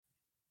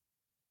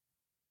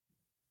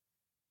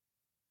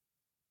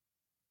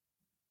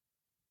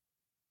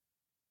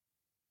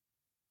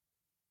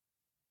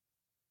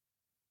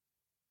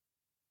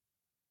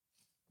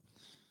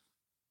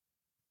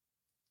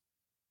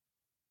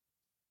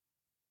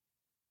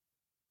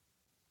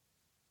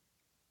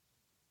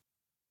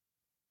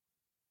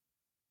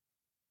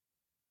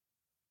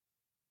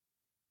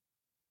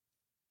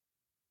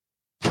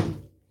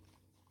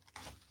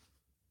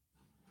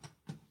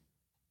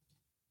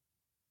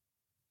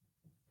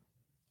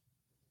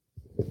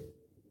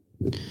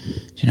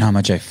know how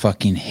much I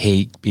fucking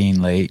hate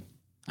being late?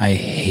 I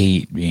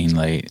hate being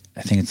late.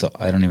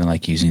 I don't even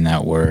like using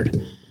that word.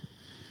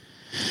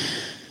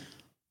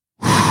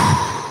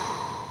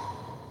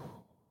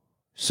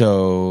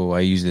 So I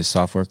use this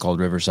software called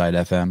Riverside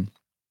FM.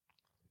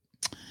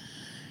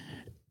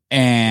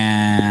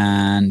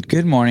 And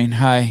good morning.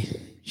 Hi.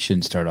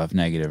 Shouldn't start off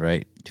negative,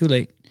 right? Too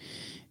late.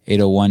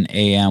 8:01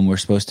 a.m. We're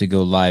supposed to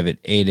go live at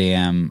 8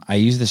 a.m. I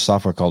use this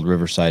software called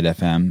Riverside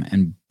FM,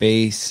 and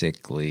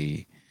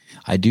basically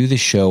I do the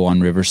show on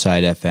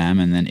Riverside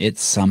FM, and then it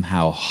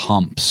somehow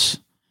humps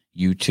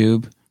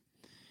YouTube.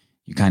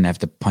 You kind of have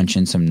to punch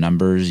in some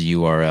numbers,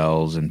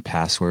 URLs, and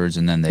passwords,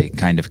 and then they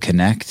kind of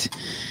connect,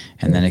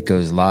 and then it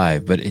goes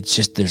live. But it's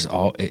just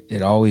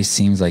it always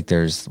seems like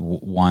there's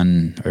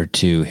one or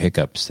two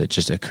hiccups that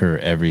just occur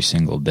every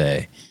single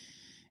day.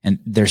 And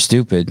they're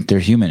stupid. They're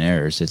human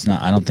errors. It's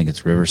not. I don't think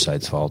it's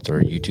Riverside's fault or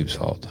YouTube's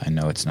fault. I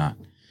know it's not.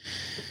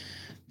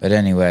 But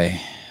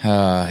anyway,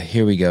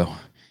 here we go.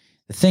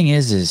 The thing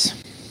is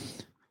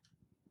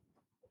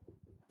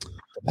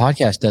the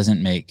podcast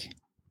doesn't make.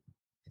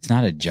 It's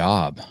not a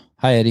job.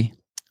 Hi, Eddie.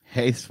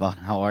 Hey, Spawn.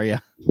 How are you?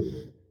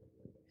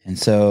 And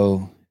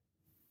so,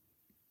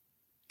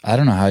 I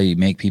don't know how you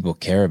make people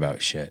care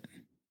about shit.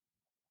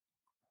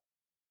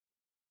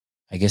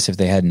 I guess if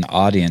they had an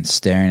audience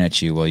staring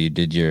at you while you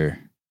did your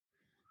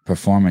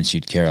performance,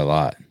 you'd care a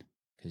lot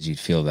because you'd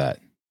feel that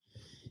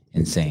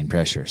insane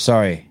pressure.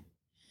 Sorry.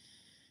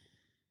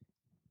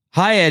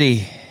 Hi,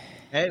 Eddie.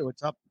 Hey,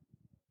 what's up?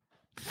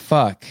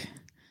 Fuck.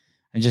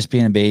 I'm just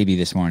being a baby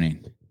this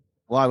morning.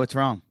 Why? What's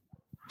wrong?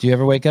 Do you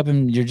ever wake up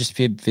and you just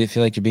feel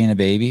like you're being a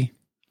baby?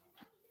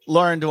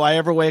 Lauren, do I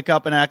ever wake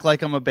up and act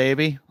like I'm a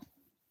baby?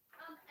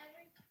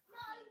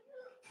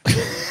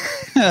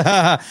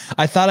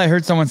 I thought I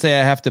heard someone say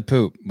I have to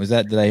poop.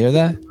 Did I hear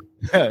that?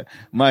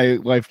 My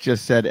wife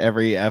just said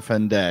every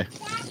effing day.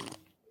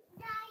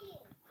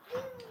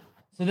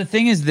 So the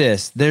thing is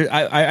this,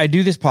 I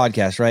do this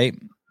podcast, right?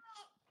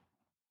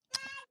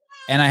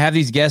 And I have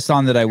these guests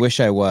on that I wish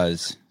I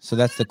was. So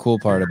that's the cool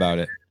part about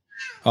it.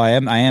 Oh, I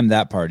am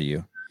that part of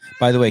you.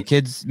 By the way,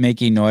 kids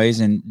making noise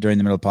during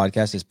the middle of the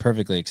podcast is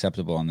perfectly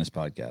acceptable on this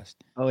podcast.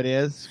 Oh, it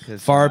is?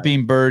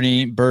 Farping,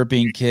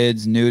 burping,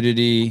 kids,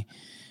 nudity,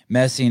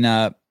 messing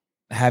up,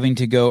 having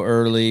to go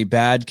early,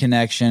 bad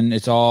connection.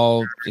 That's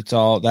all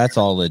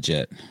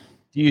legit.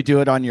 Do you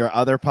do it on your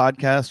other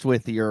podcast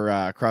with your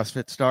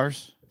CrossFit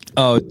stars?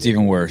 Oh, it's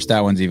even worse.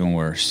 That one's even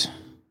worse.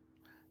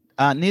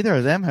 Neither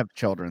of them have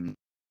children.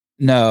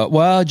 No.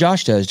 Well,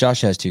 Josh does.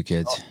 Josh has 2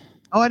 kids.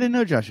 Oh, I didn't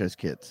know Josh has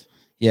kids.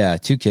 Yeah,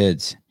 2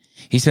 kids.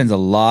 He spends a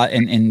lot,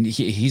 and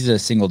he's a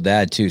single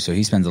dad too, so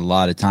he spends a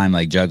lot of time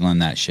like juggling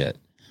that shit.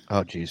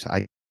 Oh, geez.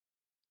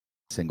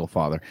 Single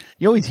father.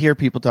 You always hear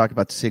people talk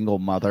about single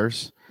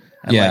mothers.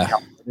 And yeah. Like how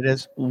it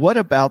is. What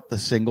about the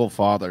single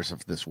fathers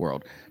of this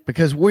world?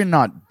 Because we're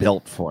not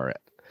built for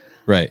it.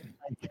 Right.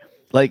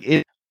 Like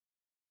it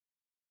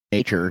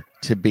nature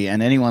to be,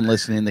 and anyone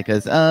listening that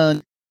goes,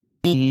 oh,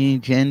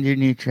 gender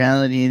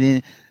neutrality.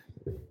 Eat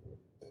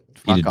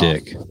a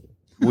dick.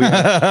 We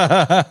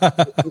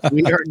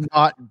are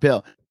not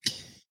built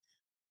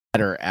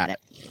better at it.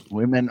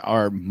 Women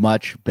are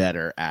much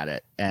better at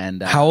it.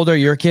 And how old are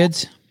your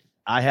kids?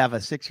 I have a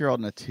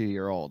 6-year-old and a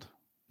 2-year-old.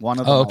 One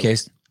of them. Oh, okay.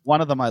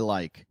 One of them I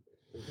like.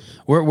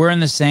 We're in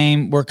the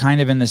same. We're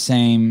kind of in the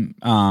same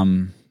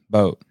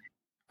boat.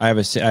 I have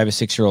a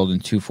 6-year-old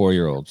and 2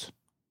 4-year-olds.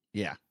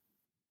 Yeah.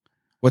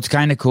 What's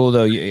kind of cool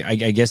though, I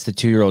guess the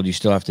 2-year-old you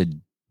still have to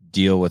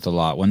deal with a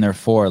lot. When they're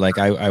 4, like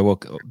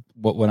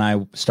when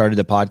I started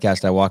the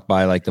podcast, I walked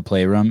by like the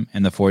playroom,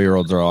 and the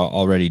 4-year-olds are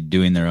already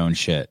doing their own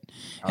shit,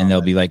 and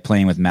they'll be like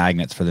playing with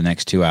magnets for the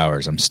next 2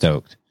 hours. I'm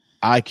stoked.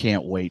 I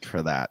can't wait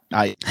for that.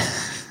 I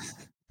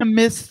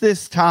miss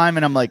this time,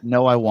 and I'm like,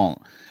 no, I won't.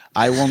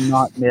 I will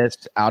not miss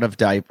out of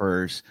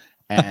diapers.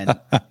 And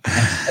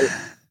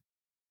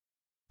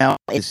now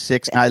is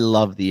 6. And I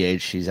love the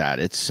age she's at.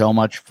 It's so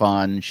much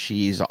fun.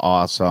 She's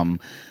awesome.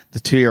 The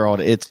 2-year-old,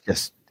 it's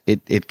just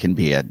it can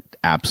be an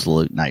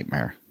absolute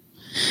nightmare.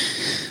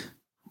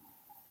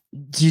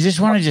 Do you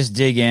just want to just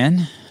dig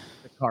in?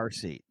 The car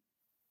seat.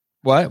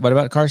 What? What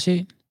about car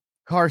seat?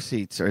 Car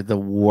seats are the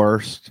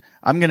worst.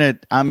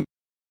 I'm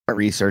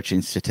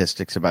researching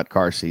statistics about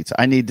car seats.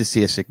 I need to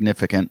see a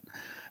significant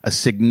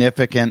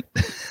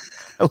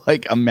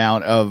like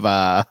amount of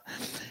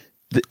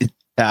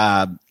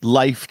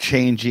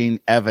life-changing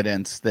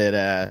evidence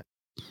that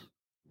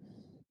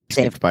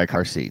saved by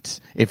car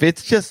seats. If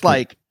it's just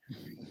like,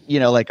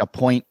 like a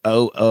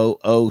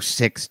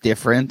 0.0006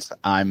 difference,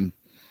 I'm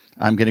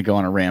going to go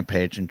on a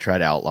rampage and try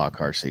to outlaw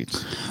car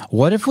seats.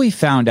 What if we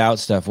found out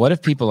stuff? What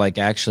if people like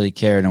actually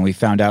cared and we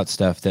found out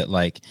stuff that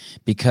like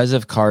because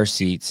of car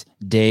seats,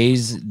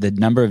 the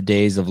number of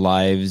days of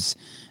lives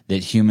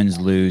that humans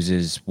lose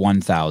is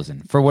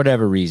 1,000 for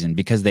whatever reason,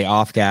 because they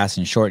off gas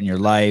and shorten your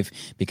life,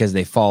 because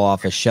they fall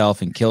off a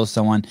shelf and kill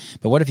someone.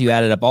 But what if you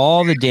added up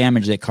all the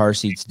damage that car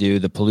seats do,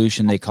 the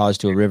pollution they cause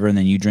to a river, and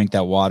then you drink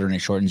that water and it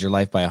shortens your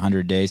life by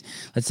 100 days?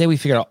 Let's say we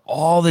figured out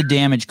all the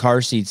damage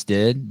car seats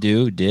did,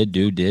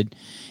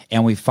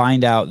 and we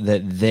find out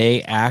that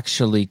they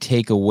actually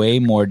take away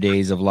more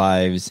days of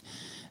lives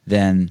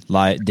than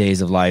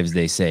days of lives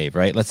they save,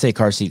 right? Let's say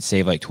car seats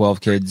save like 12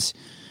 kids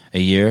a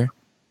year,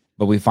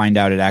 but we find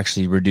out it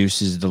actually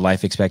reduces the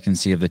life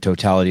expectancy of the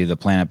totality of the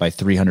planet by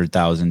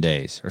 300,000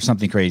 days or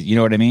something crazy. You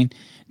know what I mean?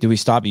 Do we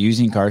stop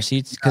using car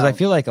seats? Because I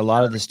feel like a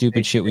lot of the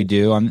stupid shit we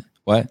do on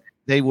what?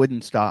 They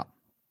wouldn't stop.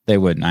 They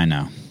wouldn't. I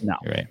know. No,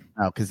 you're right.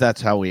 No, because that's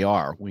how we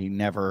are. We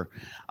never,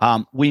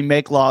 we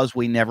make laws.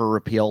 We never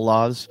repeal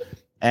laws.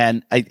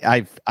 And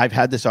I've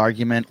had this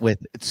argument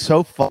with. It's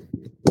so fun.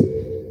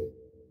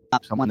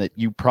 Someone that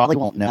you probably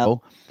won't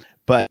know,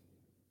 but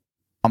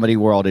comedy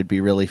world, it'd be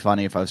really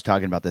funny if I was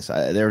talking about this.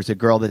 There was a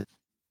girl that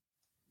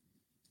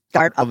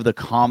start of the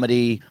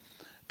comedy,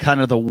 kind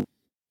of the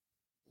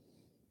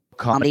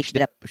comedy.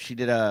 She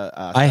did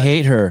a I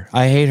hate her.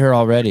 I hate her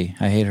already.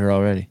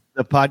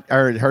 The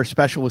her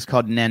special was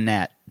called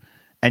Nanette,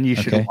 and you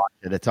should watch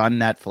it. It's on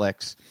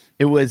Netflix.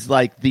 It was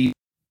like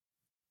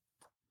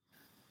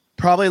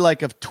probably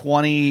like of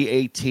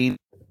 2018.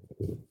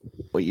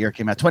 What year it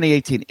came out?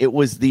 2018. It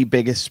was the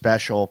biggest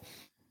special.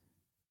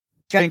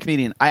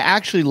 Comedian. I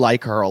actually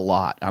like her a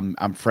lot.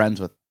 I'm friends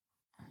with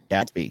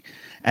Gatsby,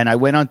 and I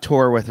went on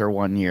tour with her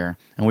one year,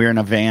 and we were in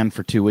a van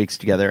for 2 weeks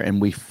together,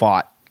 and we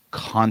fought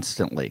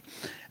constantly.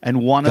 And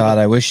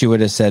I wish you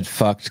would have said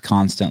fucked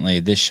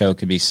constantly. This show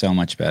could be so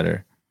much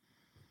better.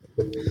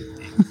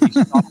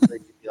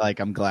 Like,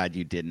 I'm glad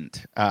you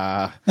didn't.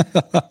 But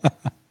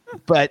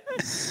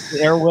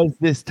there was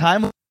this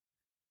time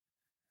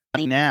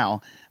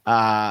now,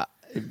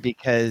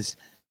 because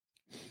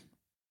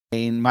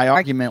my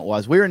argument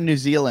was we were in New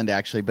Zealand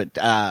actually, but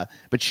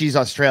she's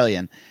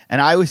Australian,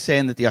 and I was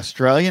saying that the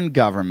Australian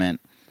government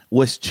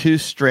was too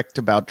strict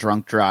about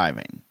drunk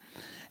driving,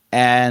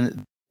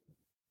 and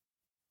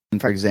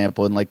for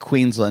example, in like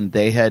Queensland,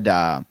 they had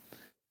done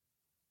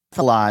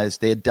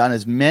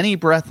as many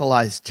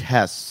breathalyzed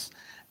tests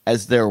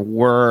as there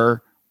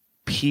were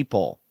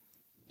people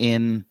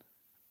in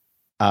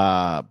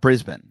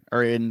Brisbane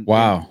or in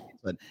Queensland.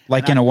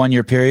 Like in a 1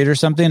 year period or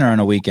something, or in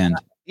a weekend.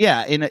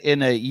 Yeah,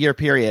 in a year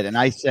period. And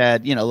I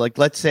said, like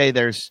let's say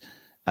there's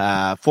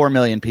 4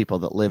 million people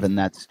that live in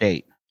that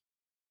state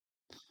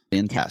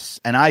in tests,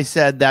 and I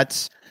said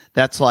that's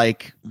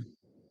like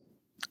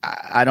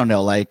I don't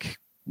know, like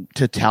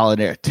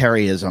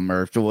totalitarianism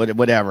or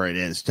whatever it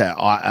is,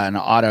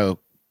 to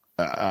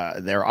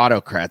they're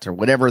autocrats or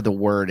whatever the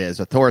word is,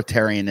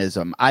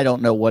 authoritarianism. I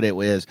don't know what it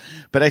is,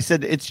 but I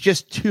said it's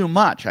just too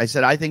much. I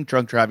said I think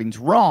drunk driving's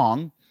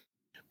wrong,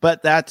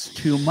 but that's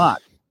too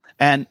much.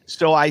 And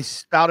so I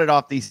spouted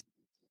off these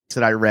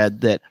that I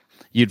read that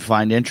you'd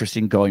find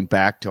interesting, going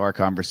back to our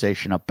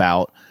conversation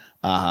about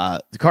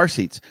the car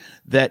seats,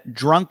 that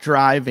drunk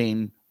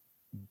driving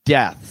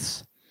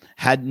deaths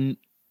had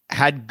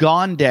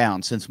gone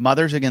down since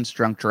Mothers Against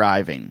Drunk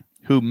Driving,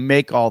 who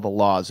make all the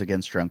laws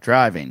against drunk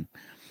driving.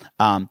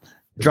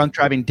 Drunk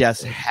driving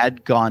deaths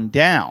had gone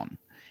down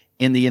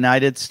in the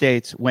United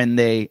States when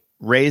they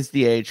raised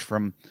the age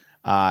from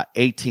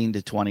 18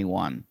 to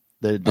 21.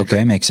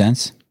 Makes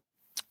sense.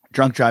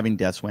 Drunk driving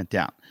deaths went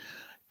down.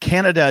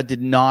 Canada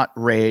did not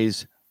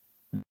raise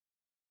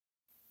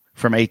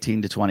from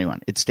 18 to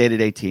 21. It stayed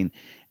at 18,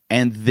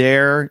 and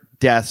their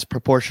deaths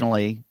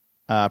proportionally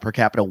per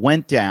capita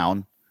went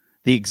down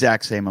the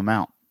exact same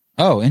amount.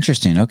 Oh,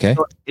 interesting. Okay.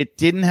 So it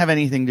didn't have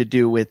anything to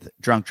do with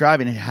drunk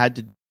driving. It had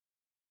to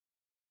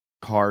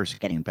cars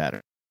getting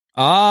better.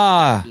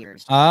 Right.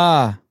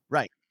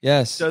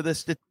 Yes. So the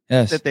statistic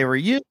that they were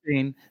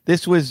using,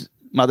 this was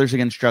Mothers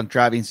Against Drunk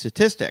Driving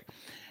statistic.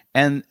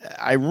 And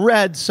I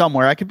read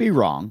somewhere, I could be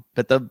wrong,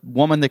 but the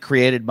woman that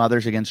created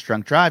Mothers Against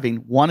Drunk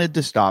Driving wanted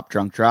to stop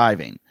drunk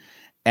driving.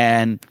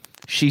 And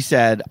she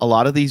said a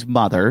lot of these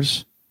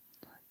mothers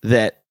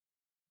that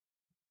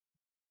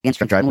against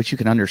drunk driving, which you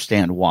can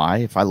understand why,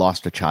 if I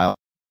lost a child,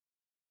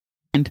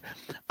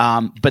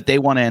 but they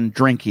want to end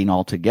drinking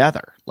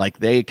altogether. Like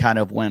they kind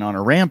of went on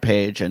a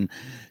rampage and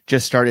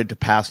just started to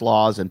pass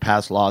laws and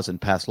pass laws and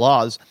pass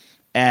laws.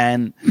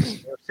 And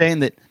they're saying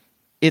that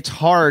it's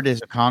hard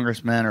as a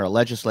congressman or a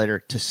legislator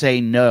to say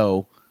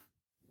no.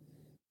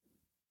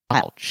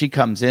 She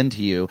comes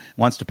into you,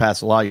 wants to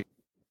pass a law.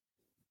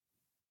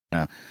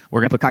 We're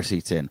going to put car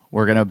seats in.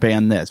 We're going to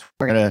ban this.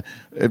 We're going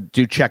to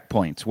do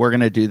checkpoints. We're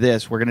going to do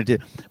this. We're going to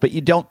do. But you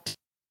don't.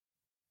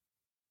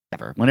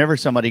 Whenever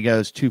somebody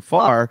goes too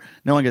far,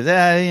 no one goes,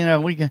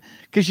 we can,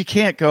 because you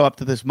can't go up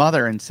to this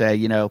mother and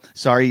say,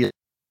 sorry, you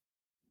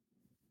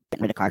get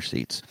rid of car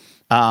seats.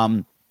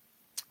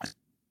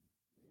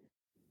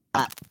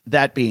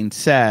 That being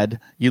said,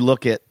 you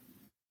look at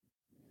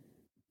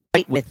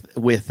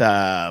with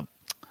Hannah.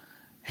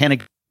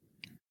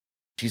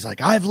 She's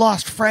like, I've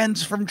lost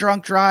friends from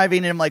drunk driving.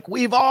 And I'm like,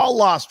 we've all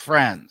lost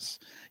friends.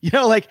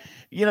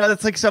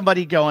 That's like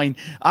somebody going,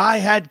 I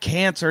had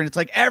cancer. And it's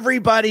like,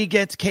 everybody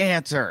gets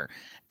cancer.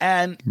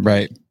 And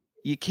right.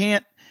 You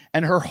can't.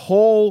 And her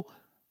whole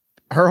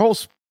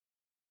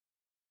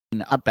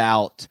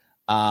about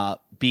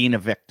being a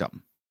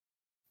victim.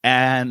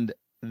 And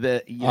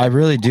I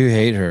really do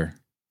hate her.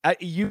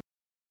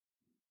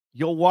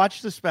 You'll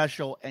watch the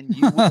special, and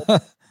you will.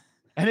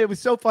 And it was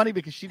so funny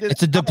because she did.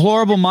 It's a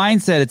deplorable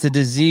mindset. It's a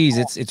disease.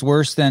 It's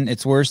worse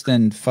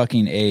than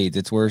fucking AIDS.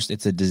 It's worse.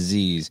 It's a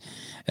disease.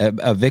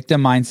 A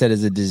victim mindset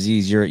is a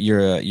disease.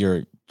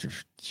 You're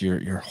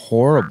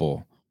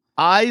horrible.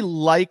 I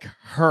like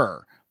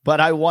her, but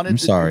I wanted. I'm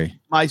sorry.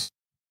 My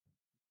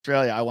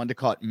Australia. I wanted to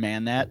call it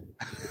Mannet.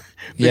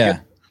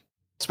 Yeah.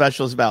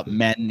 Specials about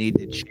men need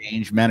to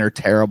change. Men are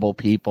terrible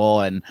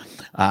people, and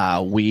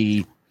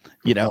we,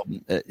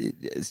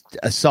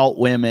 assault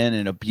women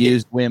and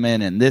abuse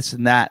women and this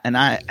and that. And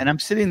I'm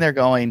sitting there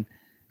going,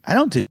 I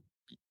don't do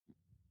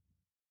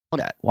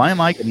that. Why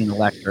am I getting a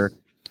lecture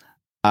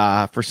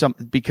for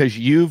something? Because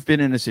you've been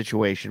in a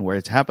situation where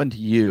it's happened to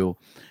you.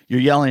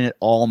 You're yelling at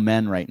all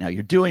men right now.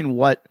 You're doing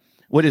what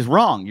is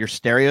wrong. You're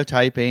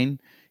stereotyping.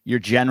 You're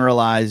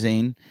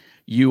generalizing.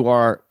 You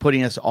are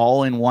putting us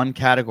all in one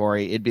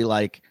category. It'd be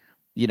like,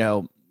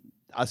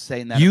 us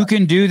saying that you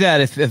can do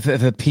that if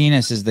a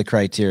penis is the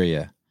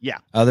criteria. Yeah.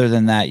 Other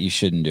than that, you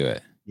shouldn't do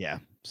it. Yeah.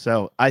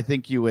 So I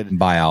think you would.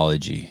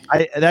 Biology.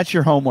 That's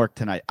your homework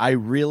tonight. I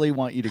really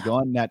want you to go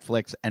on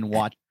Netflix and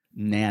watch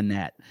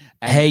Nanette.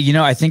 Hey,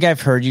 I think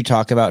I've heard you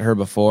talk about her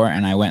before,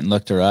 and I went and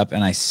looked her up,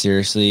 and I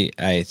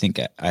think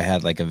I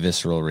had like a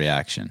visceral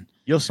reaction.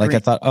 You'll scream. Like I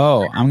thought,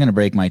 oh, I'm going to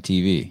break my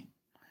TV.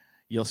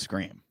 You'll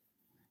scream.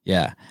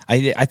 Yeah.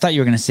 I thought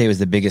you were going to say it was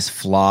the biggest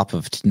flop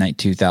of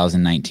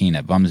 2019.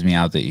 It bums me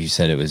out that you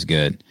said it was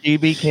good. She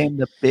became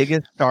the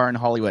biggest star in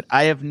Hollywood.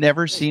 I have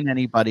never seen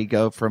anybody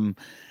go from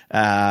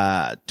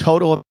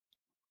total.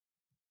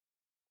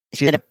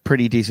 She had a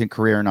pretty decent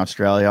career in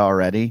Australia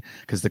already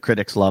because the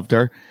critics loved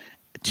her.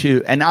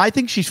 And I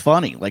think she's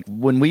funny. Like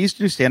when we used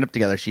to do stand up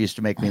together, she used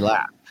to make me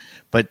laugh.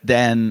 But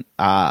then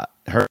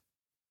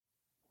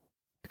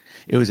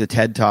it was a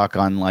TED talk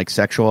on like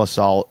sexual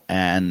assault.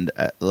 And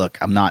look,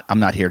 I'm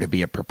not here to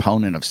be a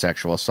proponent of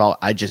sexual assault.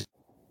 I just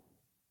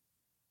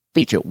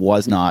it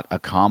was not a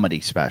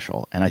comedy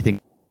special, and I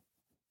think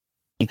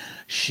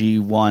she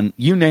won.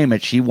 You name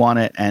it, she won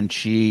it, and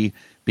she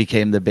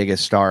became the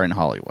biggest star in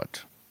Hollywood.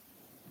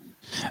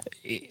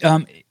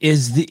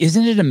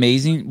 Isn't it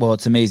amazing? Well,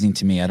 it's amazing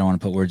to me. I don't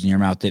want to put words in your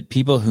mouth that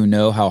people who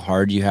know how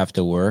hard you have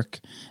to work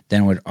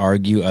then would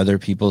argue other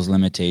people's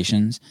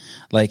limitations.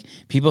 Like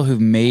people who've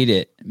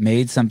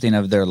made something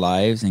of their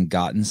lives and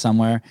gotten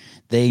somewhere.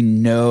 They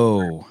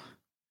know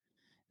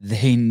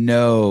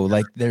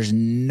like there's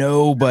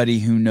nobody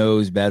who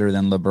knows better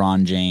than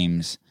LeBron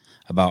James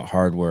about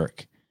hard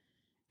work.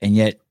 And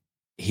yet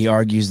he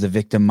argues the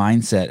victim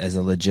mindset as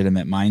a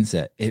legitimate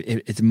mindset.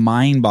 It's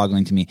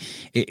mind-boggling to me.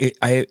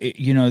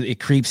 It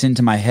creeps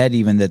into my head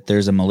even that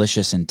there's a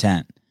malicious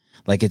intent.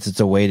 Like it's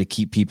a way to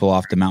keep people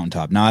off the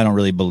mountaintop. Now, I don't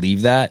really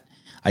believe that.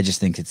 I just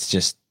think it's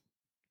just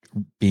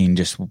being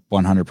just 100%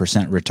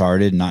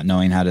 retarded, not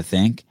knowing how to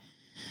think.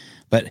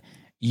 But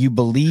you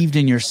believed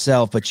in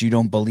yourself, but you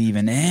don't believe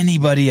in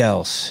anybody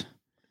else.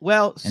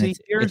 Well, see,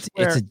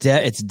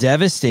 it's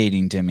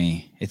devastating to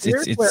me.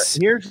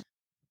 Here's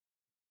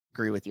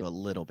agree with you a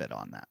little bit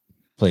on that.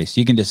 Please,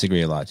 you can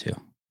disagree a lot too.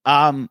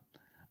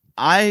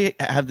 I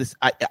have this.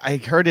 I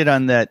heard it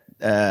on that.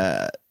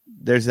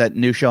 There's that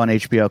new show on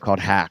HBO called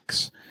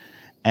Hacks,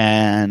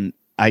 and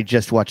I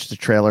just watched the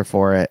trailer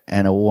for it.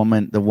 And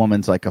the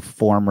woman's like a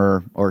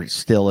former, or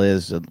still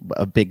is,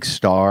 a big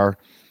star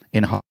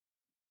in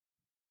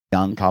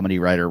young comedy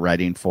writer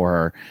writing for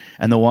her,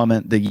 and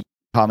the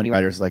comedy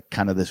writer is like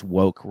kind of this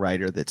woke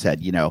writer that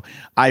said,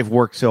 I've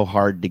worked so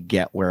hard to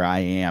get where I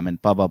am and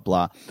blah, blah,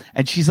 blah.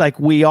 And she's like,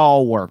 we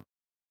all work,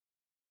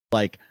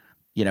 like,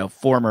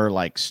 former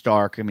like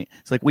star.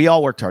 It's like, we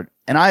all worked hard.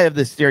 And I have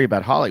this theory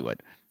about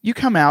Hollywood. You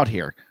come out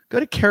here, go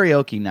to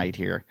karaoke night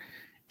here,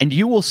 and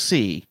you will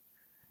see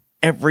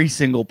every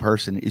single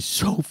person is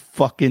so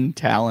fucking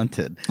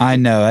talented. I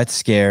know. That's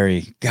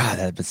scary. God,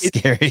 that's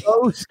scary. It's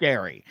so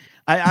scary.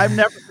 I've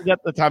never forget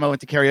the time I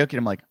went to karaoke and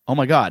I'm like, oh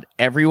my God,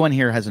 everyone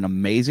here has an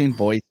amazing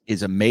voice,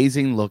 is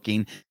amazing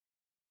looking,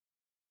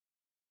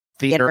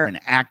 theater and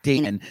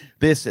acting and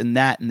this and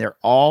that. And they're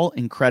all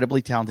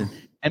incredibly talented.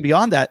 And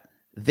beyond that,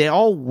 they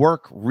all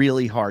work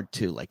really hard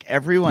too. Like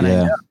everyone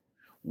I know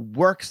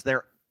works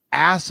their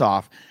ass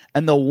off.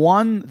 And the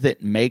one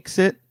that makes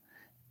it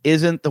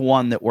isn't the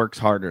one that works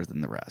harder than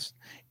the rest.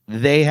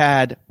 They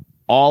had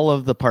all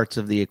of the parts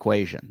of the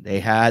equation. They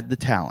had the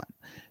talent.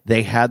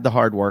 They had the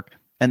hard work.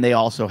 And they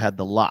also had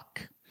the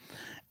luck.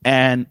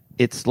 And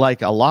it's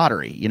like a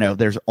lottery.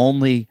 There's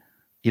only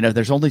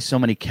so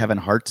many Kevin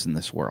Harts in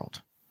this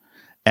world.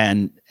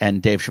 And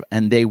Dave,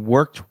 and they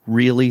worked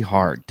really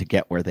hard to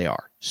get where they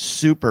are.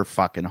 Super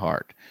fucking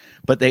hard.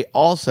 But they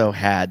also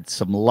had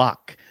some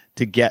luck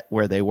to get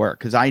where they were.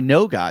 Because I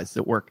know guys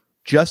that work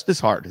just as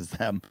hard as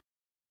them,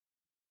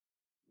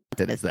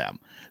 that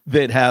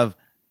have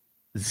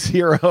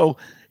zero,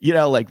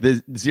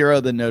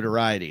 the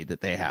notoriety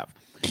that they have.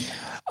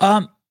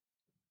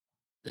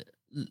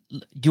 Do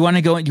you want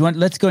to go?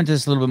 Let's go into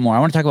this a little bit more. I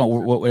want to talk about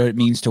what it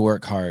means to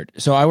work hard.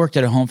 So I worked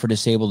at a home for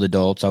disabled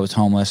adults. I was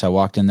homeless. I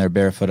walked in there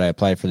barefoot. I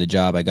applied for the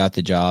job. I got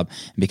the job.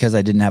 And because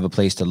I didn't have a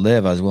place to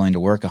live, I was willing to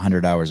work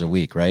 100 hours a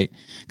week, right?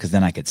 Because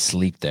then I could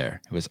sleep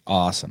there. It was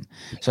awesome.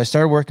 So I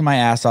started working my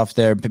ass off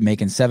there,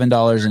 making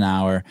 $7 an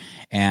hour.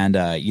 And,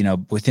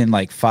 within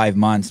like 5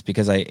 months,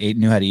 because I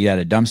knew how to eat out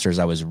of dumpsters,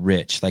 I was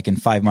rich. Like in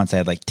 5 months, I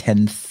had like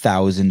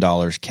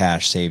 $10,000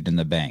 cash saved in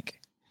the bank.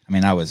 I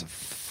mean, I was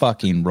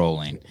fucking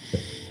rolling.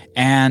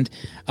 And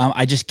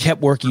I just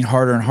kept working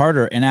harder and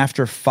harder. And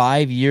after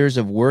 5 years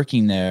of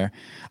working there,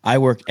 I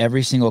worked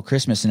every single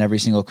Christmas and every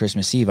single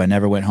Christmas Eve. I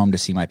never went home to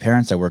see my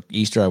parents. I worked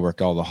Easter. I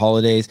worked all the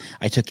holidays.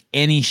 I took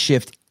any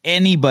shift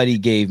anybody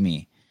gave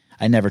me.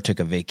 I never took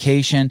a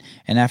vacation.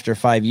 And after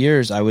 5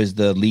 years, I was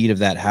the lead of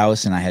that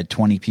house, and I had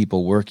 20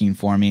 people working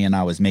for me, and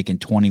I was making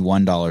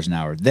 $21 an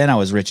hour. Then I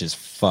was rich as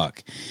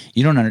fuck.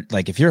 You don't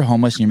like, if you're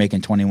homeless and you're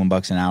making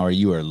 $21 an hour,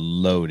 you are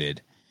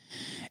loaded.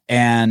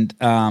 And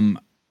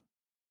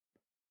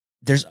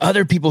there's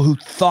other people who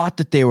thought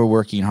that they were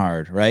working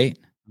hard, right?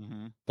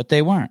 Mm-hmm. But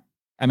they weren't.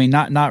 I mean,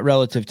 not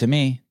relative to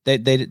me. They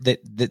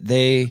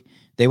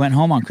went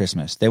home on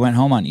Christmas. They went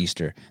home on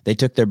Easter. They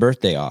took their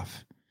birthday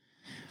off.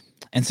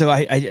 And so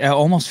I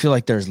almost feel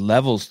like there's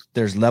levels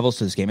to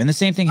this game. And the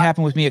same thing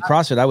happened with me at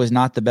CrossFit. I was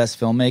not the best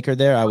filmmaker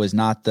there. I was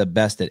not the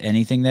best at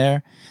anything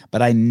there,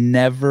 but I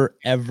never,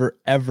 ever,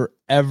 ever,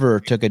 ever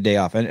took a day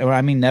off. And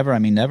I mean,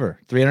 never.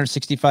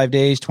 365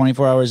 days,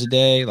 24 hours a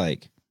day.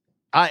 Like,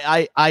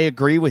 I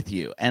agree with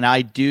you. And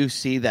I do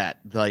see that,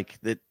 like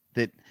that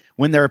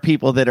when there are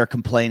people that are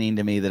complaining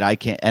to me that I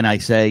can't, and I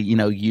say,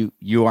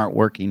 you aren't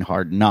working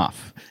hard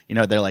enough,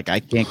 they're like, I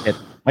can't get,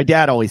 my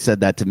dad always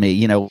said that to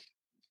me,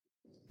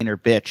 or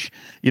bitch.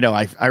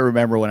 I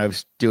remember when I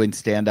was doing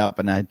stand up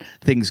and I had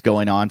things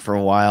going on for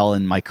a while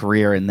in my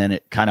career, and then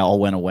it kind of all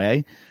went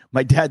away.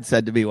 My dad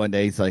said to me one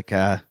day, he's like,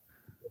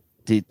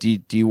 do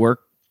you work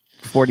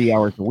 40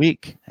 hours a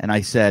week? And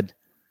I said,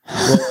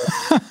 well,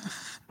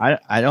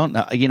 I don't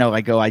know.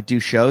 I go, I do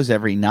shows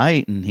every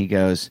night. And he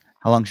goes,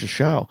 how long's your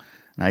show?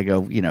 And I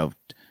go,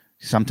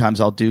 sometimes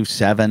I'll do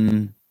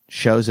 7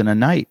 shows in a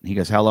night. And he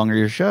goes, how long are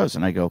your shows?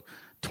 And I go,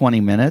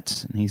 20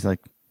 minutes. And he's like,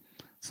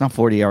 it's not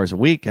 40 hours a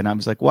week. And I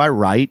was like, well, I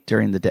write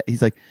during the day.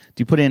 He's like,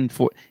 do you put in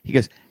he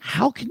goes,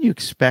 how can you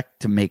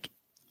expect to make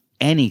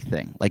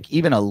anything, like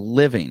even a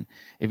living,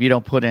 if you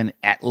don't put in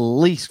at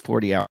least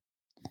 40 hours?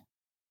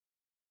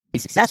 Be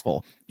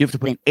successful, you have to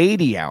put in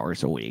 80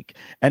 hours a week.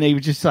 And he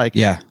was just like,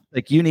 yeah,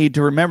 like, you need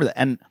to remember that.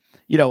 And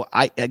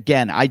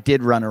I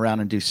did run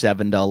around and do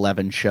 7 to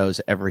 11 shows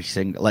every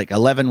single, like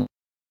 11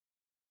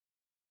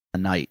 a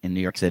night in New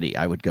York City.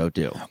 I would go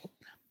do.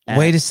 And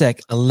wait a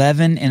sec,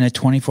 11 in a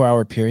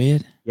 24-hour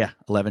period? Yeah,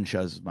 11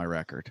 shows is my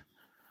record.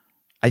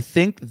 I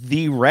think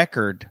the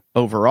record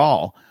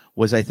overall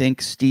was, I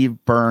think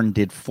Steve Byrne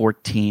did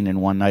 14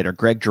 in one night, or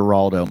Greg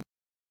Giraldo.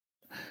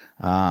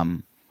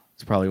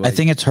 It's probably what I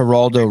think it's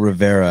Geraldo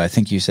Rivera. I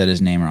think you said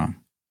his name wrong.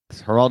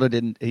 Geraldo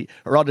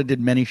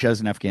did many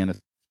shows in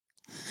Afghanistan.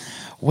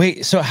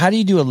 Wait, so how do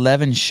you do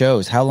 11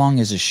 shows? How long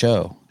is a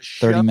show?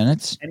 30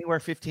 minutes? Anywhere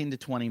 15 to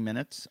 20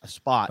 minutes, a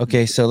spot.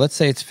 Okay, so let's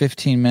say it's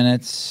 15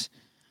 minutes.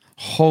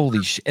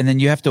 Holy shit. And then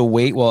you have to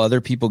wait while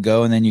other people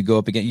go, and then you go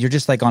up again. You're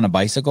just like on a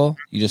bicycle?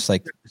 You just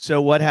like...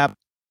 So what happens?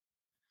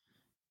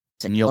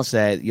 And you'll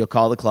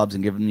call the clubs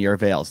and give them your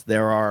avails.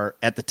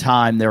 At the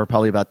time, there were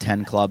probably about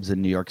 10 clubs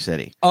in New York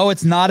City. Oh,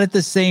 it's not at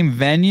the same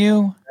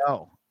venue?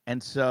 No.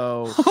 And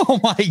so... Oh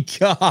my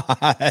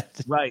God.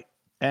 Right.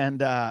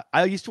 And I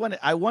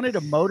wanted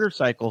a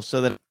motorcycle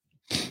so that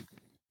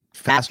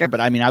faster,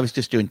 but I mean, I was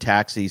just doing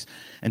taxis,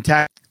 and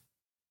taxi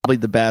probably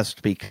the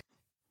best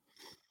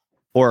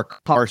or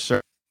car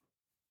service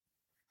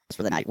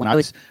for the night. When I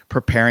was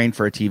preparing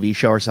for a TV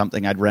show or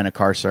something, I'd rent a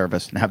car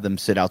service and have them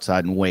sit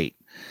outside and wait.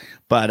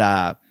 But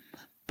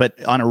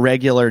on a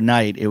regular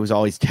night, it was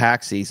always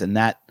taxis, and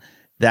that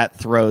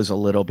throws a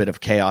little bit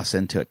of chaos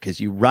into it, because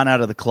you run out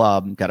of the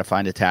club, got to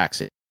find a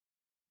taxi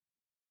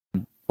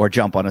or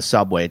jump on a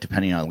subway,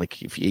 depending on,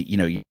 like, if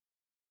you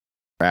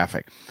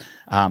traffic.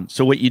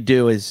 So what you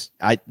do is,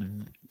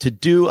 to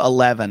do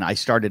 11, I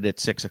started at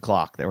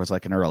 6:00. There was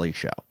like an early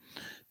show.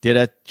 Did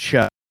a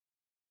show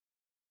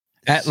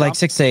at like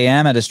 6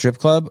 a.m. at a strip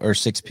club, or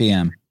 6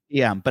 p.m.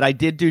 Yeah, but I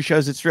did do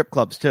shows at strip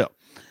clubs too.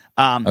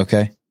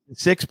 Okay.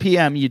 6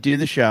 p.m. you do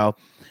the show,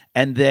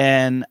 and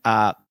then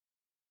most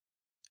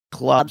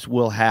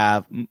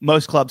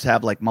clubs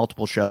have like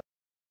multiple shows,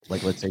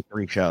 like let's say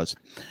 3 shows,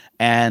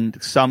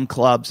 and some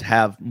clubs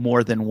have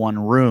more than one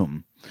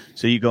room.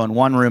 So you go in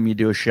one room, you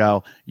do a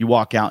show, you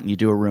walk out and you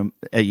do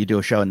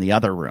a show in the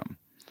other room.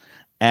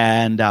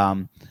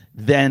 And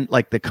then,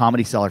 like, the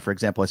Comedy Cellar, for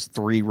example, has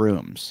 3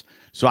 rooms.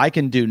 So I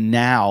can do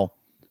now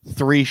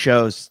 3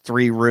 shows,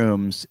 3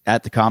 rooms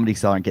at the Comedy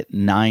Cellar and get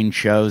 9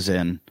 shows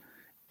in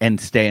and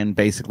stay in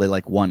basically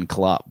like one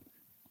club.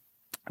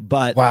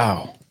 But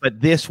wow. But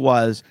this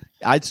was,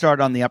 I'd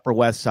start on the Upper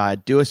West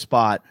Side, do a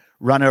spot,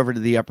 run over to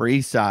the Upper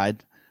East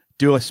Side,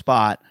 do a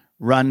spot,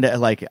 run to,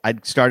 like,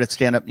 I'd start at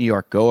Stand Up New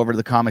York, go over to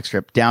the comic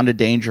strip, down to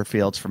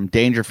Dangerfields, from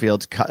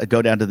Dangerfields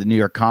go down to the New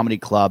York Comedy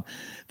Club,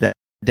 then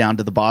down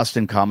to the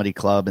Boston Comedy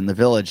Club in the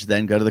Village,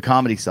 then go to the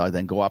Comedy Cellar,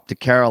 then go up to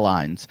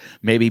Caroline's,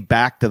 maybe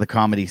back to the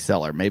Comedy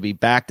Cellar, maybe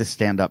back to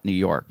Stand Up New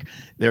York.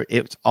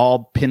 It's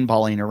all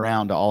pinballing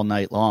around all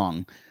night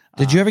long.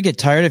 Did you ever get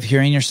tired of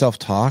hearing yourself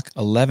talk?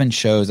 11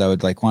 shows. I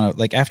would want to,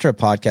 like, after a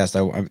podcast,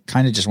 I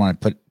kind of just want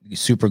to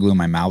super glue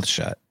my mouth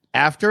shut.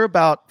 After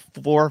about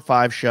 4 or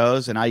 5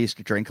 shows, and I used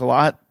to drink a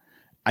lot,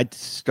 I'd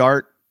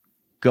start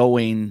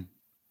going,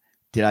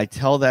 did I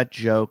tell that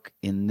joke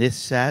in this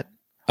set?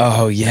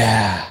 Oh,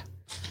 yeah.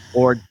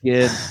 Or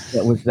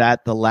was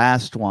that the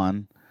last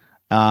one?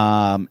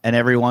 And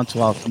every once in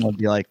a while, someone would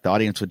be like, the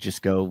audience would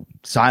just go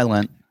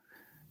silent.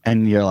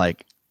 And you're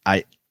like,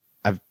 I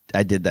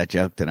did that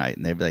joke tonight.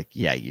 And they'd be like,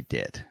 yeah, you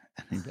did.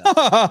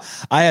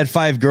 I had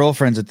 5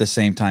 girlfriends at the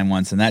same time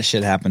once, and that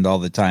shit happened all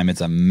the time.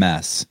 It's a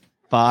mess.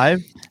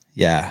 5?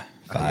 Yeah,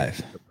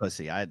 5.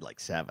 Pussy. I had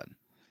like 7.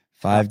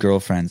 5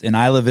 girlfriends in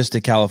Isla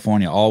Vista,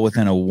 California, all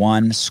within a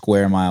 1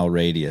 square mile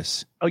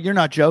radius. Oh, you're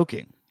not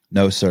joking.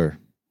 No, sir.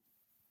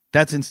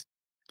 That's a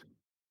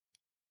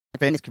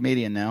famous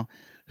comedian now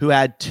who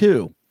had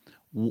 2.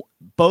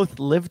 Both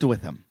lived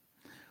with him.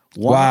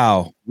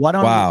 One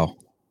on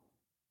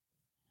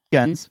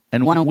weekends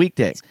and one on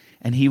weekdays.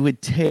 And he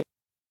would take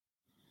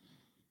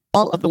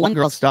all of the one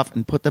girl stuff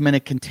and put them in a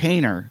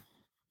container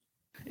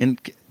and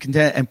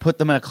put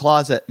them in a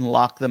closet and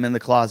lock them in the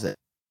closet.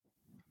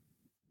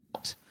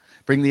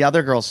 Bring the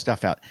other girl's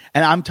stuff out.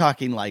 And I'm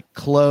talking like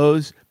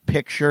clothes,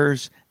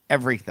 pictures,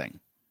 everything.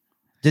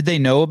 Did they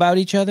know about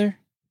each other?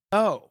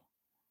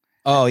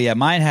 Oh yeah,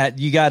 mine had.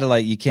 You got to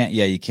like. You can't.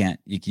 Yeah, you can't.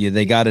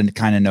 They got to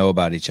kind of know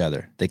about each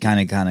other. They kind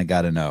of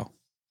got to know.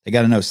 They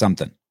got to know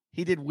something.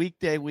 He did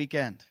weekday,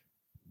 weekend.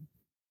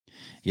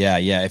 Yeah.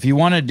 If you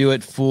want to do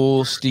it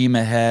full steam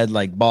ahead,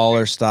 like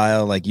baller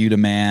style, like you the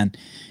man,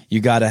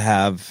 you got to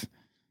have.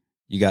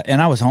 And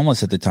I was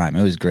homeless at the time.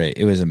 It was great.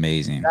 It was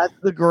amazing. That's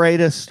the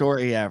greatest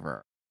story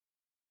ever.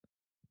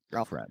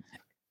 Girlfriend.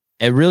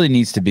 It really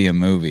needs to be a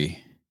movie.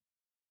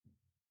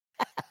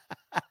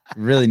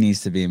 Really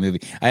needs to be a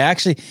movie. I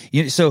actually,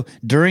 so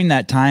during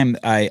that time,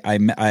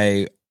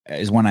 I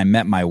is when I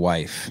met my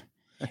wife,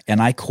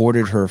 and I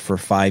courted her for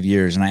 5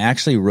 years, and I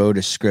actually wrote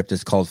a script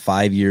that's called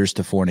 5 Years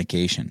to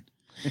Fornication,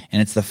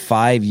 and it's the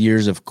 5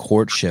 years of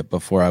courtship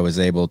before I was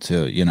able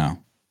to,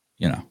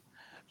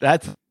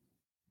 That's.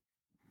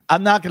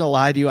 I'm not going to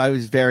lie to you. I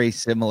was very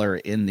similar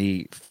in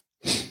the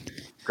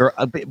girl,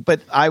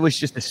 but I was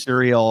just a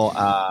serial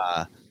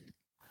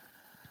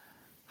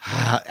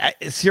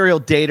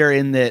dater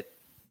in that.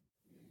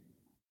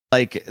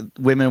 Like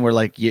women were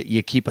like,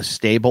 you keep a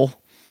stable.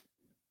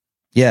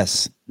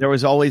 Yes. There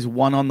was always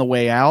one on the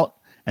way out.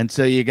 And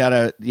so you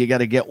gotta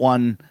get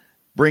one,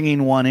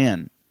 bringing one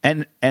in.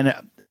 And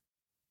the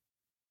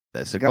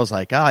girl's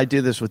like, I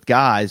do this with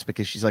guys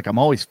because she's like, I'm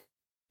always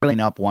filling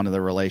up one of the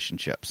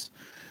relationships.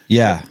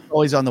 Yeah. I'm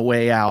always on the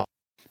way out.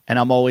 And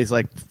I'm always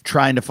like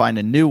trying to find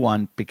a new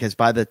one because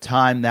by the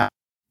time that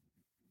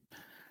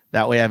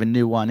way I have a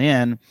new one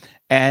in.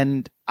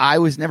 And I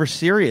was never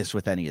serious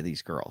with any of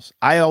these girls.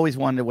 I always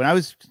wanted, when I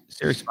was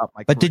serious about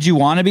my But career, did you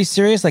want to be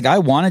serious? Like I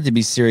wanted to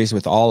be serious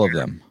with all of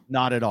them.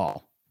 not at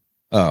all.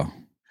 Oh.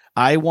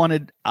 I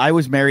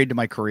was married to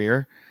my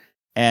career,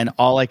 and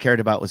all I cared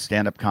about was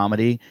stand-up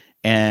comedy,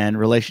 and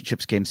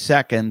relationships came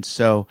second.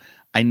 So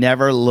I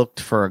never looked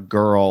for a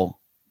girl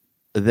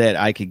that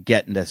I could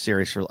get into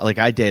serious, like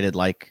I dated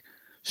like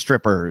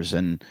strippers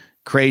and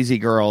crazy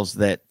girls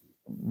that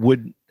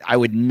I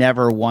would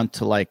never want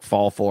to like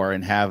fall for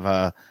and have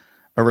a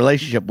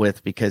relationship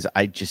with because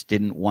I just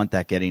didn't want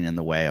that getting in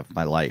the way of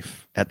my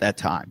life at that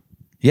time.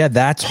 Yeah,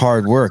 that's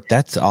hard work.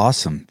 That's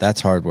awesome.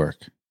 That's hard work.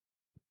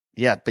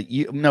 Yeah, but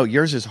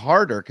yours is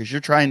harder because you're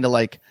trying to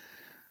like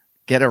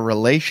get a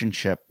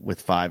relationship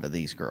with 5 of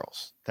these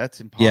girls. That's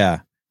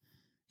impossible.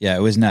 Yeah,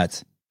 it was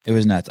nuts. It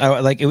was nuts. It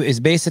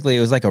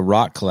was like a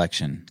rock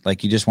collection.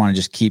 Like you just want to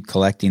just keep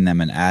collecting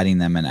them and adding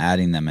them and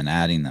adding them and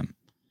adding them.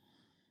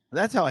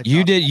 That's how I.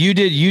 You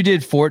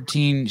did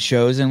 14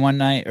 shows in one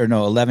night, or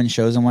no, 11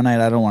 shows in one night.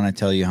 I don't want to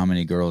tell you how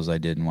many girls I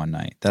did in one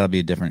night. That'll be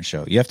a different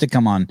show. You have to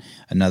come on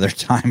another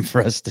time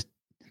for us to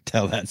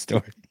tell that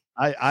story.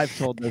 I've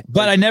told this,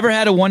 but I never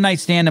had a one night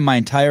stand in my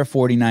entire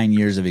 49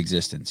 years of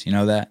existence. You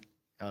know that?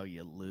 Oh,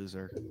 you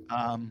loser.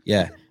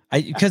 Yeah.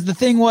 Because the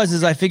thing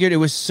was I figured it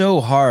was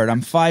so hard.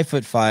 I'm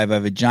 5'5". I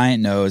have a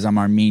giant nose. I'm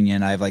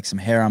Armenian. I have like some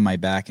hair on my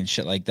back and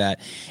shit like that.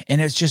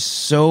 And it's just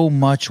so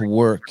much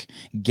work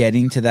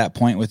getting to that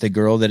point with a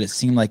girl that it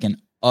seemed like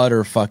an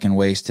utter fucking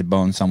waste to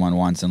bone someone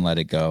once and let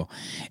it go.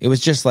 It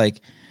was just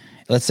like,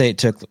 let's say it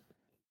took,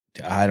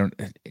 I don't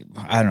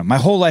know. My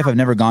whole life I've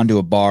never gone to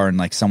a bar and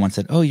like someone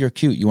said, "Oh, you're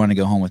cute. You want to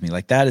go home with me?"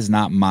 Like that is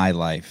not my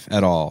life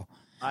at all.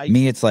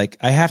 It's like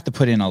I have to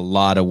put in a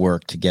lot of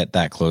work to get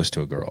that close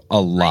to a girl.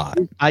 A lot.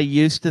 I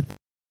used to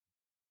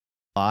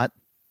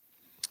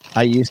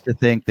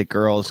think that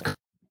girls,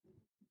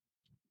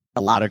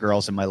 a lot of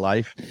girls in my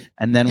life,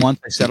 and then once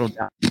I settled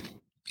down,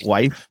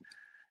 wife,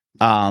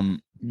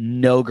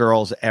 no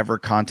girls ever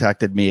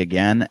contacted me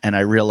again, and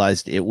I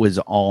realized it was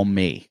all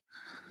me.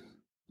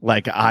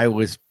 Like I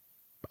was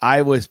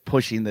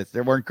pushing this.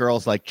 There weren't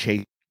girls like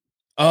chasing.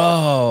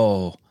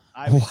 Oh,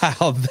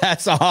 wow,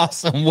 that's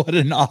awesome. What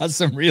an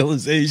awesome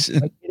realization.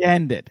 Like,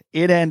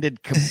 it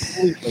ended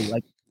completely.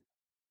 Like,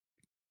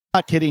 I'm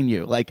not kidding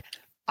you. Like,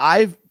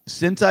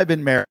 since I've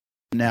been married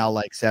now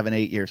like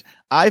 7-8 years,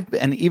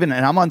 and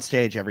I'm on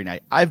stage every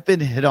night. I've been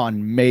hit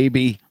on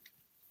maybe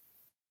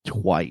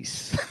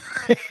twice.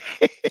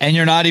 And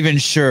you're not even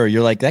sure.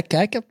 You're like, that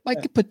guy I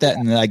could put that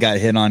in the I got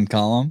hit on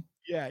column.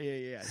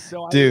 Yeah.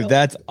 So dude,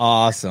 that's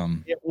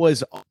awesome. It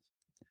was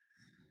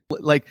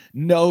like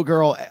no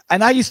girl.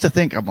 And I used to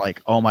think, I'm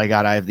like, oh my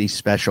God, I have these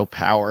special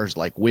powers.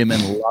 Like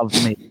women love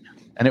me.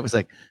 And it was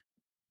like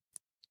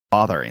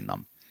bothering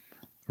them.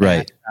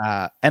 Right.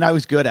 And I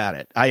was good at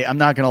it. I'm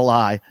not going to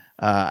lie.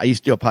 I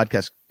used to do a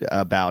podcast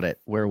about it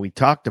where we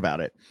talked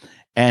about it.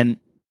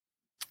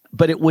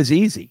 But it was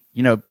easy.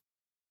 You know,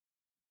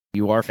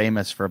 you are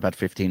famous for about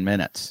 15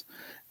 minutes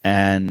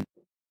and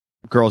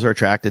girls are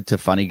attracted to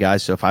funny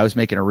guys. So if I was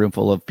making a room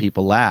full of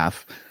people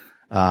laugh,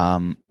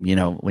 you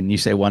know, when you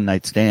say one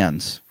night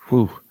stands,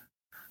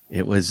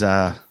 it was,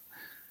 I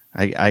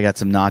got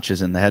some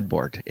notches in the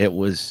headboard. It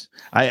was,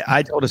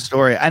 I told a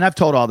story, and I've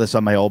told all this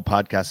on my old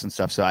podcasts and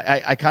stuff. So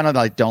I kind of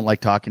like don't like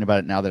talking about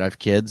it now that I have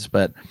kids,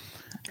 but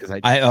because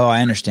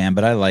I understand,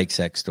 but I like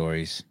sex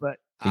stories. But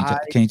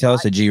can you tell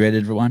us a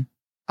G-rated one?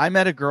 I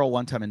met a girl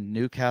one time in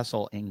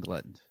Newcastle,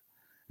 England,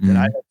 that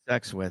I had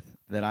sex with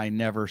that I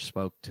never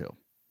spoke to.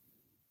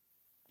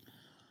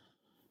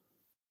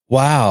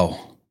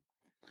 Wow.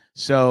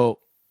 So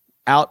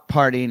out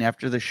partying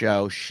after the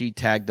show, she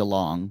tagged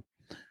along.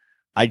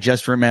 I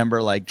just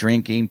remember like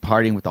drinking,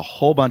 partying with a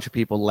whole bunch of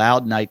people,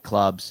 loud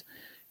nightclubs,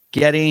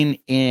 getting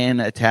in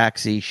a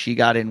taxi. She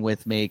got in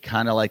with me,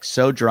 kind of like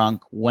so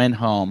drunk, went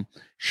home.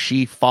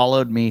 She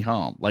followed me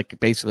home, like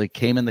basically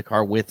came in the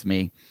car with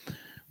me,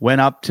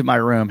 went up to my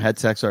room, had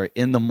sex with her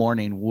in the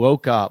morning,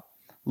 woke up,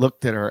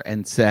 looked at her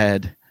and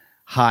said,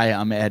 "Hi,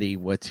 I'm Eddie.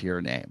 What's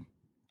your name?"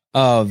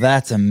 Oh,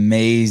 that's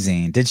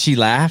amazing. Did she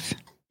laugh?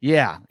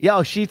 Yeah.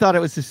 Oh, she thought it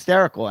was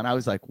hysterical. And I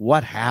was like,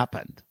 what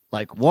happened?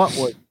 Like, what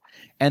was...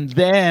 And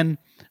then,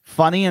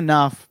 funny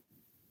enough,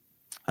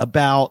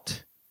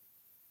 about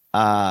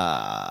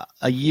a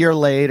year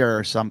later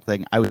or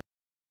something, I was in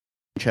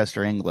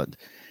Manchester, England,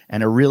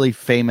 and a really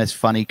famous,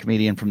 funny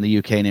comedian from the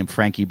UK named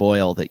Frankie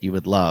Boyle that you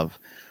would love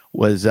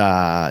was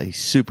he's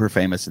super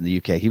famous in the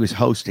UK. He was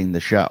hosting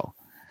the show.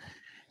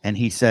 And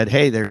he said,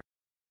 "Hey, there's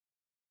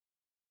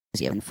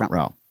in the front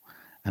row."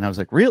 And I was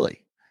like,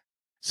 "Really?"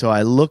 So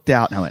I looked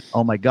out and I went,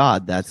 "Oh my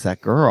God, that's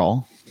that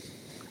girl."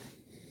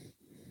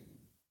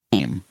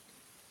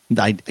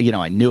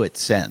 I knew it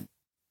sent.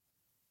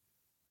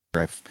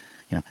 And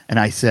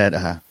I said,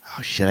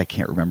 "Oh shit, I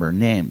can't remember her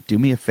name. Do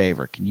me a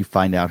favor, can you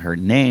find out her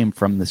name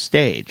from the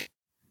stage?"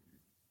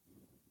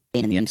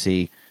 And the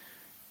MC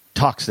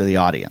talks to the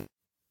audience.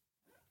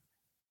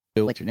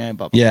 What's your name?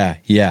 Blah, blah.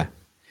 Yeah.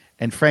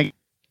 And Frank,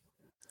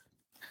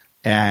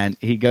 and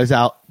he goes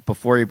out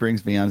before he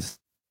brings me on.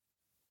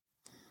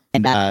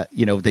 And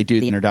they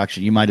do the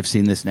introduction. You might have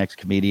seen this next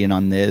comedian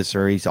on this,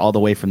 or he's all the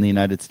way from the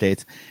United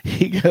States.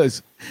 He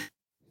goes,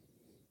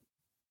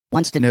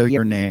 "Wants to know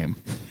your name."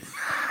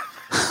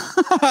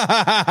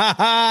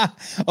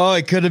 Oh,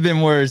 it could have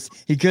been worse.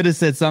 He could have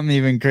said something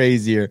even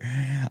crazier.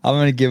 I'm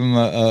gonna give him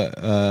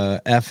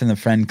a F in the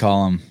friend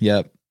column.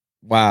 Yep.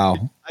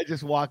 Wow. I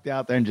just walked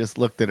out there and just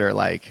looked at her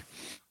like,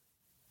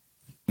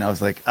 and I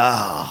was like,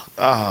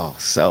 oh,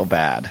 so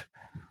bad.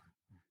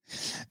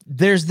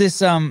 There's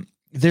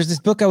this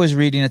book I was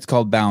reading. It's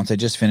called Bounce. I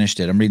just finished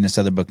it. I'm reading this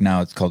other book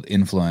now. It's called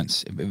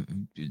Influence.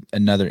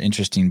 Another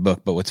interesting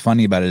book. But what's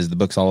funny about it is the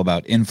book's all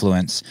about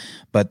influence.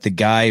 But the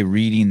guy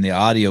reading the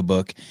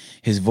audiobook,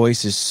 his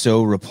voice is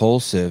so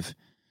repulsive.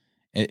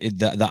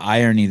 The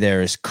irony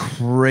there is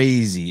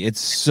crazy. It's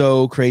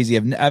so crazy.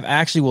 I've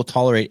actually will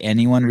tolerate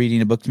anyone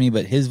reading a book to me,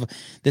 but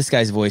this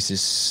guy's voice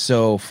is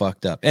so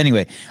fucked up.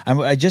 Anyway,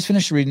 I just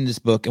finished reading this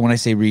book, and when I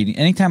say reading,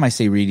 anytime I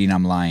say reading,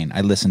 I'm lying.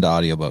 I listen to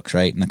audiobooks,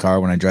 right, in the car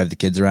when I drive the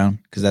kids around,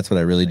 because that's what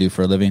I really do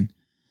for a living.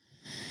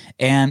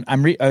 And I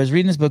was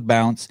reading this book,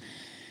 Bounce,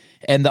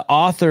 and the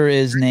author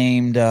is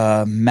named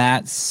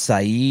Matt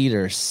Said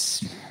or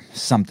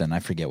something. I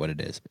forget what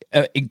it is.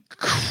 A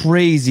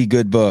crazy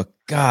good book.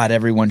 God,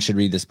 everyone should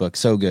read this book.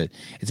 So good.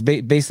 It's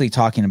basically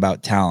talking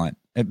about talent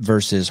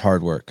versus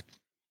hard work.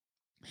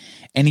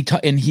 And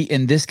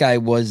this guy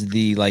was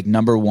the like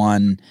number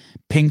one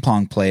ping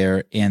pong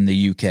player in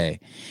the UK.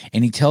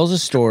 And he tells a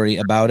story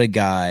about a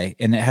guy,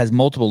 and it has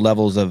multiple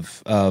levels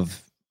of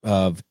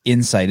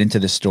insight into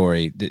the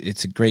story.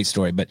 It's a great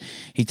story, but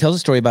he tells a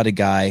story about a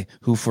guy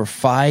who for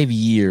 5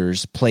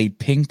 years played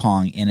ping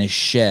pong in a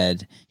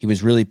shed. He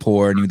was really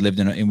poor, and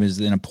he was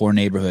in a poor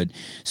neighborhood.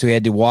 So he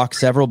had to walk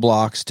several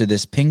blocks to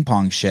this ping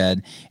pong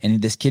shed,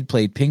 and this kid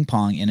played ping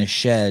pong in a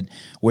shed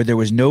where there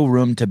was no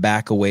room to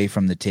back away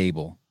from the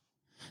table.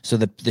 So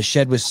the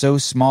shed was so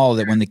small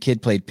that when the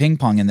kid played ping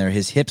pong in there,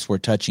 his hips were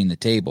touching the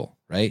table,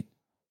 right?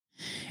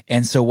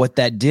 And so what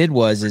that did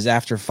is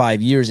after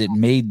 5 years, it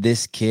made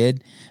this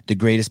kid the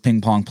greatest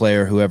ping pong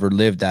player who ever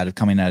lived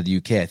coming out of the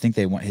UK. I think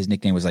his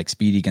nickname was like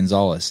Speedy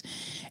Gonzalez.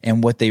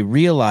 And what they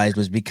realized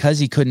was because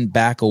he couldn't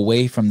back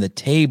away from the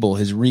table,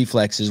 his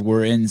reflexes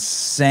were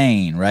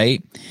insane,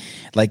 right?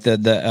 Like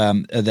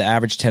the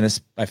average tennis,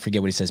 I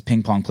forget what he says,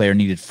 ping pong player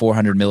needed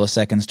 400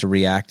 milliseconds to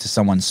react to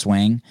someone's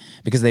swing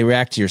because they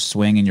react to your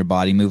swing and your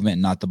body movement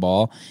and not the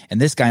ball. And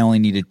this guy only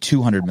needed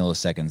 200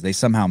 milliseconds. They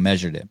somehow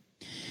measured it.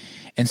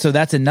 And so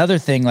that's another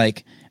thing.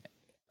 Like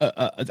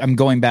I'm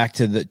going back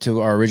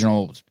to our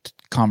original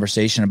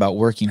conversation about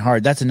working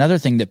hard. That's another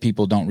thing that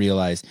people don't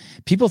realize.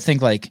 People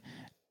think like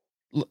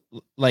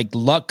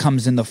luck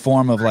comes in the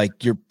form of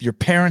like your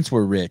parents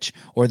were rich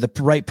or the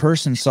right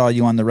person saw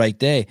you on the right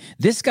day.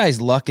 This guy's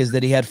luck is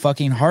that he had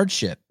fucking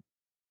hardship.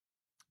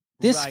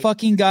 This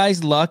fucking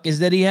guy's luck is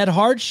that he had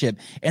hardship.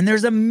 And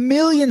there's a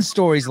million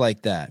stories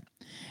like that.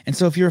 And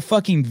so if you're a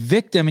fucking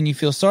victim and you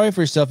feel sorry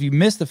for yourself, you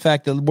miss the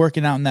fact that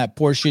working out in that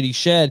poor shitty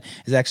shed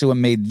is actually what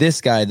made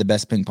this guy the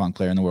best ping pong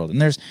player in the world. And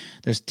there's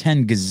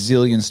 10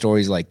 gazillion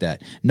stories like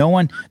that. No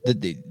one,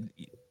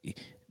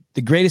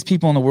 the greatest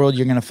people in the world,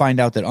 you're going to find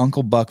out that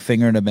Uncle Buck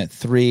fingered him at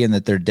 3 and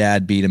that their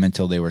dad beat him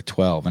until they were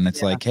 12. And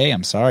it's like, hey,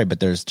 I'm sorry, but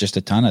there's just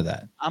a ton of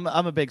that. I'm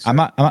a big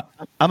surfer.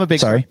 I'm a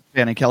big surfer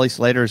fan, and Kelly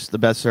Slater's the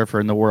best surfer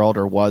in the world,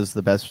 or was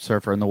the best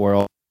surfer in the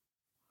world.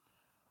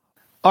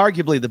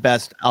 Arguably the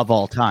best of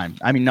all time.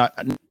 I mean,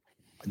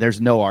 there's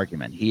no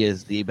argument. He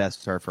is the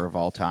best surfer of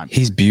all time.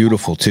 He's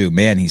beautiful too.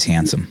 Man, he's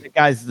handsome. The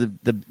guy's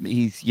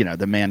he's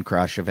the man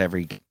crush of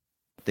every.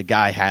 The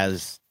guy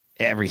has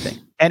everything.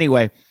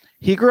 Anyway,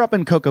 he grew up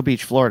in Cocoa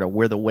Beach, Florida,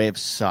 where the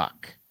waves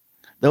suck.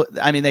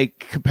 I mean, they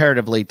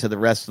comparatively to the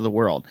rest of the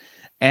world.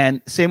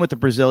 And same with the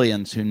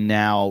Brazilians who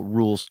now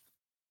rules.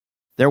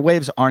 Their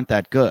waves aren't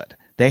that good.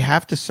 They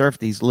have to surf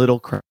these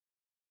little.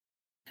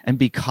 And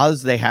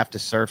because they have to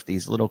surf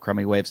these little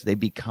crummy waves, they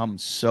become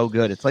so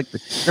good. It's like, you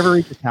ever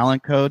read The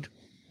Talent Code?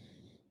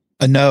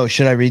 No.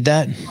 Should I read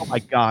that? Oh, my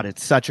God.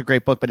 It's such a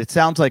great book, but it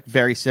sounds like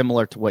very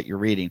similar to what you're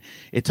reading.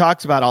 It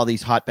talks about all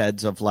these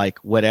hotbeds of like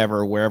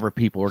whatever, wherever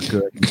people are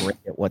good and great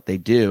at what they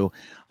do.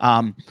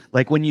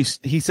 Like when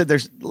he said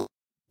there's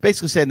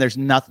basically saying there's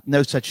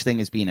no such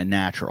thing as being a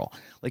natural.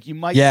 Like you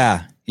might.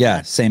 Yeah.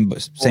 Same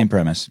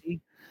premise.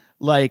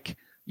 Like,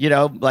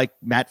 like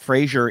Matt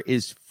Frazier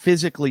is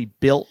physically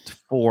built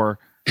for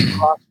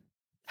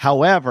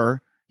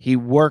however, he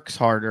works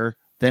harder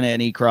than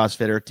any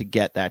CrossFitter to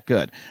get that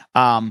good.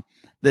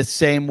 The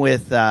same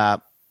with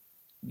like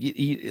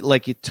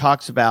it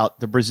talks about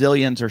the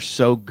Brazilians are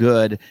so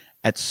good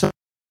at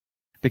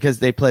because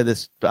they play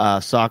this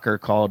soccer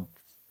called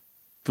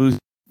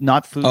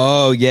not food.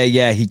 Oh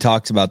yeah. He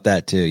talks about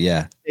that too.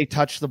 Yeah. They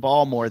touch the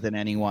ball more than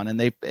anyone.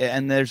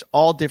 And there's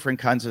all different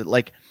kinds of,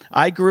 like,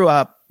 I grew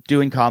up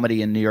doing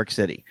comedy in New York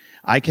City.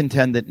 I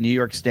contend that New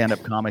York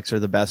stand-up comics are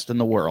the best in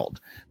the world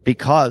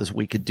because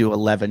we could do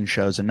 11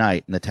 shows a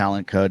night, and the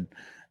Talent Code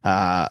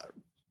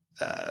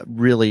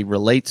really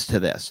relates to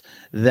this.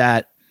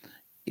 That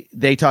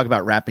they talk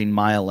about wrapping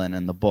myelin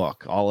in the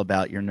book, all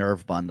about your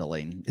nerve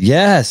bundling.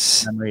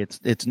 Yes,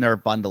 it's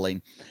nerve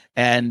bundling,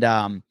 and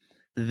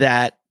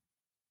that.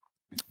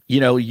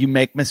 You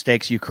make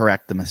mistakes, you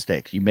correct the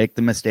mistakes. You make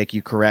the mistake,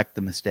 you correct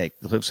the mistake.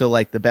 So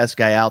like the best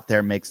guy out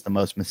there makes the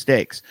most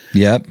mistakes.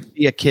 Yep. You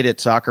see a kid at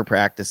soccer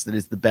practice that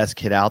is the best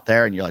kid out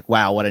there, and you're like,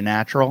 wow, what a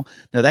natural.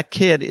 No, that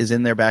kid is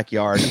in their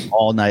backyard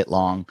all night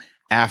long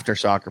after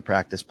soccer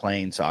practice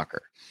playing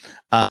soccer.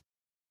 And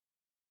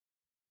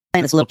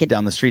this little kid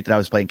down the street that I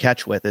was playing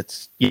catch with,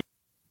 it's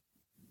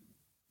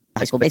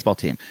high school baseball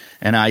team.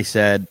 And I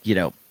said,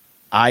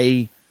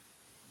 I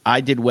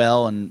did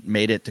well and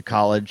made it to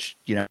college,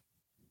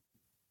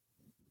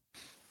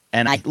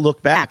 and I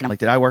look back and I'm like,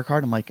 did I work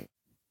hard? I'm like,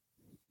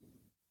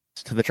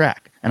 to the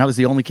track. And I was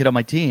the only kid on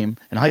my team.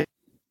 And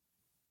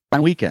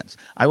on weekends,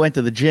 I went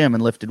to the gym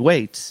and lifted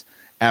weights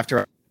after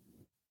a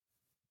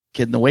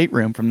kid in the weight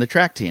room from the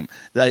track team.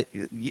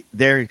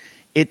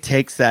 It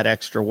takes that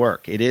extra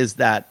work. It is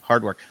that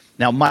hard work.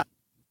 Now,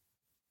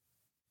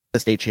 the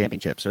state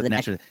championships or the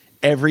national,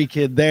 every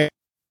kid there,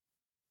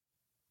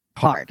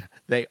 hard.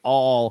 They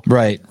all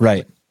right.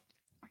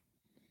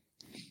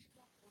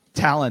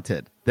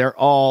 Talented. They're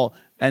all.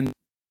 And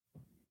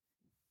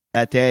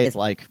that day, it's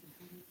like,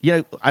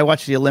 I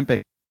watched the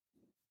Olympic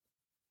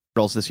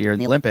girls this year in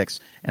the Olympics,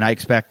 and I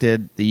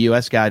expected the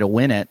U.S. guy to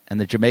win it, and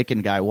the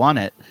Jamaican guy won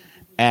it,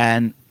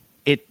 and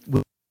it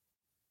was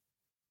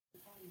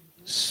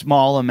a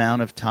small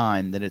amount of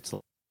time that it's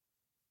like,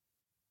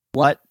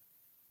 what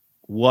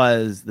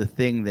was the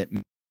thing that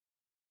made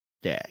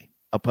day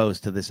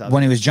opposed to this other?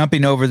 When he was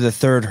jumping over the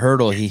third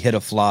hurdle, he hit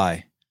a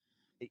fly,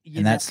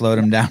 and that slowed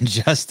him down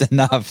just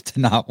enough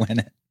to not win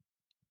it.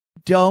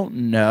 Don't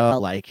know,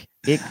 like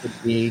it could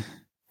be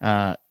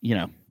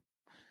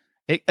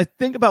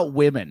think about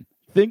women.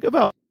 Think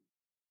about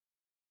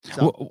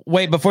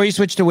wait, before you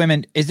switch to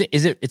women,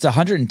 it's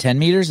 110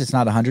 meters? It's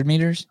not 100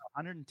 meters?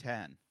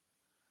 110.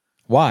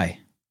 Why?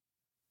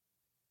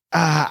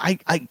 I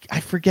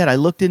forget. I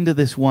looked into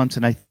this once,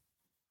 and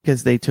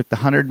because they took the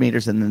 100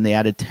 meters and then they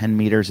added 10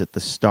 meters at the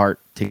start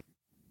to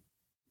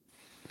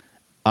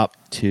up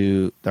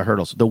to the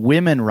hurdles. The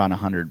women run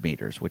 100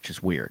 meters, which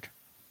is weird.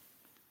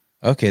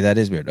 Okay, that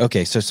is weird.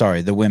 Okay, so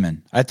sorry, the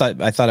women. I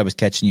thought I was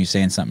catching you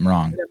saying something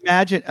wrong.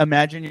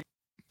 Imagine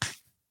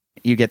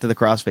you get to the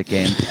CrossFit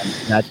Games and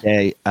that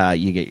day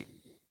you get.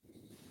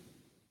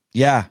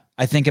 Yeah,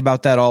 I think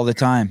about that all the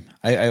time.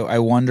 I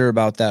wonder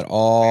about that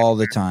all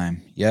the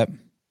time. Yep.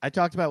 I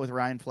talked about it with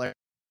Ryan Flair,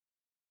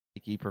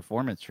 key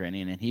performance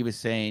training, and he was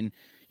saying,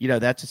 you know,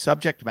 that's a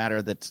subject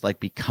matter that's like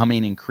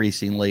becoming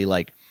increasingly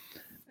like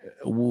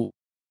to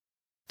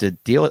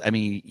deal with. I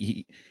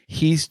mean,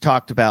 he's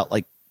talked about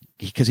like,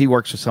 because he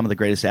works with some of the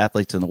greatest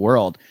athletes in the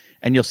world,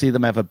 and you'll see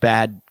them have a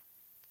bad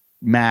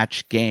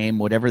match, game,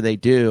 whatever they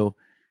do,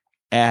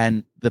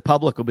 and the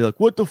public will be like,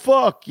 what the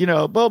fuck, you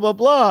know, blah blah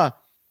blah,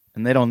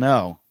 and they don't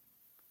know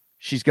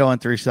she's going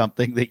through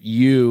something that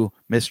you,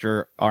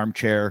 Mr.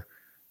 Armchair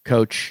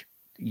Coach,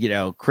 you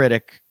know,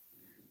 critic,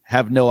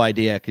 have no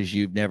idea because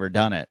you've never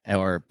done it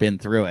or been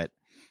through it.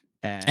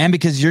 And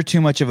because you're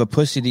too much of a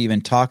pussy to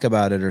even talk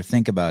about it or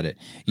think about it.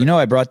 You know,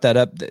 I brought that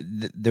up.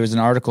 There was an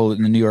article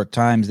in the New York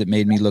Times that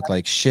made me look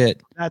like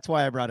shit. That's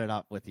why I brought it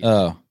up with you.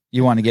 Oh,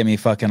 you want to get me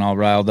fucking all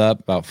riled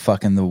up about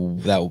fucking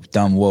that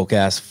dumb woke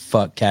ass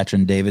fuck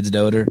Katrin David's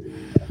daughter?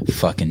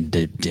 Fucking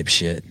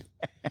dipshit.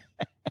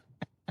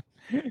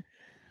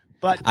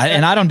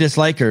 And I don't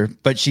dislike her,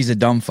 but she's a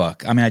dumb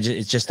fuck. I mean,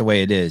 it's just the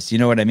way it is. You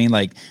know what I mean?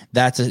 Like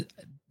that's a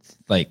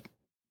like.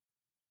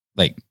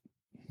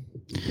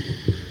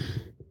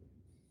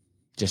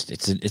 Just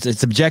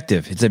it's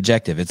objective. It's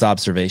objective. It's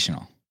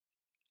observational.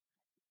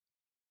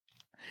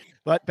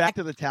 But back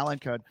to the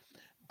talent code.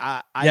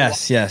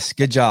 Yes.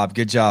 Good job.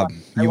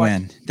 You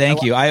win.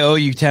 Thank you. I owe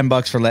you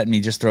 $10 for letting me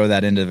just throw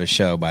that into the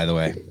show. By the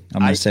way,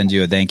 I'm going to send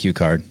you a thank you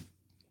card.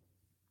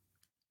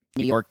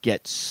 New York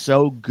gets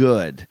so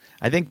good.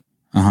 I think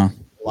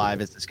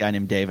live is this guy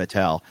named Dave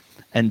Attell,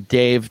 and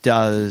Dave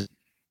does.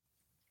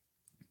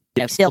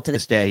 You know, still to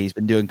this day, he's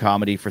been doing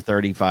comedy for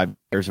 35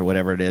 years or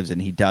whatever it is,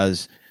 and he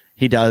does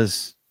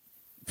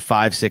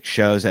 5-6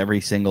 shows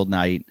every single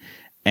night,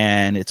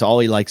 and it's all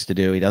he likes to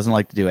do. He doesn't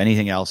like to do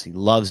anything else. He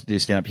loves to do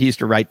stand-up. He used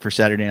to write for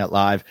Saturday Night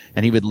Live,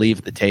 and he would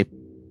leave the tape.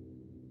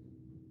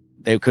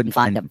 They couldn't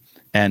find him,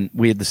 and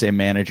we had the same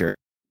manager.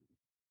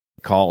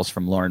 Calls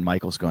from Lauren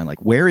Michaels going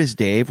like, where is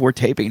Dave? We're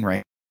taping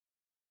right.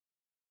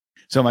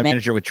 So my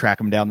manager would track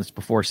him down. This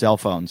before cell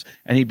phones,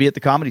 and he'd be at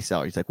the Comedy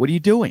Cellar. He's like, what are you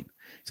doing?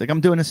 He's like,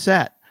 I'm doing a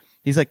set.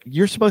 He's like,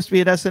 you're supposed to be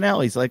at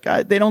SNL. He's like,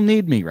 they don't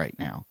need me right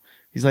now.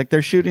 He's like,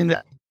 they're shooting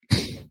that.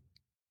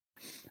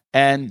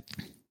 And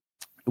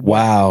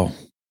wow.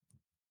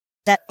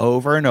 That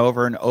over and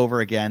over and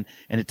over again.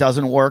 And it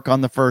doesn't work on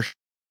the first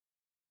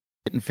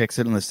and fix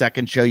it. On the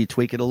second show, you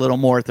tweak it a little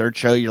more. Third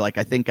show, you're like,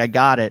 I think I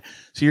got it.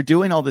 So you're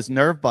doing all this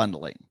nerve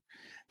bundling,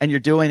 and you're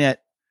doing it.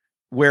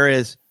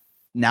 Whereas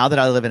now that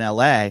I live in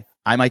LA,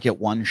 I might get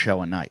one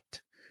show a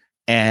night,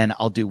 and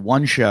I'll do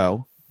one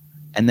show,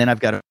 and then I've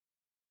got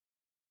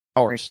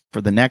hours for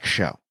the next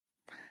show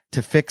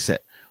to fix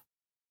it.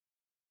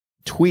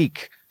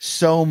 Tweak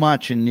so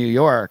much in New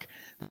York,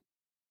 and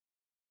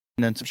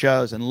then some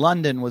shows. And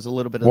London was a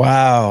little bit of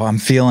wow. I'm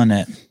feeling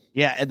it.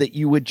 Yeah, and that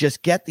you would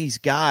just get these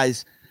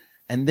guys,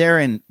 and they're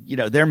in, you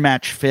know, they're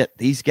match fit.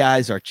 These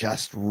guys are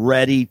just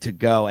ready to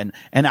go, and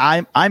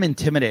I'm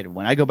intimidated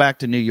when I go back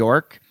to New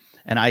York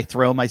and I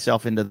throw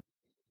myself into,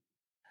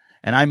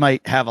 and I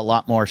might have a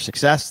lot more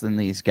success than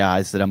these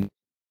guys. That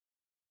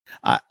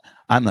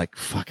I'm like,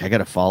 fuck, I got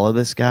to follow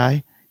this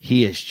guy.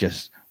 He is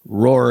just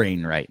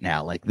roaring right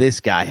now. Like this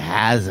guy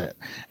has it.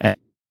 And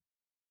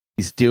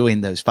he's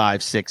doing those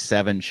 5, 6,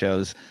 7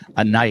 shows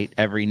a night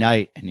every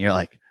night. And you're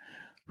like,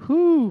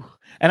 whoo.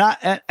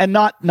 And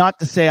not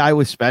to say I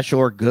was special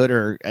or good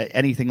or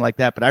anything like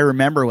that. But I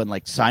remember when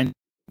like Seinfeld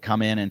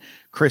come in and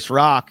Chris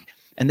Rock,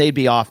 and they'd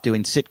be off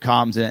doing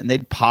sitcoms and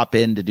they'd pop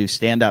in to do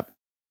stand up,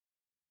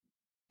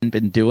 and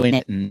been doing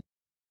it in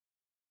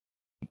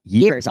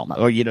years almost.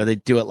 Or, you know,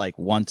 they'd do it like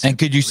once. And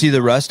could you see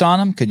the rust on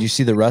them? Could you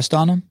see the rust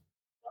on them?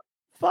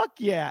 Fuck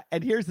yeah.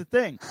 And here's the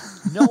thing.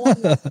 No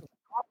one wants to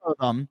follow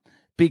them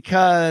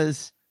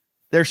because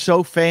they're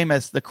so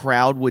famous. The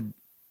crowd would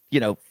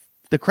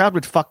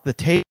fuck the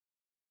tape.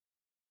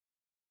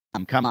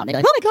 Come on. Like,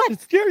 oh my God,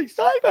 it's Jerry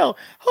Seinfeld.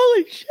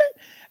 Holy shit.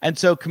 And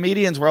so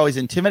comedians were always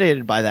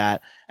intimidated by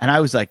that. And I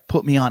was like,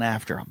 put me on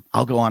after him.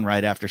 I'll go on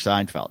right after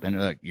Seinfeld. And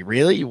they're like, you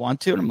really? You want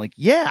to? And I'm like,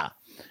 yeah.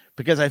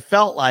 Because I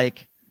felt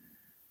like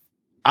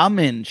I'm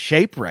in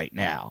shape right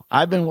now.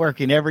 I've been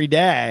working every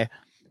day.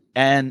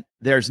 And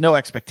there's no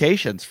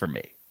expectations for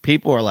me.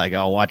 People are like,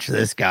 oh, watch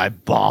this guy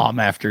bomb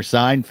after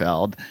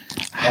Seinfeld.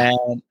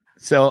 And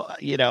so,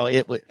 you know,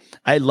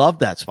 I love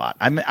that spot.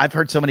 I've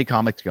heard so many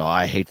comics go,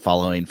 I hate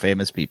following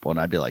famous people. And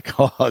I'd be like,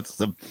 I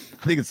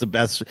think it's the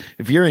best.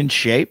 If you're in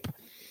shape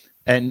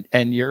and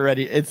you're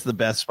ready, it's the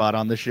best spot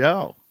on the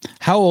show.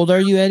 How old are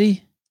you,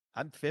 Eddie?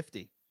 I'm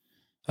 50.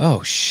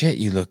 Oh, shit.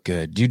 You look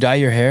good. Do you dye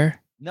your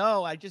hair?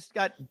 No, I just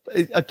got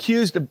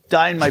accused of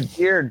dyeing my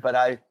beard, but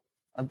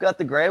I've got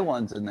the gray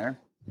ones in there.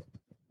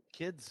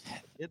 Kids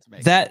It's me.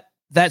 That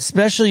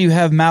special you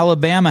have,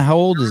 Malabama. How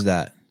old is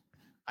that?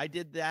 I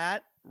did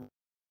that.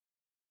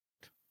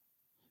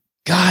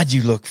 God,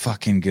 you look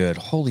fucking good.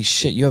 Holy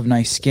shit, you have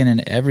nice skin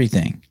and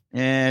everything.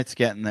 Yeah, it's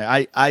getting there.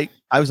 I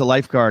was a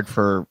lifeguard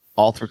for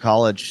all through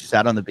college.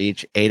 Sat on the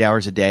beach 8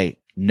 hours a day.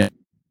 No.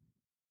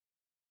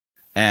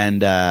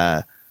 And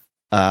Sunday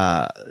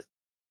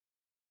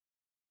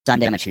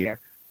I'm a cheater.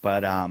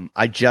 But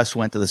I just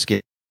went to the skin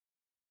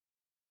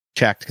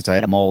checked because I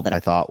had a mole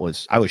that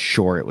I was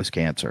sure it was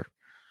cancer.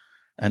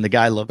 And the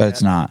guy looked but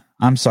it's not.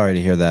 I'm sorry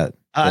to hear that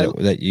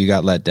that you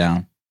got let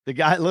down. The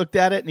guy looked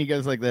at it and he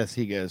goes like this.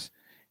 He goes,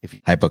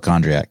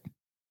 hypochondriac.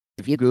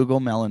 If you Google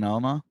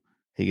melanoma,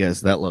 he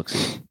goes, that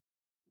looks.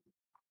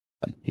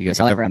 He goes,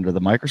 however, under the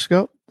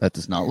microscope, that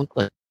does not look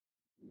like.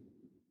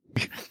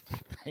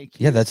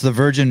 Yeah, that's the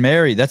Virgin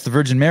Mary. That's the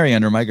Virgin Mary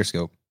under a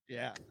microscope.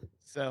 Yeah.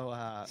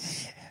 So,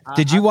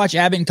 did you watch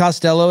Abbott and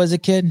Costello as a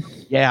kid?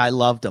 Yeah, I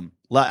loved them.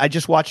 I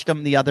just watched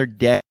them the other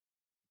day,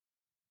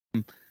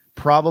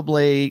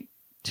 probably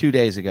 2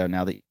 days ago.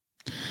 Now that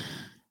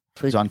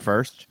he's on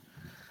first.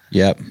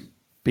 Yep.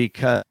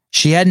 Because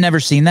she had never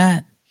seen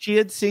that. She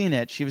had seen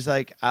it. She was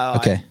like, "Oh,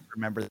 okay. I don't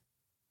remember."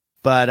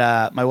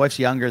 But my wife's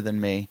younger than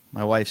me.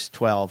 My wife's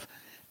 12.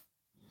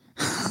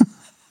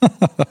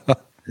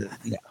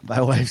 Yeah,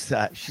 my wife's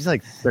she's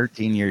like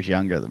 13 years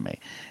younger than me,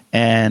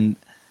 and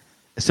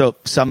so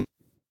and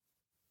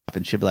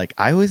she'd be like,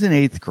 "I was in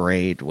 8th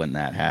grade when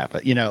that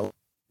happened," you know,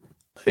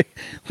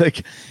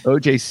 like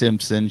O.J.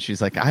 Simpson.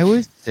 She's like, "I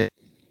was."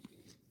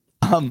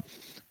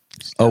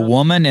 A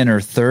woman in her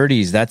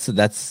 30s. That's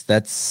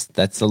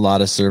a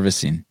lot of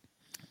servicing.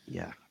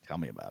 Yeah, tell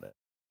me about it.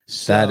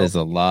 That is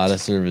a lot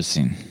of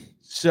servicing.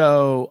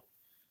 So,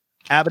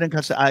 Abbott and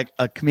Costello,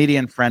 a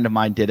comedian friend of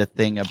mine did a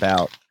thing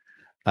about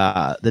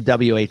the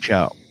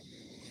WHO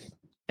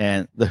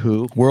and the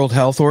WHO, World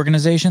Health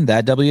Organization,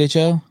 that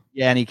WHO.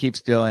 Yeah, and he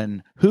keeps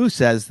doing. Who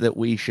says that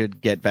we should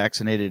get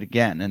vaccinated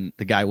again? And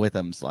the guy with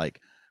him's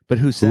like, "But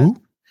who says?"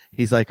 Who?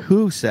 He's like,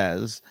 "Who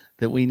says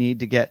that we need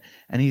to get?"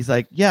 And he's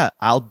like, "Yeah,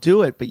 I'll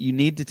do it, but you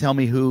need to tell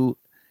me who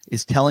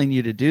is telling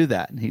you to do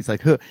that." And he's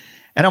like, "Who?"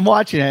 And I'm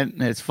watching it,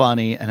 and it's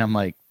funny, and I'm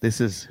like, "This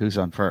is who's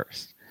on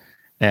first."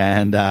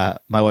 And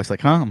my wife's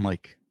like, "Huh?" I'm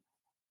like,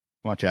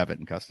 "Watch Abbott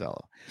and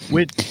Costello,"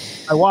 which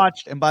I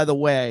watched, and by the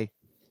way,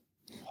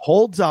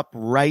 holds up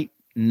right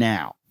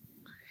now.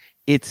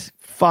 It's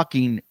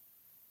fucking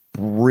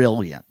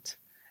brilliant,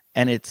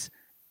 and it's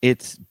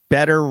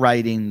better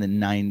writing than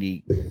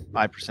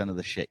 95% of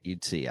the shit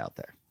you'd see out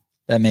there.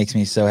 That makes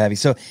me so happy.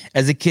 So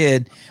as a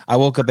kid, I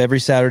woke up every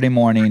Saturday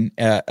morning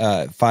at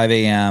 5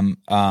 a.m.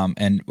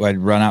 And I'd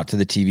run out to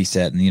the TV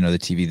set, and the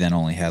TV then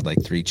only had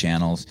like 3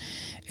 channels,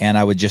 and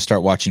I would just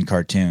start watching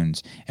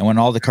cartoons. And when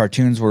all the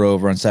cartoons were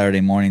over on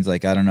Saturday mornings,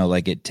 like I don't know,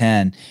 like at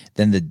 10,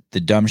 then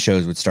the dumb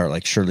shows would start,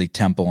 like Shirley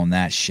Temple and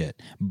that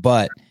shit.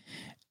 But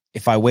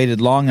if I waited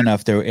long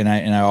enough, and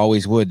I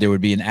always would, there would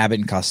be an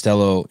Abbott and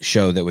Costello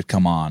show that would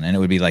come on, and it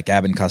would be like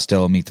Abbott and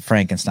Costello meet the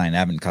Frankenstein,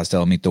 Abbott and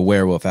Costello meet the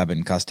werewolf, Abbott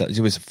and Costello.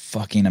 It was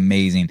fucking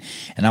amazing.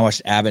 And I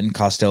watched Abbott and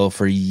Costello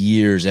for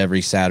years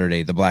every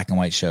Saturday, the black and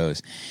white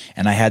shows.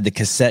 And I had the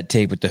cassette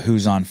tape with the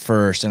Who's on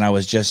First, and I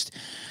was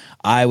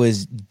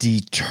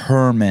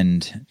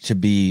determined to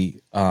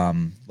be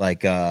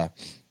like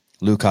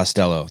Lou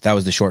Costello. That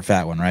was the short,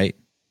 fat one, right?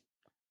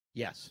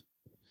 Yes.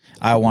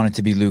 I wanted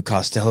to be Lou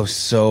Costello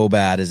so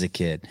bad as a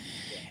kid.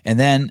 And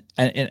then,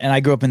 and I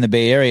grew up in the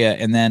Bay Area,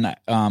 and then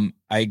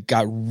I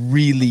got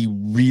really,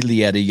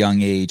 really at a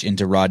young age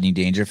into Rodney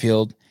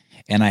Dangerfield.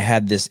 And I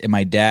had this, and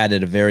my dad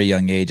at a very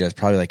young age, I was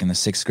probably like in the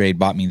 6th grade,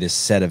 bought me this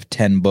set of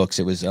 10 books.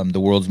 It was the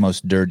world's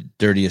most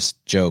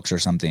dirtiest jokes or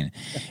something.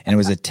 And it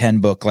was a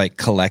 10-book like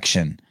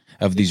collection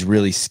of these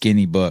really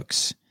skinny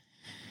books.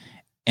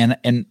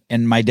 And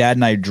my dad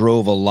and I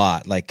drove a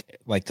lot, like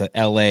to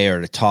LA or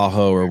to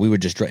Tahoe, or we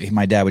would just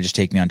my dad would just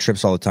take me on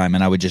trips all the time,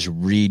 and I would just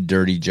read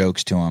dirty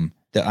jokes to him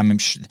that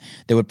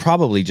they would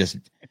probably just,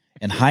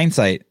 in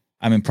hindsight,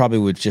 probably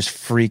would just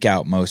freak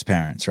out most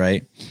parents,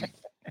 right?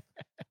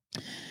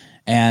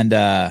 And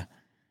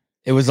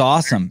it was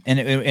awesome.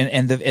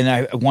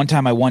 And one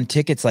time I won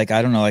tickets, like,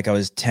 I don't know, like I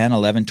was 10,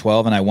 11,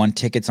 12, and I won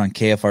tickets on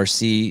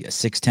KFRC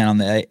 610 on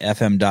the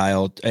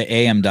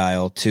AM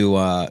dial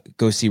to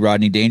go see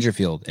Rodney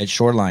Dangerfield at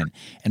Shoreline.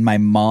 And my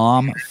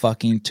mom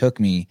fucking took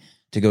me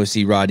to go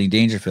see Rodney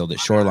Dangerfield at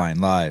Shoreline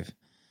live.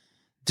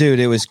 Dude,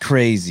 it was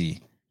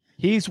crazy.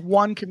 He's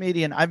one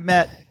comedian. I've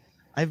met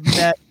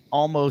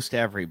almost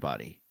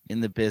everybody in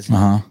the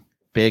business.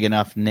 Big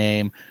enough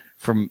name.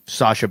 From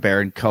Sacha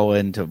Baron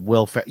Cohen to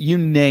Will Ferrell, you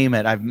name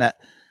it. I've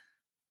met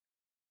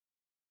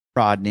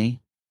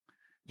Rodney.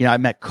 I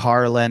met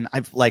Carlin.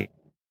 I've like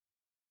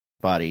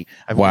buddy.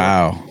 I've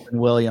worked with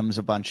Williams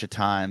a bunch of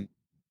time.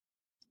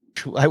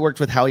 I worked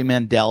with Howie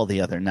Mandel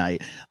the other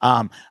night.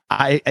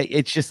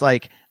 It's just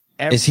like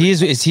is he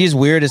as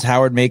weird as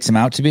Howard makes him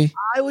out to be?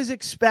 I was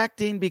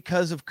expecting,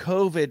 because of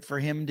COVID, for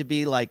him to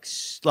be like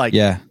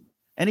yeah.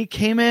 And he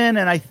came in,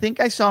 and I think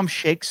I saw him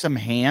shake some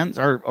hands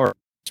or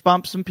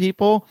bump some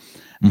people,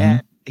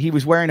 and he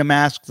was wearing a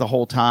mask the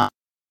whole time.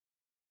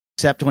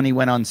 except when he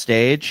went on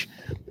stage,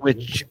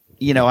 which,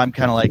 you know, I'm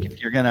kind of like,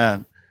 if you're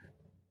gonna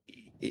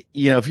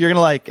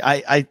like,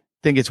 I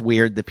think it's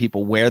weird that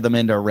people wear them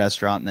into a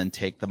restaurant and then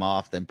take them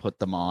off, then put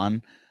them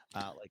on.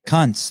 Like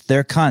Cunts.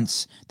 They're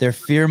cunts. They're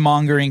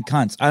fear-mongering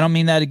cunts. I don't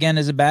mean that again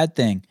as a bad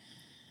thing.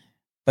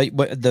 But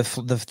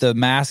the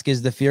mask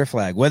is the fear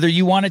flag. Whether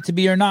you want it to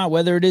be or not,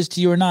 whether it is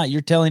to you or not,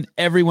 you're telling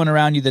everyone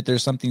around you that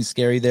there's something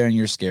scary there and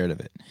you're scared of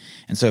it.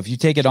 And so if you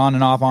take it on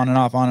and off, on and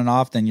off, on and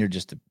off, then you're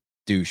just a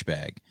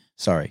douchebag.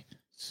 Sorry.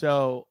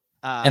 So,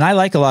 and I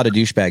like a lot of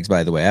douchebags,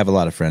 by the way. I have a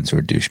lot of friends who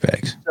are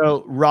douchebags.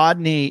 So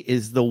Rodney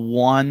is the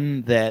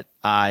one that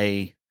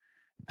I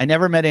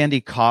never met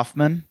Andy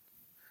Kaufman.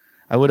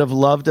 I would have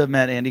loved to have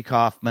met Andy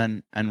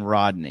Kaufman and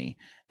Rodney.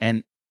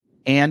 And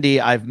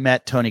Andy, I've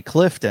met Tony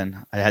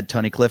Clifton. I had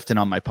Tony Clifton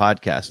on my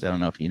podcast. I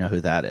don't know if you know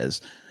who that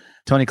is.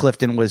 Tony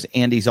Clifton was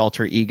Andy's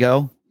alter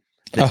ego,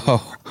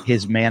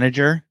 his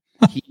manager.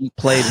 He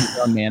played his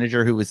own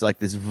manager who was like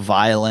this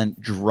violent,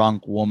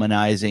 drunk,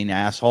 womanizing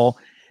asshole.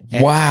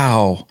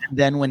 Wow. And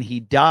then when he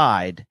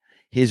died,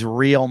 his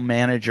real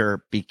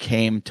manager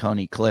became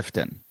Tony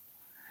Clifton.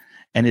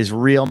 And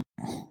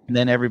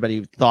then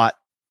everybody thought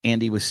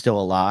Andy was still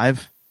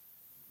alive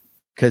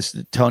because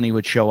Tony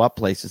would show up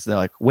places. They're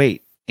like,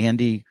 wait,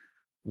 Andy,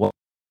 what?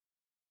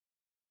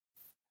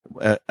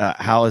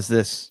 How is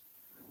this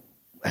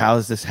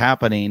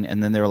happening?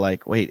 And then they were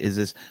like, wait, is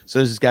this? So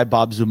there's this guy,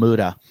 Bob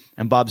Zamuda,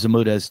 and Bob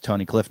Zamuda is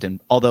Tony Clifton,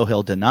 although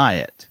he'll deny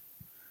it.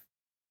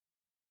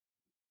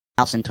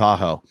 House in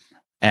Tahoe,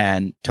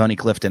 and Tony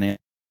Clifton,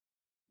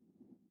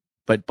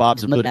 but Bob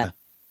Zamuda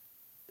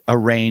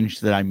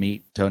arranged that I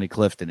meet Tony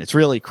Clifton. It's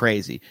really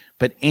crazy.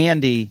 But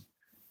Andy,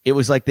 it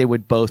was like they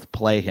would both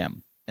play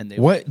him. And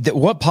what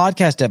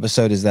podcast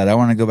episode is that? I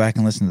want to go back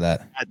and listen to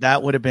that.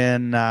 That would have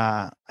been,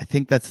 I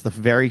think that's the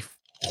very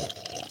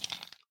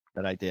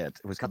that I did.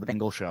 It was called The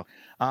Bengal Show.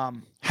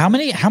 How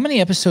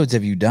many episodes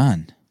have you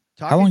done?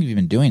 How long have you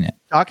been doing it?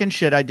 Talking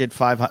shit, I did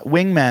 500.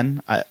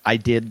 Wingmen, I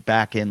did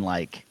back in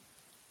like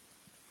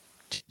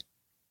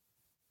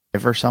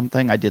or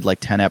something. I did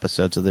like 10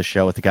 episodes of this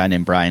show with a guy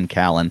named Brian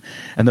Callen.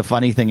 And the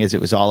funny thing is,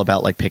 it was all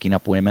about like picking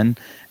up women.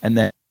 And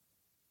then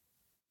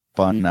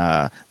on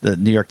the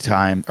New York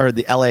Times or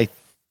the LA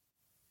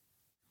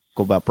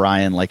about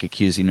Brian like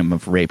accusing him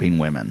of raping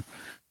women.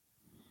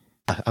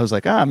 I was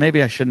like,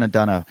 maybe I shouldn't have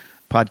done a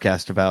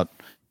podcast about.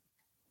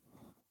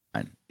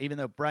 Even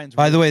though Brian's.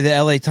 By the way, the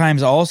LA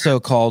Times also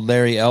called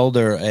Larry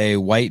Elder a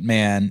white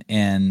man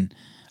in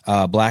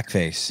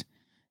blackface.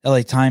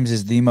 LA Times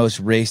is the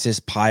most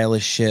racist pile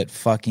of shit.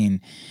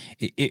 Fucking,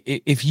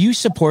 if you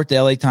support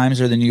the LA Times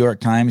or the New York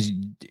Times,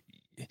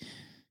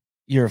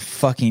 you're a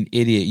fucking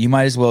idiot. You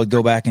might as well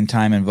go back in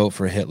time and vote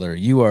for Hitler.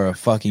 You are a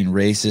fucking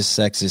racist,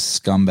 sexist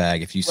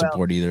scumbag if you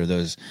support either of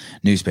those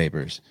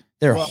newspapers.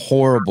 They're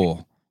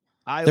horrible.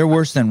 They're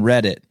worse than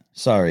Reddit.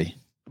 Sorry.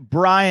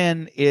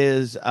 Brian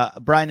is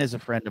a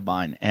friend of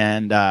mine,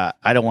 and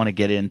I don't want to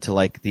get into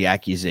like the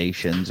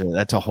accusations, or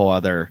that's a whole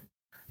other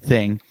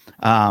thing.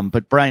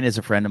 But Brian is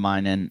a friend of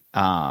mine, and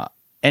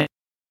then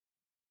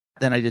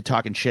I did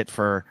Talking Shit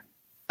for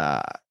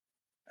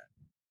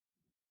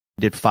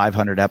did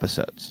 500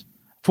 episodes.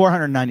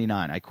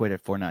 499. I quit at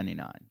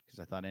 499 because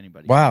I thought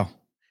anybody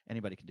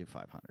can do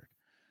 500.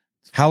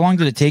 How long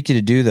did it take you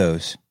to do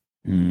those?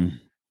 I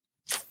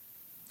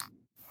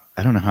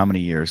don't know how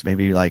many years,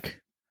 maybe like,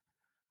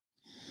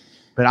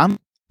 but I'm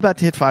about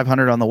to hit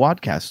 500 on the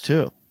Wadcast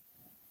too.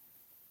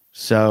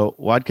 So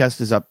Wadcast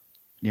is up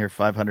near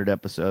 500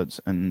 episodes,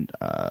 and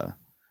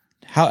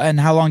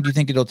how long do you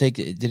think did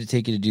it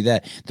take you to do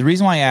that? The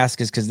reason why I ask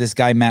is because this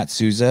guy Matt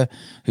Souza,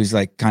 who's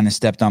like kind of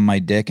stepped on my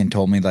dick and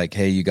told me like,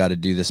 hey, you got to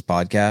do this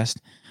podcast.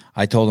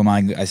 I told him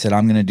I said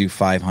I'm going to do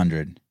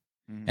 500,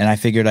 and I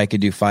figured I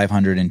could do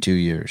 500 in 2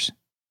 years.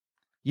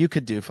 You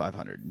could do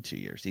 500 in 2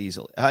 years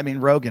easily. I mean,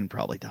 Rogan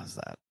probably does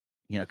that,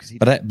 you know, because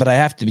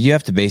you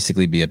have to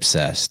basically be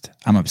obsessed.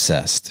 I'm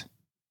obsessed.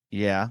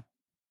 Yeah,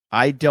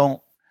 I don't.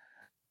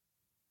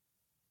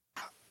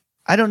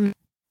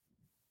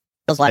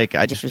 Like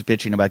I just was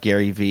bitching about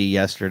Gary Vee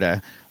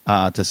yesterday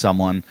to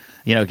someone.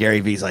 You know,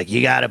 Gary Vee's like,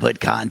 you got to put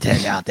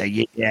content out there.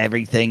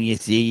 Everything you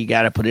see, you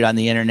got to put it on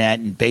the internet.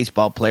 And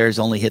baseball players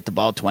only hit the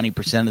ball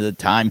 20% of the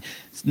time.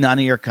 None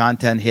of your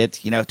content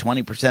hits. You know,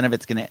 20% of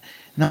it's gonna.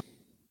 No.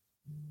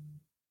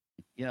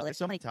 You know, there's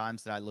so many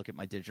times that I look at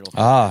my digital.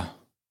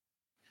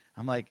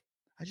 I'm like,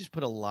 I just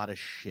put a lot of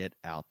shit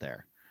out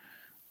there.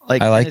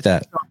 Like, I like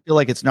that. I feel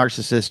like it's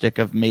narcissistic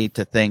of me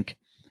to think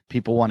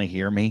people want to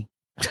hear me.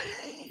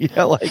 You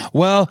know, like,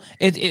 well,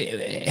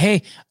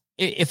 hey,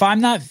 if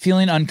I'm not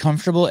feeling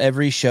uncomfortable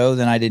every show,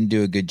 then I didn't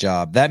do a good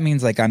job. That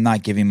means like I'm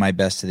not giving my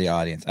best to the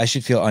audience. I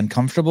should feel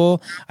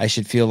uncomfortable. I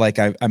should feel like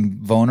I'm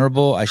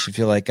vulnerable. I should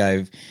feel like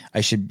I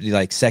should be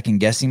like second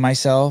guessing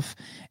myself.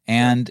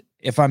 And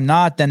if I'm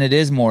not, then it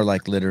is more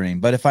like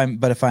littering. But if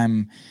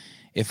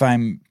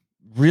I'm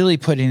really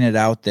putting it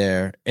out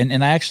there,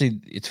 and I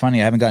actually, it's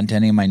funny, I haven't gotten to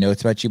any of my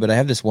notes about you, but I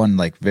have this one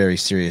like very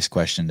serious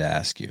question to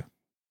ask you.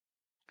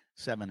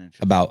 7 inches.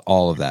 About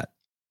all of that.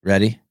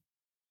 Ready?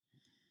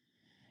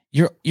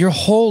 your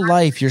whole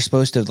life you're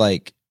supposed to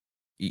like,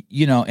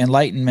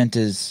 enlightenment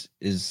is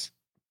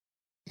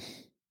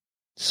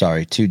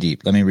sorry, too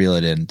deep. Let me reel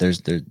it in.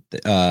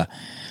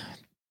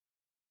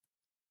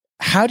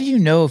 How do you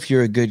know if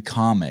you're a good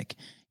comic?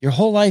 Your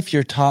whole life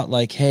you're taught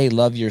like, hey,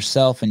 love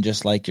yourself and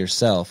just like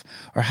yourself.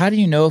 Or how do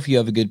you know if you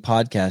have a good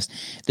podcast?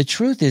 The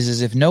truth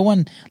is if no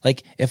one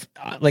if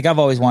I've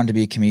always wanted to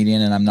be a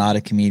comedian and I'm not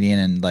a comedian,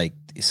 and like,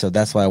 so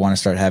that's why I want to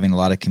start having a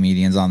lot of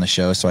comedians on the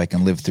show so I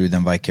can live through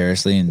them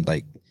vicariously and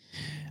like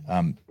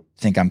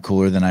think I'm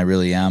cooler than I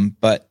really am.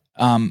 But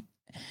I'm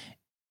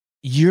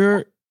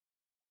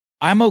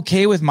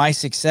okay with my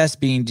success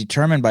being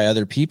determined by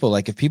other people.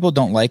 Like if people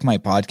don't like my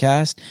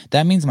podcast,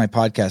 that means my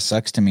podcast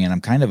sucks to me, and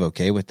I'm kind of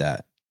okay with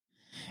that.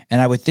 And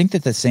I would think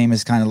that the same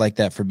is kind of like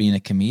that for being a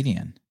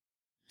comedian.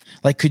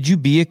 Like, could you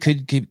be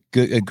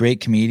a great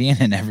comedian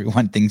and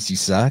everyone thinks you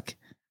suck?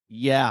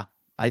 Yeah,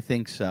 I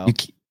think so.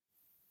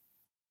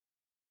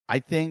 I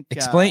think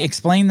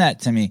explain that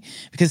to me,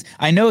 because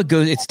I know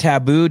it's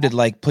taboo to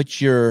like put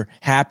your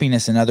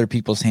happiness in other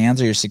people's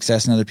hands or your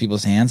success in other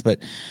people's hands, but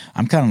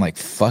I'm kind of like,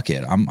 fuck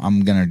it. I'm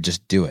going to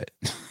just do it.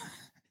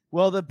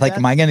 Well,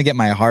 am I going to get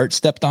my heart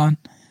stepped on?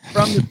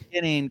 From the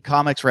beginning,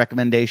 comics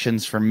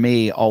recommendations for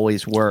me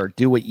always were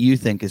do what you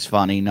think is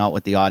funny, not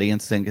what the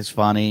audience think is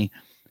funny.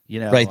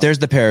 Right. There's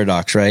the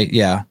paradox, right?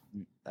 Yeah.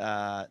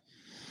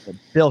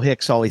 Bill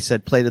Hicks always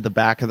said play to the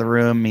back of the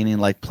room, meaning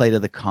like play to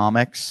the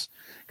comics.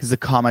 Because the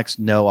comics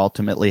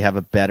ultimately have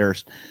a better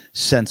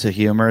sense of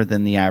humor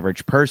than the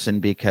average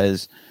person,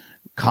 because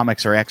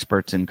comics are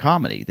experts in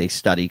comedy. They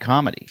study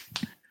comedy.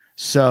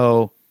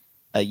 So,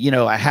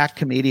 a hack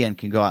comedian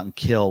can go out and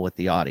kill with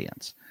the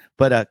audience.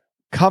 But a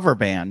cover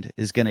band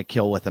is going to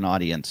kill with an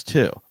audience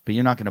too. But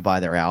you're not going to buy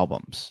their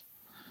albums.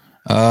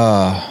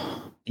 A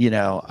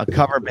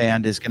cover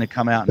band is going to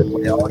come out and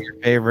play all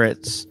your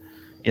favorites,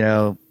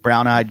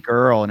 Brown Eyed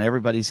Girl, and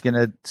everybody's going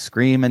to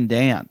scream and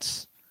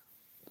dance.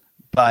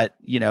 But,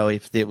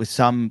 if it was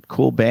some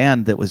cool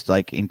band that was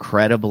like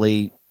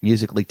incredibly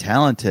musically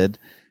talented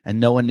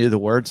and no one knew the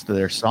words to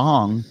their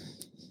song,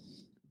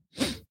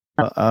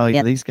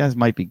 these guys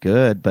might be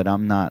good, but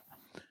I'm not.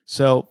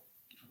 So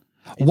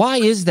why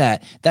is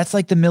that? That's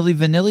like the Milli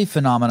Vanilli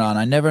phenomenon.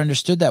 I never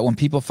understood that when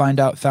people found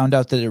out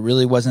that it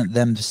really wasn't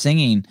them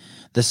singing,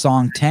 the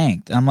song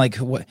tanked. I'm like,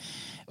 what?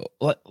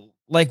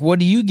 Like, what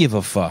do you give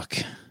a fuck?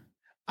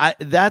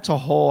 That's a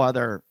whole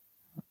other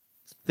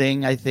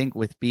thing, I think,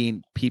 with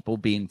people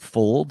being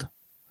fooled.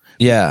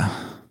 Yeah.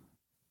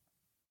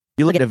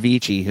 You look at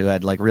Avicii, who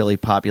had like really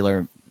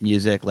popular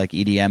music, like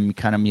EDM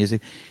kind of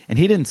music, and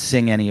he didn't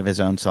sing any of his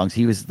own songs.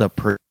 He was the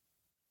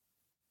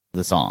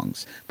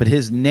songs, but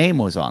his name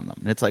was on them.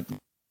 And it's like,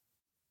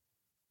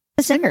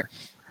 the singer.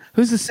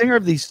 Who's the singer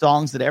of these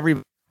songs that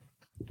you're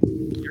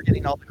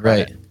getting all the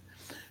credit? Right.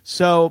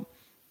 So,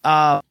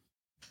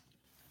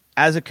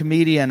 as a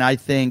comedian, I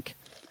think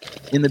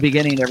in the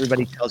beginning,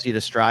 everybody tells you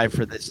to strive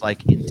for this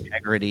like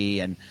integrity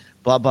and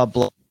blah, blah,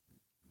 blah.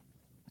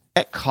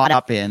 Get caught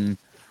up in,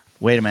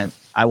 wait a minute,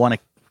 I want to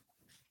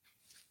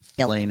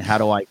killing. How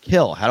do I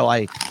kill? How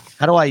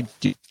do I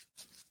do?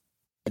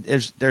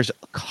 There's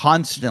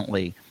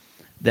constantly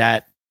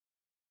that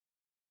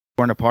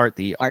torn apart,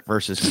 the art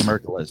versus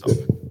commercialism,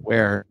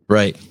 where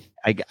right.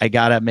 I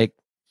gotta make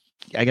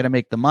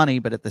the money,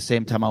 but at the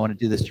same time, I want to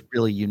do this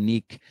really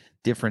unique,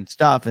 different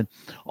stuff. And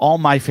all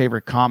my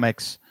favorite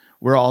comics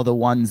were all the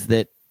ones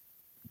that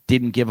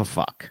didn't give a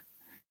fuck.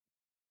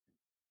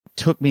 It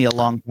took me a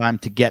long time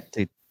to get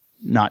to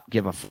not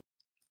give a fuck,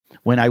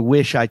 when I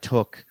wish I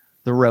took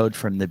the road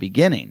from the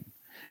beginning,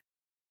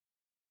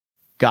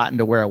 gotten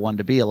to where I wanted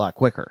to be a lot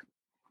quicker.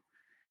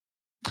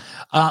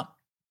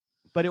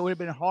 But it would have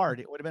been hard.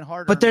 It would have been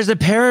harder. But there's a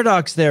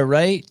paradox there,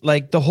 right?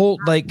 Like the whole,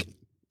 like,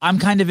 I'm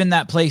kind of in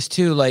that place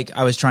too. Like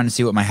I was trying to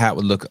see what my hat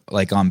would look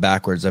like on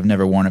backwards. I've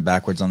never worn it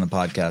backwards on the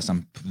podcast.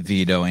 I'm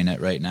vetoing it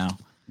right now.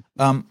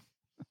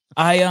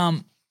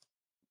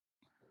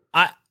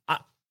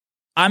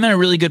 I'm in a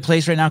really good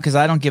place right now because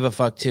I don't give a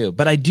fuck too.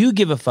 But I do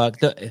give a fuck.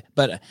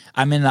 But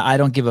I'm in the I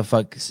don't give a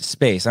fuck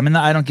space. I'm in the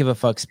I don't give a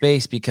fuck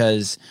space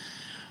because,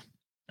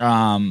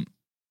 like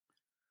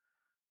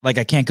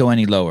I can't go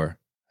any lower. I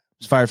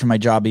was fired from my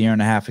job a year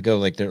and a half ago.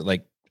 Like they're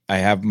like I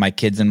have my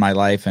kids in my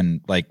life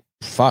and like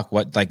fuck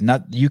what like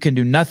not you can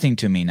do nothing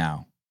to me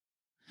now.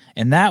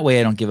 And that way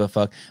I don't give a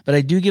fuck. But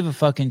I do give a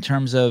fuck in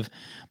terms of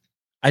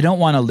I don't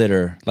want to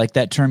litter, like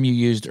that term you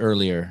used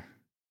earlier.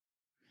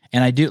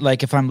 And I do,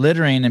 like, if I'm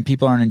littering and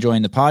people aren't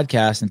enjoying the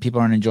podcast and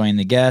people aren't enjoying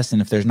the guests,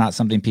 and if there's not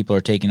something people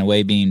are taking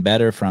away being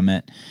better from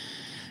it.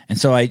 And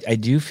so I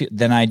do feel,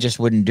 then I just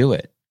wouldn't do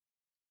it.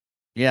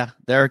 Yeah.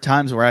 There are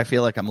times where I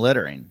feel like I'm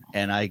littering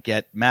and I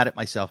get mad at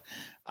myself.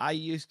 I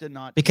used to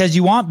not. Because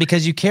you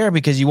care,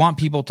 because you want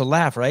people to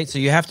laugh, right? So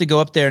you have to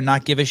go up there and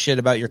not give a shit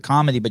about your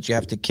comedy, but you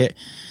have to care.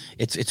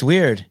 It's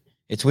weird.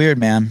 It's weird,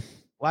 man.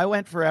 Well, I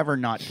went forever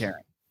not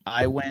caring.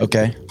 I went.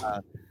 Okay.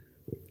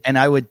 And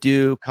I would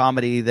do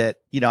comedy that,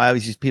 I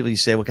always use people, you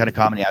say, what kind of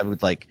comedy? I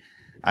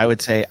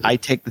would say, I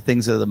take the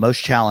things that are the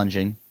most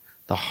challenging,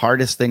 the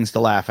hardest things to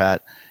laugh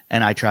at,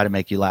 and I try to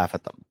make you laugh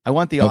at them. I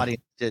want the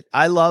audience to,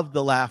 I love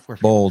the laugh where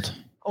Bold.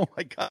 oh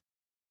my God, I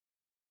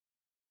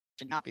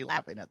should not be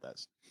laughing at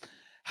this.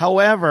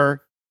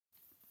 However,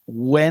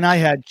 when I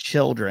had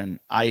children,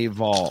 I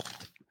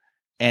evolved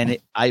and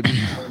I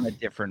became a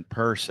different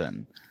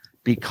person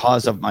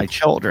because of my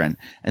children.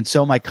 And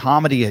so my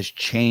comedy has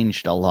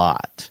changed a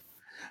lot.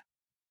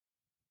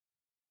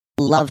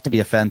 Love to be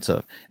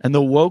offensive. And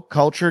the woke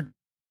culture,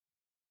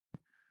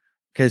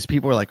 because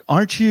people are like,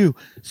 aren't you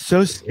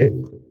so scared?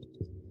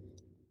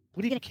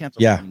 What are you going to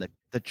cancel from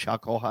the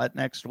Chuckle Hut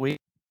next week?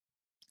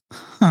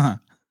 Right.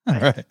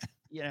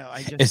 You know,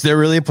 I just, is there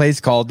really a place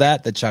called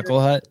that, the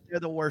Chuckle Hut? They're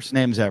the worst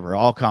names ever.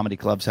 All comedy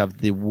clubs have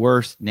the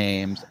worst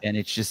names, and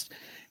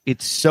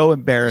it's so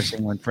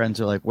embarrassing when friends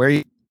are like, "Where are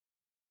you?"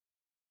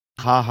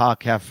 Ha Ha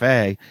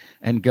Cafe,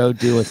 and go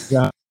do a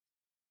show.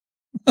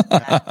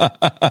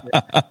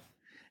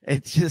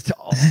 It's just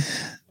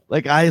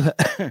like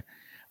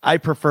I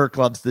prefer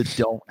clubs that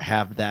don't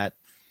have that.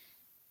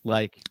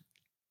 Like,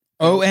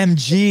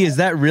 OMG, is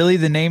that really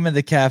the name of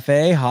the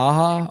cafe? Ha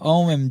ha,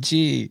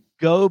 OMG,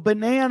 Go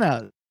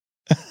Bananas.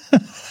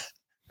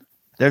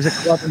 There's a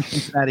club in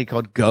Cincinnati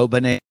called Go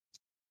Banana,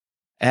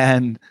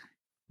 and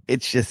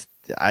it's just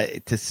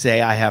to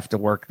say I have to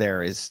work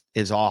there is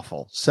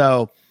awful.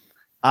 So,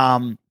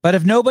 but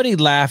if nobody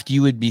laughed,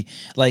 you would be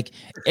like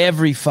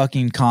every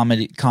fucking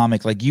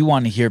comic. Like you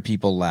want to hear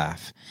people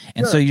laugh,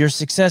 and so your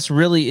success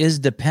really is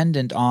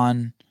dependent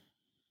on.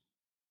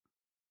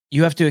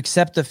 You have to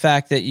accept the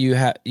fact that you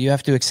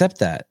have to accept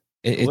that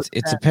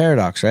it's a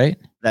paradox, right?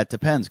 That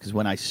depends, because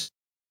when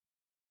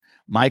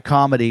my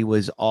comedy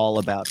was all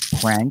about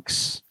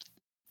pranks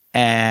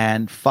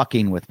and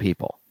fucking with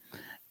people,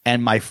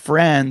 and my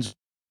friends,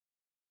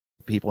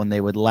 people, and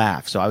they would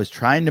laugh. So I was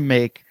trying to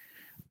make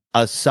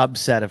a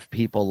subset of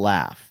people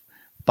laugh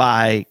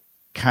by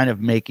kind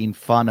of making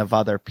fun of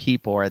other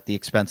people or at the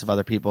expense of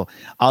other people.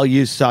 I'll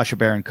use Sacha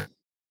Baron.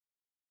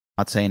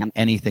 Not saying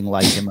anything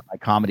like him. My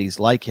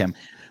comedy's like him.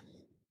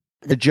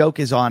 The joke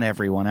is on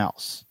everyone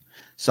else.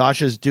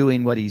 Sasha's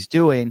doing what he's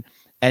doing,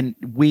 and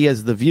we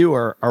as the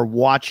viewer are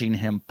watching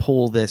him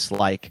pull this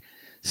like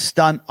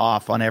stunt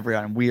off on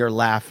everyone. We are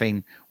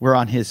laughing. We're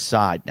on his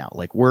side now.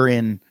 Like we're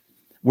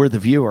the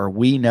viewer.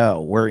 We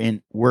know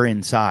we're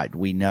inside.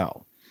 We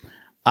know.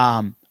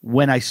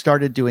 When I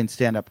started doing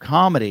stand-up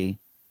comedy,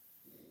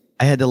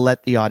 I had to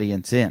let the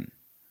audience in.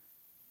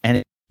 And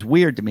it's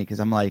weird to me because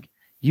I'm like,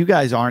 you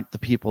guys aren't the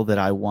people that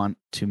I want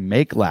to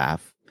make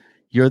laugh.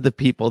 You're the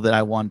people that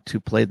I want to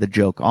play the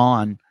joke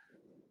on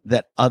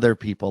that other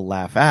people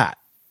laugh at.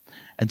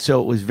 And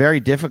so it was very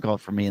difficult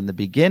for me in the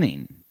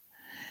beginning.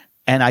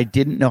 And I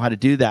didn't know how to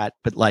do that.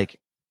 But like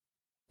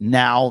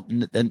now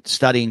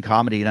studying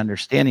comedy and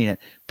understanding it,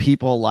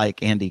 people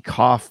like Andy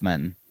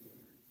Kaufman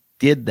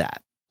did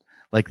that.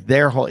 Like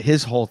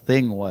his whole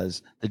thing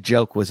was the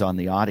joke was on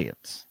the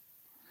audience.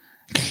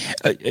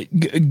 I'm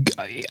going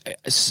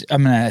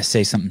to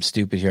say something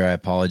stupid here. I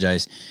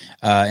apologize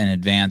in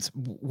advance.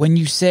 When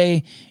you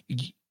say,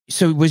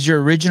 so was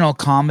your original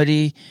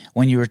comedy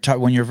when you were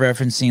when you're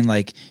referencing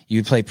like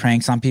you play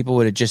pranks on people?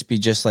 Would it just be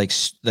like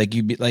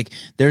you'd be like,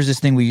 there's this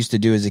thing we used to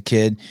do as a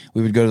kid.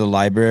 We would go to the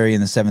library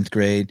in the 7th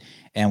grade,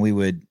 and we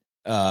would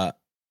the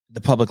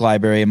public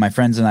library, and my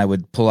friends and I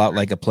would pull out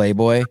like a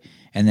Playboy,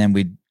 and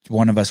then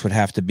one of us would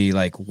have to be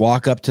like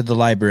walk up to the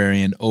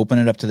librarian, open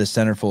it up to the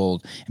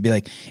centerfold, and be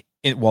like.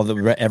 While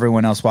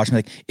everyone else watching,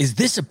 like, is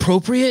this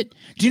appropriate?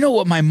 Do you know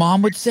what my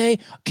mom would say?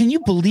 Can you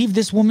believe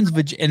this woman's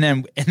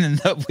vagina? And then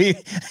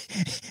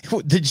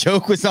the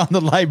joke was on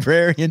the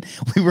librarian.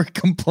 We were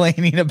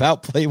complaining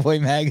about Playboy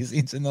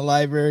magazines in the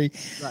library.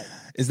 Right.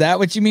 Is that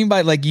what you mean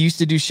by like you used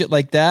to do shit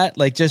like that?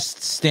 Like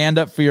just stand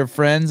up for your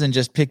friends and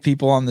just pick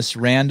people on the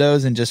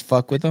randos and just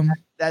fuck with them?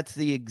 That's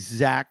the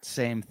exact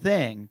same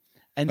thing.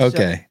 And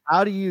okay, so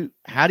how do you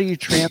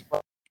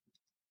translate?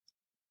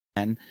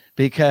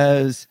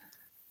 Because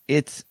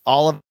it's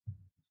all of.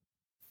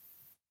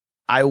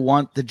 I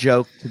want the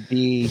joke to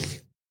be.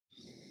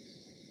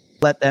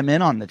 Let them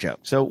in on the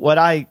joke. So what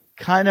I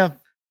kind of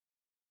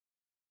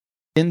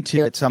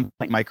into at some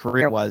point in my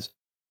career was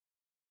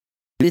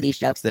do these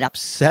jokes that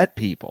upset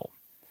people,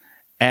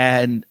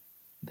 and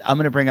I'm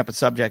going to bring up a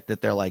subject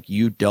that they're like,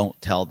 you don't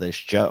tell this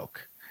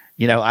joke.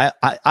 You know,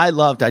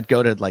 I'd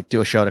go to like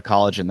do a show to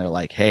college, and they're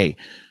like, hey,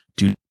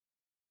 dude,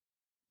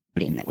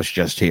 it was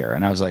just here,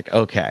 and I was like,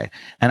 okay,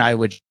 and I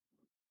would.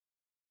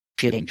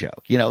 Shitting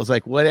joke, you know, it was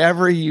like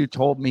whatever you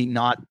told me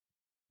not.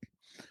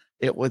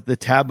 It was the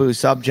taboo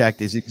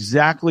subject is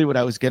exactly what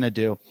I was going to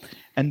do,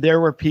 and there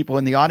were people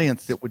in the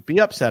audience that would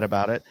be upset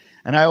about it,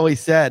 and I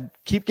always said,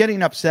 keep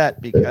getting upset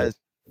because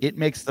it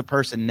makes the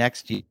person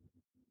next to you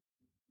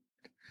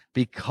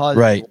because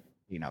right.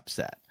 Being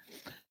upset.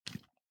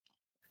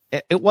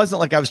 It wasn't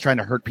like I was trying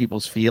to hurt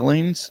people's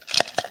feelings.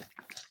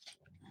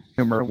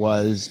 Humor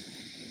was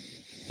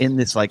in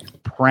this like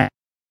prank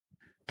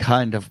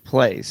kind of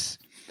place.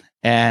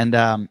 And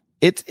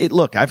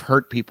look, I've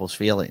hurt people's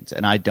feelings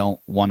and I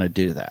don't want to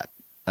do that.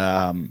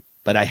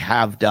 But I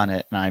have done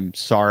it and I'm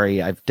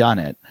sorry I've done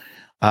it.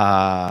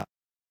 But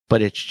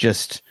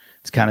it's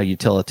kind of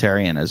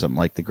utilitarianism,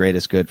 like the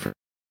greatest good for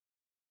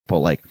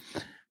people. Like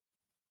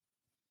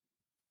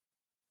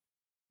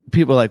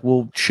people are like,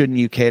 well, shouldn't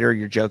you cater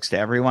your jokes to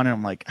everyone? And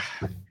I'm like,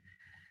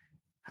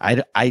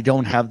 I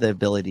don't have the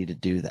ability to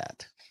do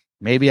that.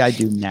 Maybe I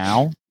do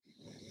now,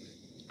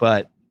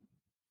 but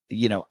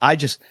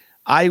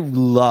I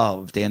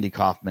loved Andy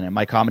Kaufman and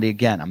my comedy.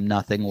 Again, I'm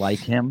nothing like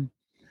him,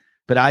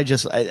 but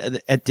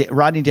at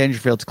Rodney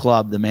Dangerfield's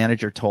club, the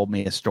manager told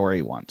me a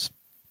story once,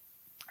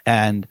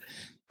 and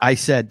I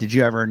said, "Did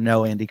you ever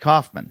know Andy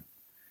Kaufman?"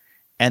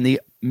 And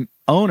the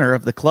owner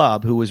of the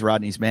club, who was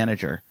Rodney's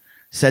manager,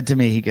 said to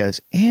me, he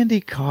goes,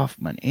 Andy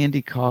Kaufman.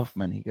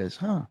 He goes,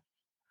 huh?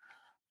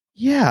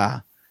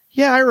 Yeah,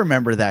 I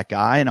remember that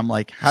guy. And I'm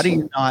like, how do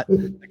you not?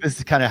 Like, this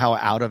is kind of how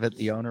out of it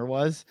the owner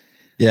was.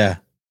 Yeah.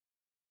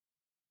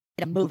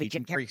 A movie,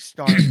 Jim Carrey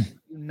star.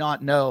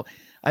 Not know.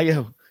 I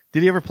go,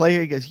 did he ever play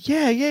here? He goes,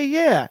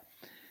 yeah.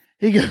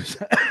 He goes,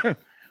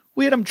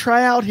 we had him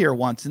try out here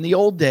once in the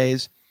old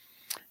days.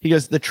 He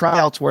goes, the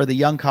tryouts where the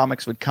young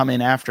comics would come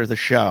in after the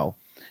show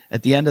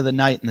at the end of the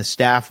night, and the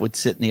staff would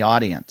sit in the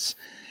audience,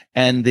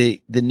 and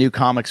the new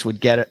comics would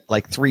get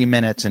like 3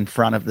 minutes in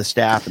front of the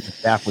staff, and the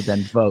staff would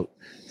then vote.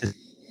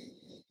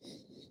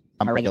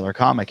 I'm a regular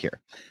comic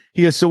here.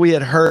 He goes, so we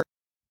had heard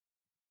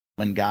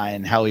one guy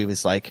and how he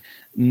was like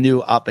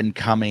new up and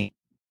coming,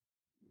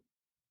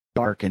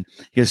 dark, and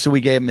he goes, so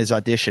we gave him his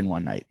audition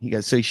one night. He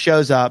goes, so he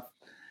shows up,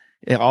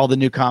 all the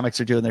new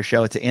comics are doing their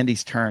show. It's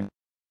Andy's turn.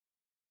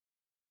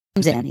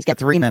 Comes in. He's got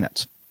 3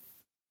 minutes.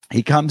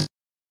 He comes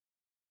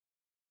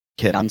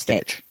kit on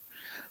stage,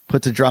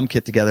 puts a drum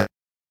kit together.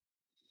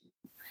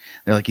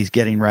 They're like, he's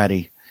getting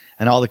ready,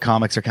 and all the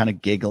comics are kind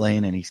of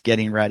giggling, and he's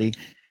getting ready.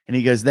 And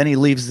he goes, then he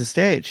leaves the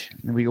stage,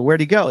 and we go, where'd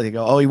he go? They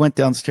go, oh, he went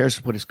downstairs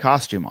to put his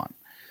costume on.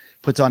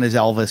 Puts on his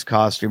Elvis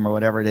costume or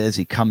whatever it is.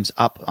 He comes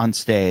up on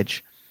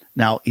stage.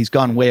 Now he's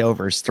gone way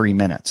over his 3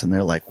 minutes, and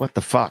they're like, what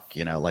the fuck?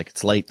 Like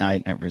it's late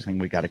night and everything.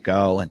 We got to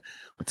go. And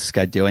what's this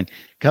guy doing?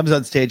 Comes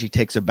on stage. He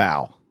takes a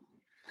bow.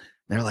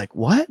 They're like,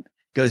 what?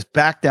 Goes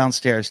back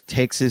downstairs,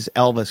 takes his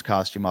Elvis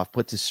costume off,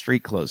 puts his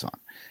street clothes on,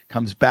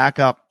 comes back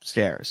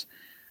upstairs,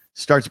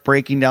 starts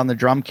breaking down the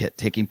drum kit,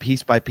 taking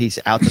piece by piece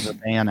out to the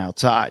van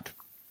outside.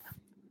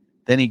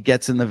 Then he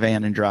gets in the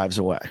van and drives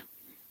away.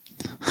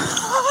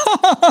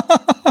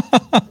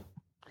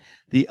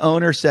 The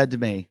owner said to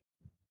me,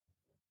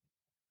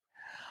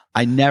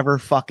 I never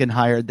fucking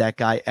hired that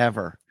guy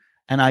ever.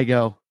 And I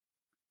go,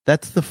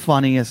 that's the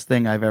funniest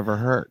thing I've ever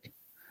heard.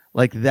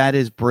 Like, that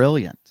is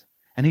brilliant.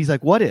 And he's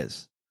like, what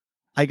is?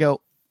 I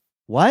go,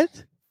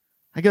 what?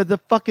 I go, the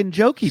fucking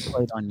joke he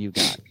played on you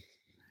guys.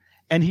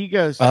 And he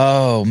goes,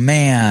 oh,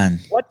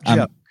 man. What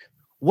joke?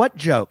 What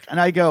joke? And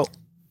I go,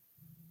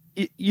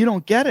 you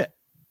don't get it.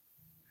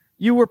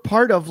 You were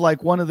part of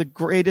like one of the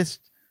greatest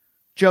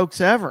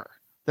jokes ever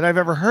that I've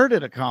ever heard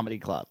at a comedy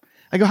club.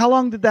 I go, how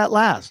long did that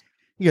last?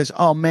 He goes,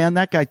 oh, man,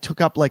 that guy took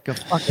up like a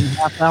fucking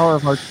half hour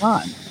of our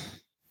time.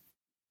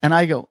 And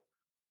I go,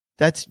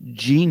 that's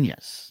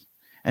genius.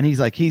 And he's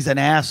like, he's an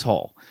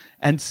asshole.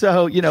 And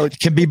so, it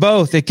could be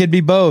both. It could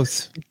be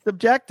both. It's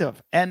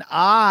subjective. And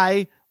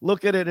I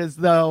look at it as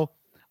though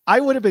I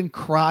would have been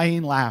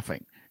crying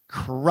watching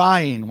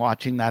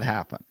that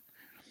happen.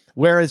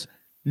 Whereas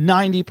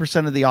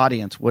 90% of the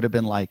audience would have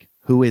been like,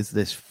 who is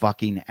this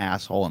fucking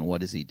asshole and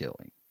what is he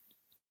doing?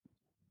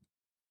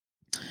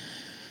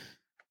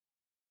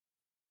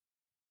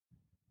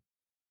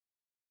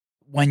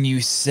 When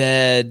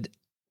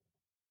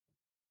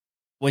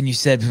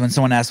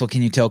someone asked, well,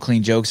 can you tell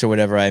clean jokes or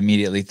whatever, I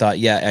immediately thought,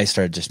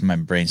 my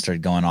brain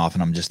started going off,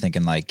 and I'm just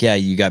thinking like, yeah,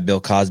 you got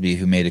Bill Cosby,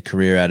 who made a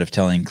career out of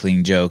telling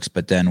clean jokes,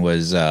 but then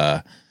was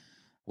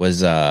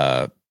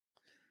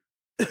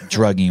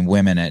drugging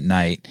women at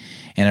night.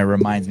 And it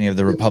reminds me of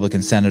the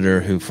Republican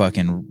senator who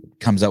fucking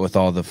comes up with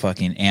all the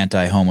fucking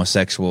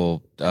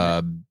anti-homosexual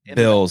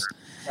bills.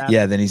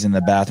 Yeah, then he's in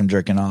the bathroom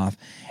jerking off.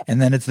 And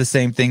then it's the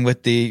same thing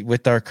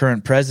with our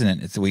current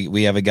president. It's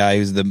we have a guy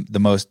who's the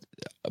most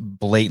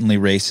blatantly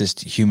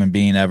racist human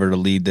being ever to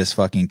lead this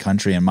fucking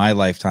country in my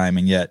lifetime,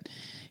 and yet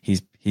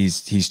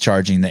he's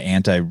charging the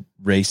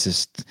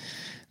anti-racist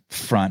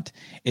front.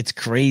 It's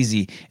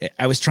crazy.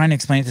 I was trying to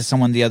explain it to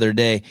someone the other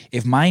day.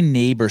 If my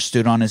neighbor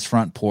stood on his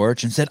front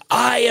porch and said,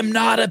 I am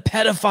not a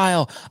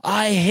pedophile,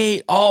 I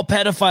hate all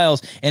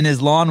pedophiles, and his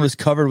lawn was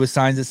covered with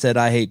signs that said,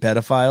 I hate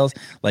pedophiles,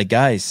 like,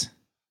 guys,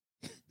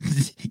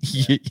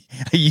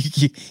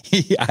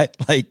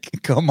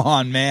 come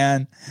on,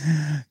 man.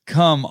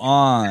 Come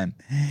on.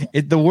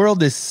 The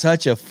world is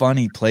such a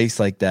funny place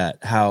like that.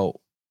 How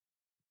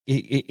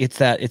it's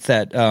that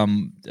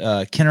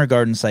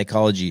kindergarten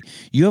psychology.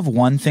 You have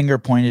one finger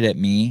pointed at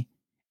me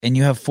and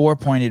you have four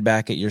pointed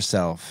back at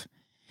yourself.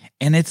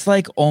 And it's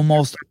like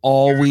almost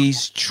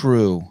always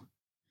true.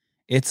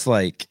 It's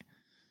like,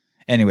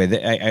 anyway,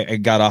 I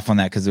got off on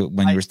that because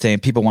when you were saying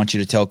people want you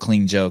to tell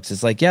clean jokes,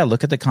 it's like, yeah,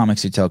 look at the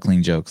comics who tell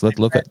clean jokes.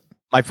 Look at.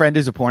 My friend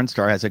who's a porn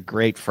star has a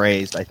great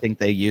phrase. I think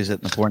they use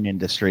it in the porn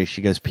industry.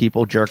 She goes,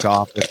 "People jerk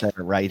off with their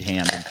right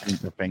hand and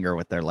point their finger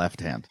with their left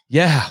hand."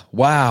 Yeah.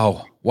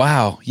 Wow.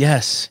 Wow.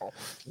 Yes.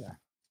 Yeah.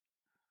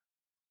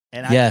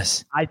 And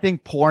Yes. I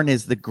think porn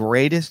is the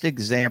greatest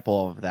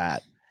example of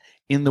that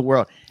in the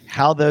world.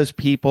 How those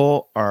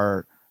people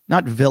are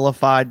not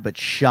vilified, but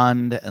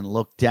shunned and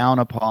looked down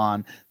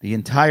upon, the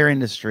entire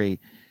industry.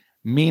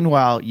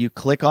 Meanwhile, you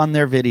click on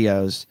their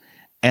videos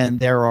and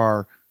there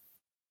are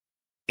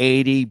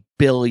 80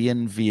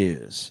 billion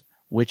views,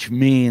 which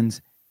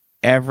means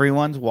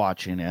everyone's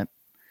watching it,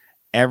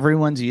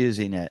 everyone's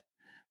using it,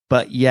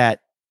 but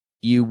yet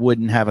you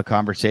wouldn't have a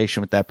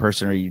conversation with that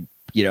person, or you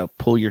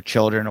pull your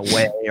children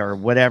away or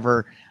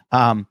whatever.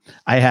 I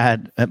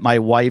had at my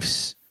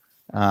wife's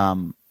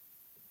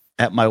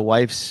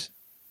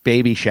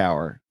baby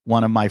shower,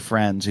 one of my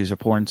friends who's a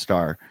porn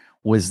star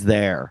was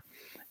there,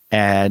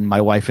 and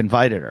my wife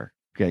invited her.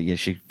 Okay,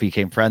 she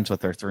became friends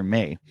with her through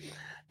me,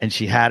 and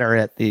she had her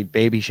at the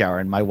baby shower.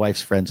 And my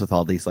wife's friends with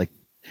all these like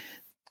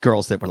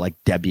girls that were like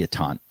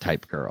debutante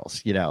type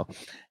girls,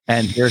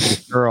 And here's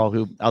this girl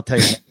who, I'll tell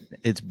you,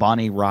 it's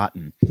Bonnie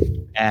Rotten,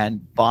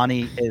 and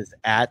Bonnie is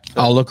at.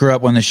 I'll look her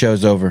up when the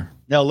show's over.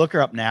 No, look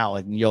her up now,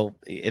 and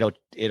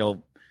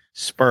it'll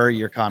spur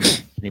your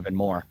conversation even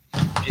more.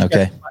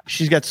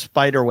 She's got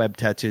spider web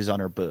tattoos on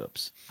her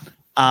boobs.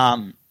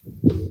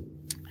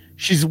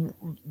 She's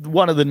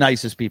one of the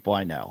nicest people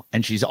I know,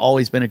 and she's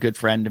always been a good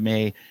friend to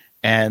me.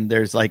 And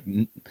there's like,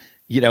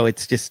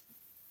 it's just,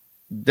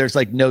 there's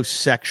like no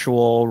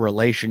sexual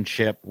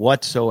relationship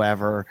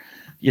whatsoever.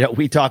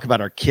 We talk about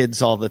our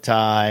kids all the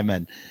time,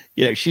 and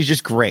she's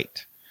just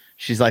great.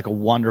 She's like a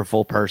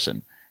wonderful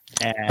person.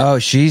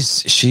 And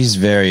she's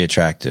very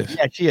attractive.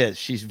 Yeah, she is.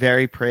 She's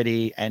very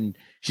pretty, and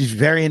she's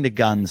very into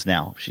guns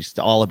now. She's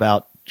all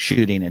about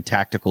shooting and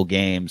tactical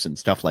games and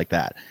stuff like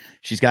that.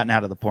 She's gotten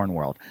out of the porn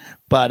world,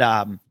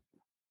 but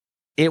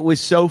it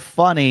was so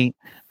funny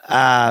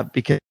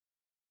because,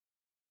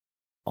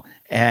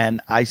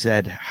 and I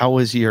said, how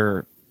was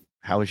your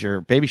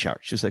baby shower?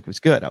 She was like, it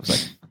was good. I was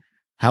like,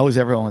 how was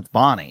everyone with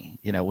Bonnie?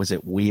 Was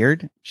it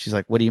weird? She's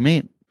like, what do you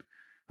mean?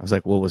 I was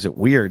like, well, was it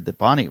weird that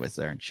Bonnie was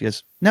there? And she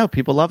goes, no,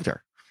 people loved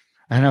her.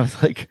 And I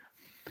was like,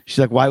 she's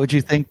like, why would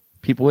you think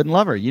people wouldn't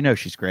love her?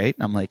 She's great.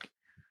 And I'm like,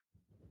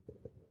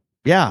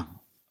 yeah,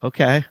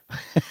 okay.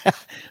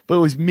 But it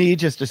was me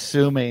just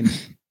assuming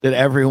that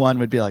everyone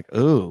would be like,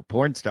 ooh,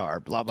 porn star,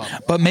 blah, blah, blah.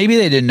 But maybe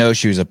they didn't know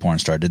she was a porn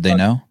star. Did they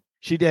know?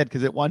 She did,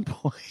 because at one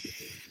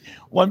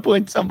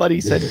point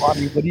somebody said,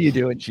 Bonnie, what do you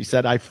do? And she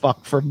said, I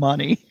fuck for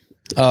money.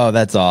 Oh,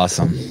 that's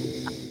awesome.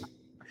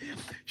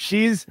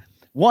 She's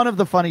one of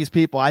the funniest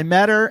people. I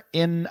met her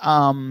in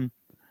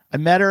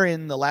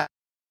the last,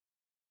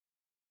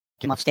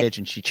 came off stage,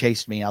 and she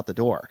chased me out the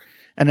door.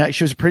 And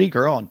she was a pretty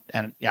girl,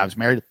 and I was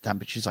married at the time,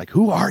 but she's like,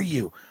 who are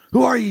you?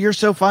 Who are you? You're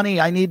so funny.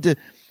 I need to.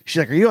 She's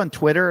like, are you on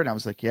Twitter? And I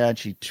was like, yeah. And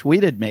she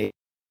tweeted me.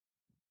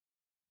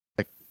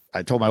 Like,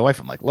 I told my wife,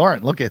 I'm like,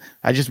 Lauren, look at,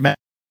 I just met,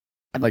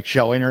 I'm like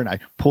showing her, and I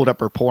pulled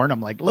up her porn.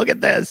 I'm like, look at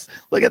this.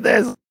 Look at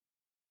this. Oh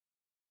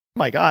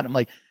my God. I'm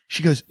like,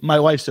 she goes, my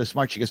wife's so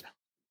smart. She goes,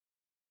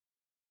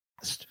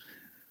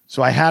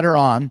 so I had her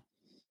on.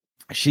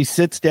 She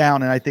sits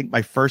down, and I think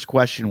my first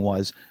question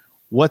was,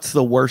 what's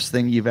the worst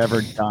thing you've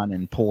ever done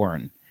in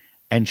porn?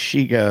 And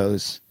she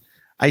goes,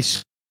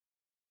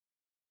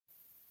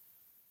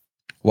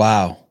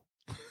 Wow.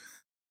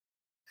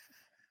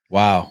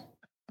 Wow.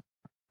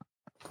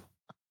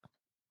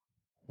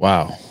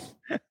 Wow.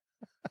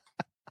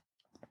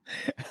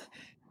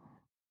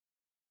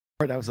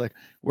 I was like,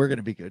 we're going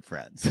to be good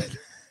friends.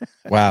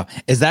 Wow.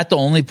 Is that the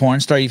only porn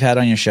star you've had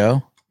on your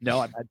show?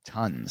 No, I've had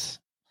tons.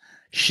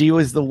 She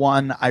was the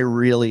one I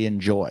really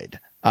enjoyed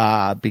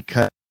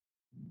because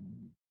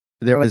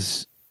there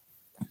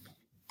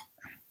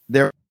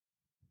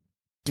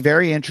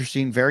very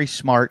interesting, very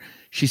smart.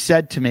 She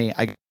said to me,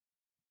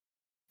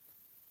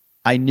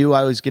 I knew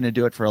I was going to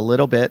do it for a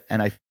little bit,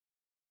 and I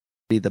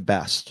be the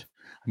best.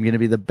 I'm going to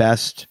be the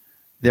best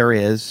there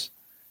is.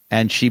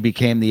 And she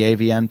became the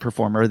AVN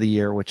Performer of the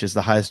Year, which is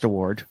the highest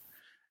award.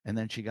 And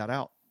then she got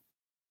out.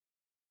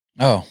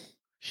 Oh,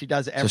 she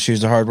does. So she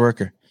was a hard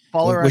worker.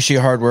 Was she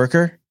a hard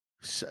worker?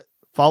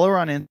 Follow her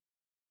on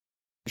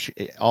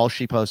all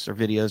she posts are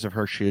videos of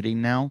her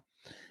shooting now.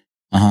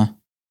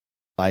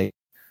 Like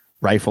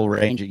rifle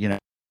range,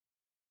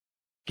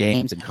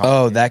 games and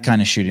that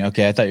kind of shooting.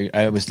 Okay,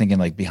 I was thinking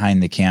like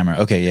behind the camera.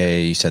 Okay, yeah,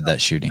 you said that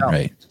shooting,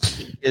 right?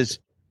 She is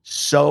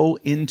so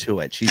into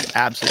it. She's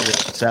absolutely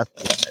obsessed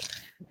with it,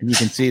 and you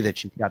can see that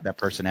she's got that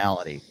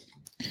personality.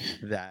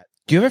 That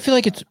do you ever feel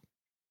like it's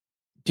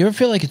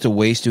a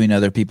waste doing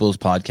other people's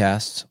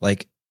podcasts?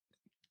 Like,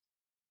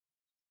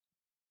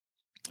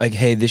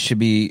 hey,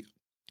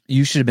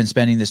 you should have been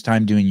spending this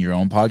time doing your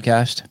own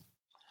podcast.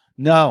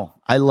 No,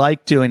 I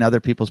like doing other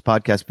people's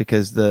podcasts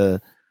because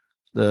the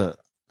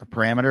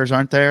parameters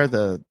aren't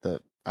there.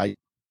 I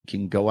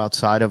can go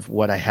outside of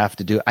what I have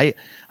to do.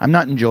 I'm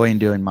not enjoying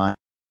doing mine,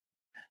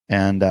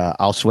 and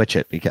I'll switch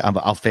it because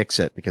I'll fix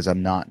it because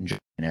I'm not enjoying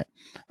it.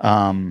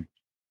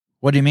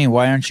 What do you mean?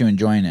 Why aren't you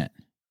enjoying it?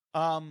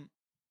 Um,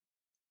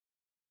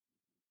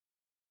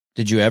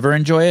 Did you ever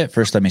enjoy it?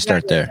 First, let me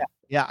start there.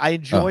 Yeah, I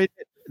enjoyed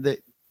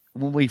it.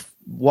 When we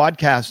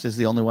Wadcast is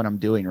the only one I'm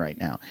doing right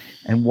now,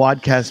 and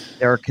Wadcast,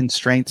 there are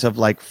constraints of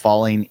like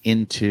falling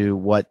into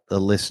what the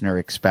listener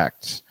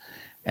expects,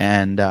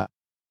 and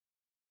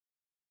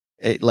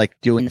like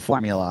doing the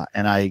formula,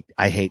 and I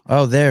hate.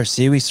 Oh, there.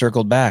 See, we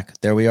circled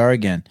back. There we are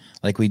again.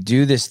 Like we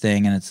do this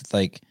thing, and it's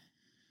like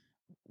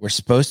we're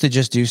supposed to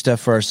just do stuff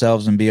for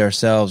ourselves and be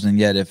ourselves, and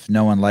yet if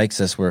no one likes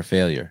us, we're a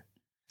failure.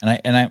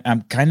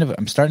 I'm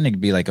starting to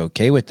be like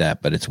okay with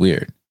that, but it's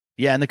weird.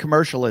 Yeah, and the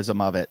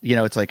commercialism of it,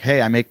 it's like,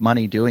 hey, I make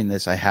money doing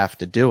this, I have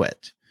to do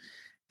it,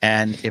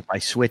 and if I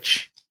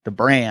switch the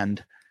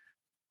brand,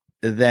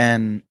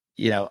 then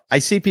I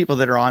see people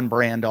that are on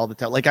brand all the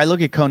time. Like I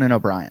look at Conan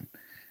O'Brien.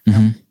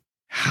 Mm-hmm.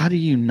 How do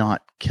you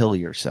not kill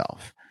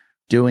yourself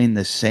doing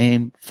the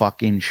same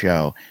fucking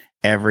show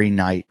every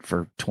night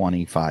for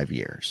 25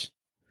 years?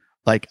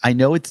 Like, I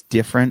know it's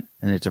different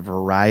and it's a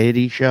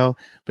variety show,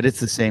 but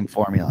it's the same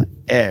formula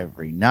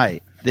every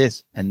night,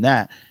 this and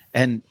that.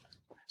 And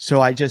so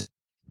the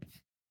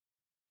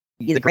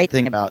great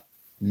thing about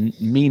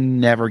me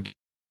never,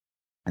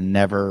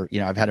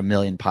 I've had a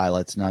million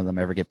pilots, none of them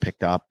ever get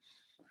picked up.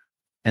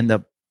 And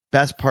the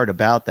best part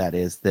about that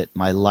is that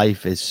my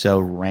life is so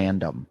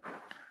random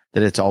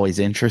that it's always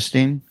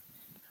interesting.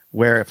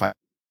 Where if I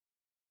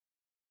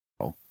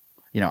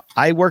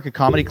work a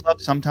comedy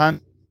club sometimes,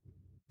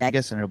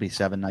 Vegas, and it'll be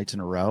 7 nights in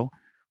a row.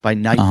 By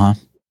night,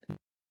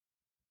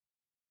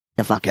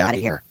 the fuck out of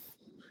here.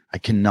 I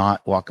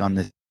cannot walk on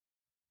this.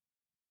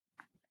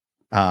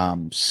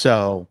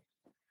 So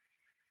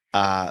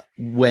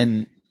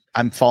when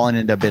I'm falling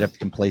into a bit of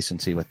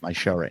complacency with my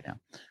show right now,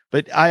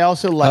 but I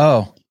also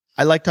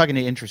I like talking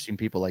to interesting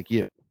people like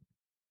you.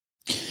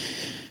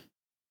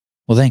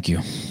 Well, thank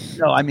you.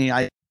 No, I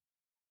mean,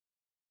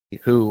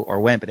 who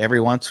or when, but every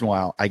once in a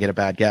while I get a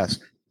bad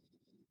guest.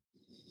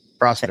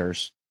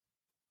 CrossFitters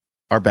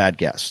are bad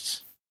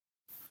guests.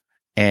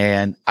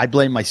 And I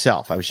blame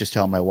myself. I was just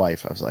telling my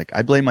wife, I was like,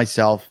 I blame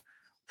myself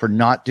for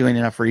not doing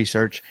enough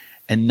research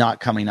and not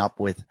coming up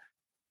with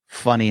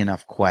funny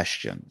enough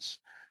questions.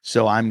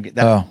 So I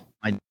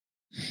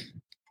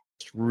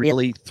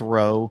really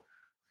throw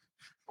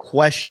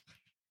questions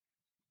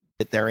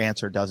that their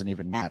answer doesn't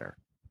even matter.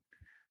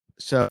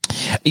 So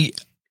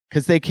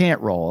because they can't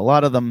roll. A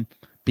lot of them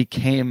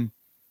became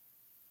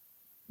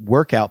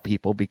workout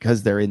people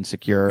because they're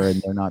insecure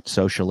and they're not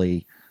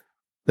socially,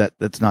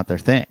 that's not their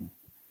thing.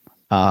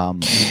 I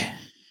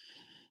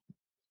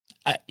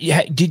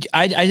did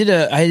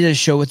a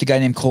show with a guy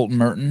named Colton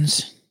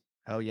Mertens.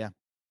 Oh yeah.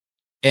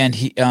 And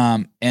he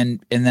and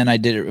then I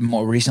did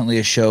more recently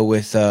a show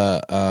with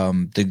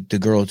the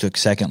girl who took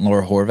second,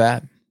 Laura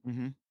Horvat.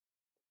 Mm-hmm.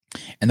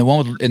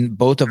 And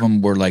both of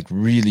them were like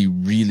really,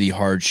 really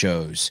hard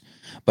shows,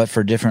 but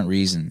for different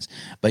reasons.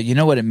 But you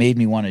know what it made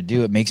me want to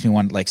do? It makes me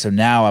want so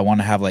now I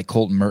want to have like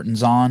Colton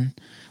Mertens on.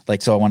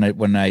 Like, so I want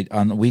to,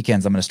 on the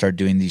weekends, I'm going to start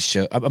doing these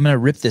shows. I'm going to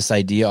rip this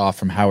idea off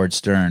from Howard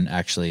Stern.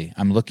 Actually,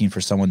 I'm looking for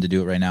someone to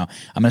do it right now.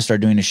 I'm going to start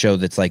doing a show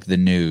that's like the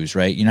news,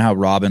 right? You know how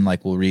Robin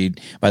will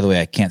read, by the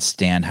way, I can't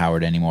stand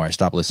Howard anymore. I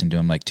stopped listening to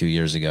him like 2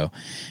 years ago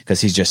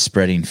because he's just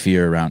spreading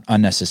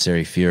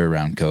unnecessary fear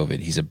around COVID.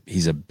 He's a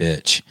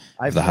bitch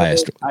of the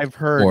highest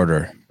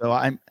order. So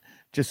I'm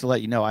just to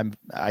let you know,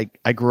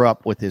 I grew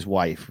up with his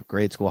wife,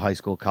 grade school, high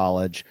school,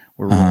 college.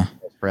 We're really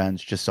close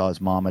friends. Just saw his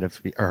mom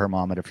her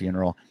mom at a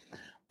funeral.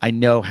 I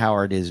know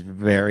Howard is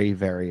very,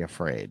 very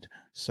afraid.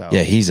 So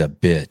yeah, he's a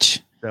bitch.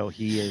 So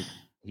he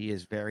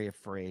is very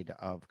afraid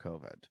of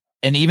COVID.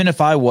 And even if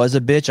I was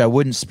a bitch, I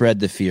wouldn't spread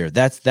the fear.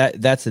 That's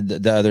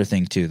the other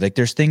thing too. Like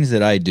there's things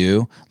that I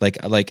do, like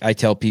I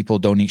tell people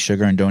don't eat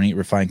sugar and don't eat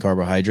refined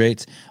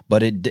carbohydrates, but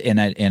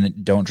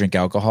don't drink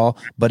alcohol.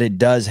 But it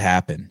does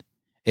happen.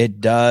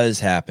 It does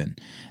happen.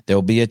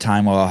 There'll be a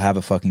time where I'll have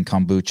a fucking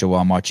kombucha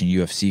while I'm watching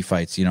UFC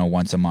fights,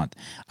 once a month.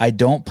 I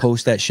don't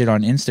post that shit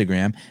on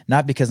Instagram,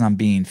 not because I'm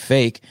being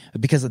fake, but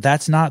because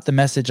that's not the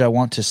message I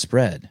want to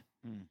spread.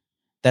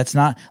 That's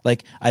not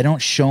like, I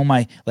don't show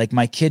my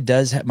kid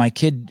my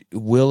kid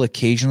will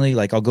occasionally,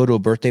 like I'll go to a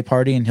birthday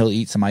party and he'll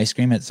eat some ice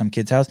cream at some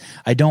kid's house.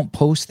 I don't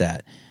post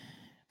that.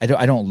 I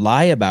don't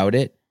lie about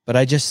it. But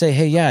I just say,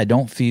 hey, yeah, I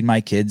don't feed my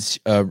kids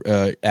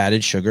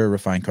added sugar or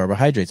refined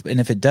carbohydrates. And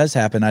if it does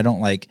happen, I'm not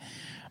like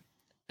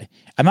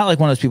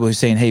one of those people who's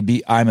saying,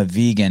 hey, I'm a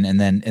vegan and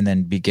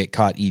then get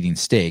caught eating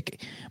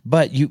steak.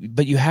 But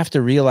you have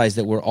to realize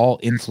that we're all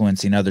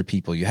influencing other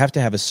people. You have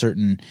to have a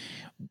certain,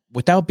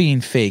 without being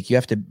fake, you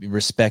have to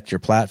respect your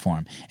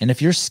platform. And if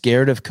you're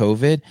scared of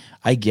COVID,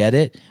 I get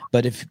it.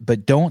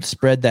 But don't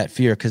spread that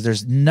fear because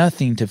there's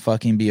nothing to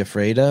fucking be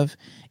afraid of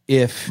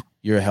if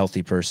you're a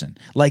healthy person.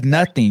 Like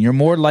nothing. You're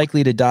more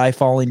likely to die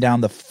falling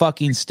down the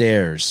fucking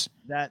stairs.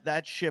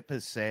 That ship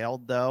has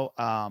sailed, though.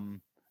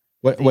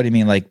 What do you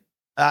mean? Like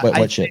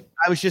what ship?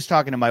 I was just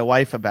talking to my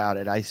wife about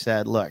it. I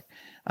said, look,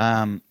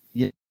 I don't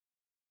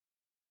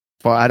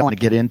want to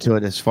get into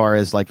it as far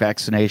as like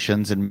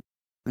vaccinations and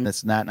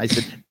this and that. And I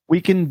said,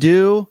 we can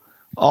do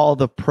all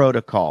the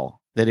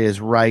protocol that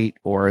is right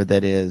or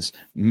that is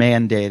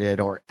mandated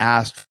or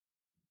asked.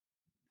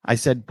 I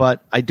said,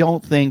 but I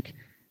don't think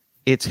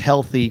it's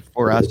healthy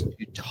for us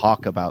to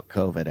talk about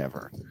COVID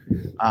ever.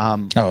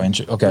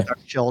 Okay. With our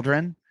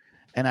children.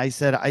 And I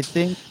said, I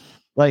think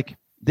like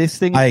this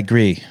thing I is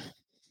agree.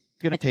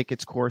 going to take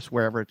its course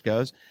wherever it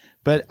goes.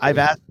 But I've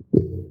asked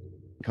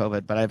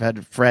COVID, but I've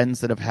had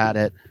friends that have had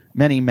it,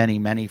 many.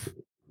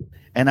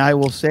 And I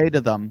will say to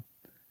them,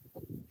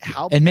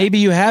 and maybe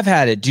you have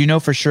had it. Do you know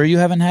for sure you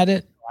haven't had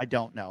it? I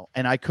don't know.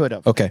 And I could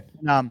have. Okay.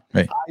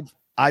 Right.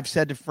 I've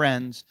said to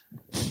friends,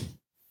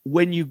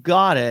 when you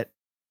got it,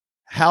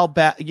 how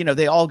bad,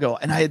 they all go,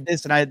 and I had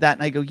this and I had that.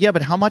 And I go, yeah,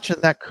 but how much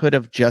of that could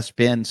have just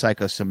been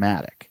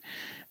psychosomatic?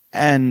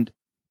 And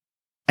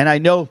I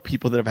know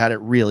people that have had it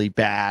really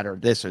bad or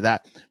this or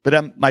that.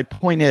 But my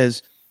point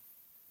is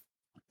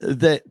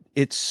that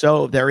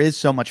there is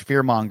so much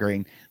fear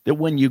mongering that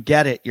when you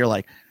get it, you're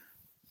like,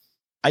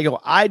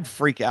 I'd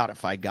freak out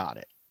if I got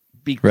it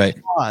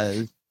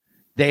because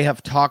they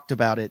have talked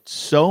about it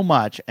so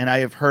much. And I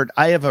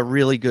have a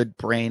really good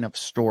brain of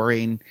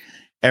storing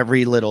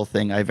every little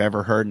thing I've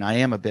ever heard. And I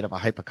am a bit of a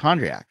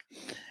hypochondriac.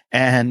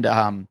 And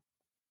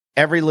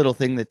every little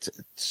thing that's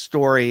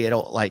story,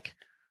 it'll like,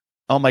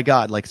 oh my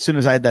God, like as soon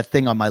as I had that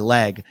thing on my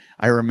leg,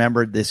 I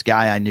remembered this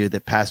guy I knew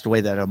that passed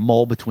away that had a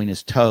mole between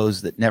his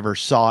toes that never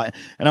saw it.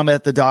 And I'm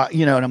at the doc,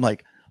 and I'm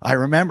like, I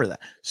remember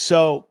that.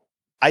 So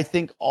I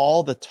think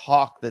all the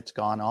talk that's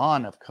gone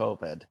on of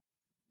COVID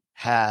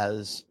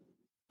has,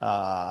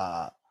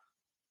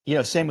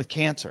 same with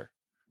cancer.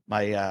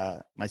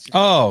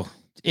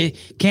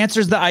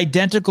 Cancer's the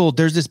identical.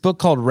 There's this book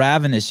called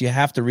Ravenous. You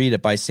have to read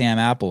it by Sam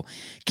Apple.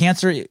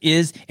 Cancer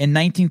is in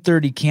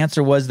 1930.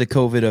 Cancer was the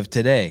COVID of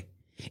today,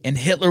 and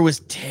Hitler was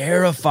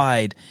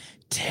terrified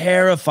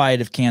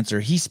of cancer.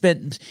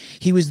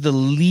 He was the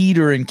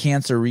leader in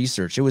cancer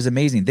research. It was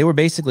amazing. They were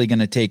basically going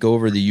to take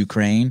over the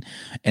Ukraine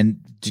and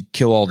to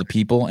kill all the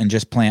people and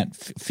just plant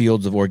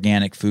fields of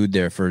organic food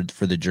there for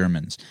the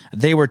Germans.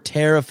 They were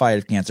terrified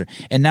of cancer.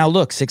 And now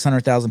look,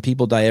 600,000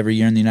 people die every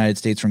year in the United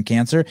States from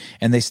cancer,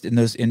 and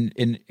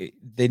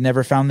they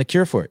never found the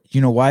cure for it.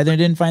 You know why they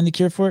didn't find the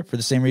cure for it? For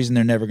the same reason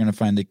they're never going to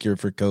find the cure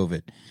for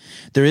COVID.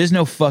 There is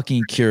no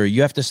fucking cure.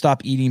 You have to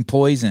stop eating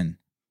poison.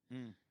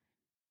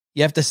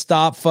 You have to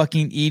stop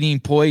fucking eating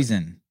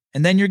poison,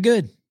 and then you're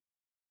good.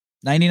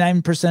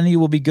 99% of you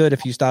will be good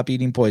if you stop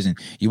eating poison.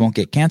 You won't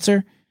get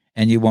cancer,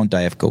 and you won't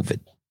die of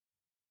COVID.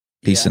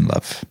 Peace and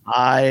love.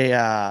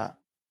 I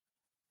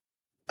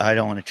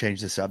don't want to change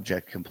the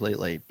subject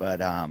completely,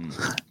 but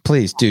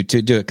please do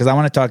it, because I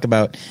want to talk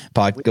about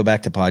go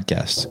back to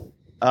podcasts.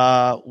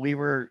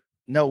 We're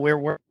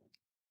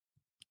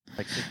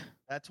like,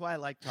 that's why I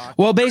like talking.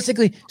 Well,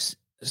 basically.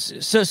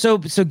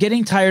 So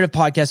getting tired of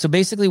podcasts. So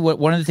basically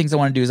one of the things I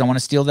want to do is I want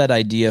to steal that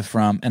idea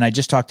from, and I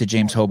just talked to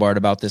James Hobart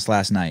about this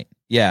last night.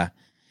 Yeah.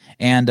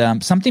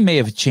 And something may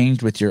have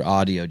changed with your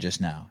audio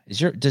just now.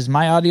 Does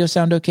my audio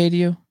sound okay to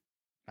you?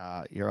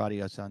 Your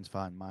audio sounds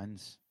fine.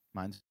 Mine's.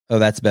 Oh,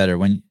 that's better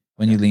when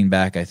you lean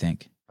back, I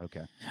think.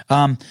 Okay.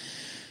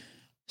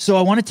 So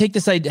I want to take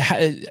this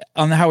idea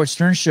on the Howard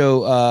Stern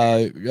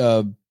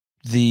show.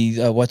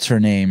 What's her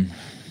name?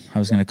 I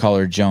was going to call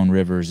her Joan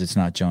Rivers. It's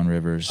not Joan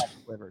Rivers.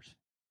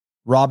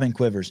 Robin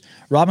Quivers.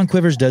 Robin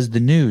Quivers does the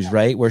news,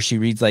 right? Where she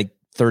reads like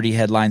 30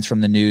 headlines from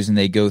the news and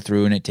they go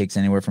through, and it takes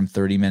anywhere from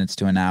 30 minutes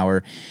to an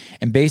hour.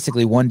 And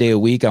basically one day a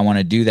week I want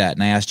to do that.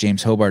 And I asked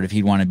James Hobart if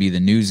he'd want to be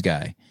the news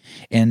guy.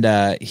 And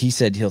he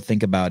said he'll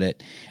think about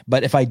it.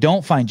 But if I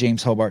don't find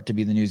James Hobart to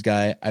be the news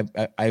guy,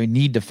 I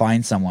need to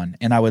find someone.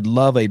 And I would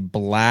love a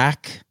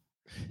black,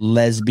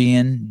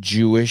 lesbian,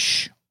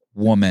 Jewish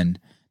woman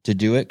to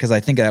do it, because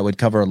I think that would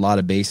cover a lot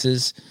of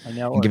bases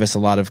and give us a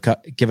lot of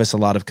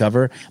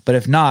cover. But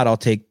if not, I'll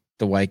take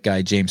the white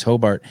guy, James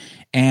Hobart,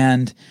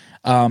 but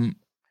I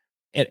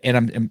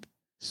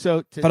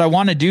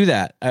want to do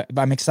that.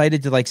 I'm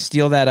excited to like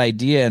steal that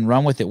idea and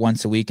run with it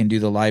once a week and do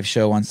the live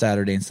show on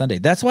Saturday and Sunday.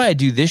 That's why I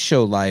do this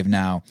show live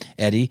now,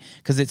 Eddie,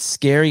 because it's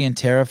scary and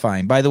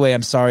terrifying. By the way,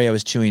 I'm sorry I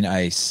was chewing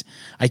ice.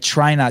 I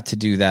try not to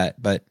do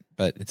that, but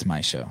it's my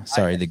show.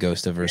 Sorry, the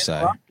ghost of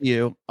Versailles.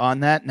 You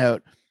on that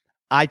note.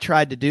 I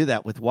tried to do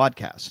that with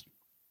Wadcast.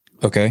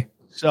 Okay.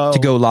 So to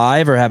go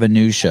live or have a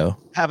news show?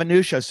 Have a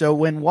news show. So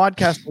when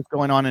Wadcast was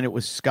going on and it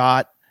was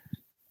Scott,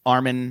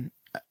 Armin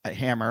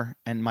Hammer,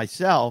 and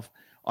myself,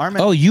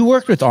 Armin. Oh, you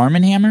worked with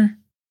Armin Hammer?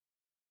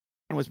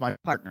 Was my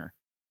partner.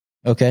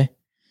 Okay.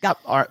 Yeah.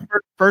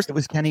 First it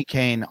was Kenny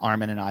Kane,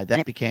 Armin, and I. Then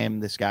it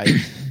became this guy,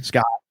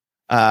 Scott,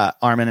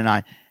 Armin, and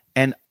I.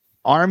 And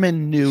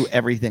Armin knew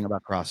everything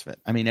about CrossFit.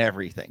 I mean,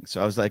 everything.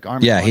 So I was like,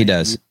 Armin. Yeah, he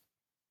does.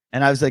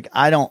 And I was like,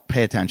 I don't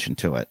pay attention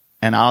to it.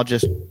 And I'll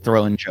just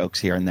throw in jokes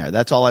here and there.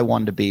 That's all I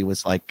wanted to be,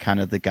 was like kind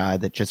of the guy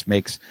that just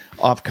makes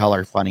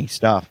off-color funny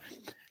stuff.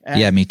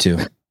 And yeah, me too.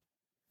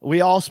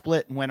 We all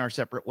split and went our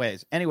separate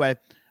ways. Anyway,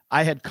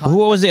 I had...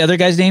 What was the other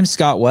guy's name?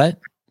 Scott what?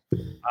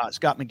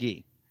 Scott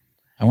McGee.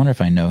 I wonder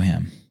if I know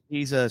him.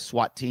 He's a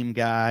SWAT team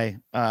guy.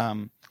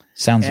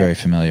 Sounds very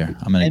familiar.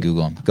 I'm going to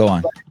Google him. Go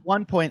on. At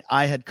one point,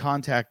 I had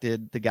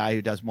contacted the guy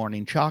who does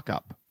Morning Chalk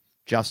Up,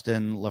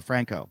 Justin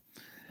LaFranco.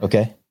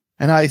 Okay.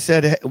 And I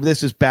said, hey,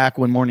 this is back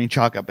when Morning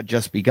Chalk Up had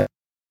just begun.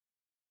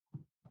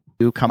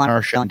 You come on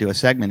our show and do a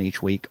segment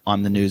each week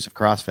on the news of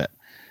CrossFit,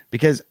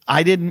 because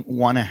I didn't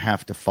want to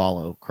have to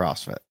follow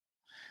CrossFit.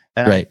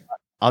 And right.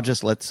 I'll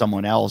just let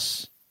someone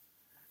else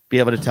be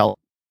able to tell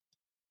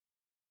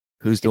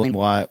who's doing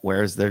what,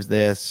 there's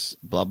this,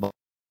 blah, blah.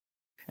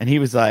 And he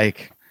was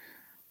like,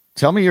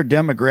 tell me your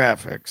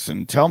demographics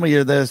and tell me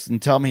you're this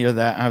and tell me you're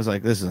that. And I was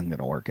like, this isn't going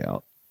to work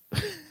out.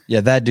 Yeah,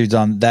 that dude's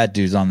on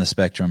the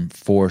spectrum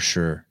for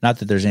sure. Not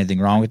that there's anything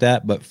wrong with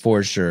that, but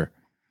for sure.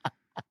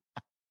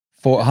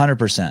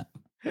 100%.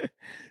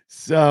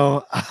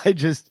 So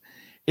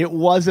it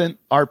wasn't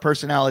our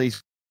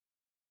personalities,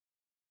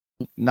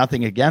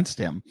 nothing against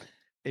him.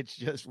 It's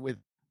just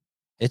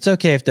it's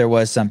okay if there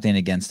was something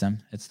against him.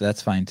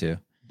 That's fine too.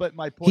 But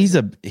my point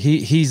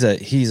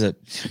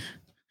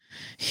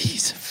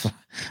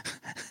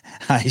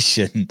I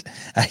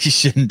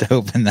shouldn't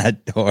open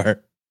that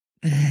door.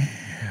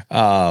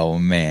 Oh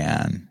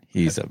man,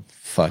 he's a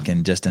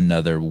fucking just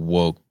another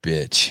woke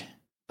bitch.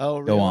 Oh,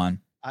 really? Go on.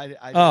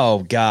 Oh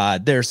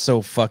God, they're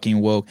so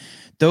fucking woke.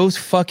 Those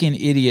fucking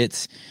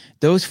idiots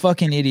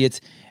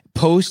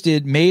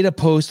made a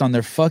post on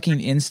their fucking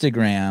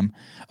Instagram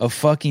of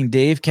fucking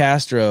Dave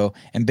Castro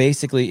and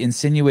basically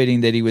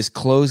insinuating that he was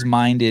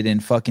closed-minded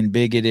and fucking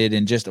bigoted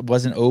and just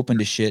wasn't open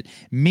to shit.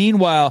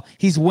 Meanwhile,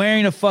 he's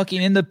wearing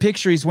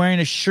he's wearing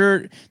a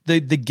shirt, the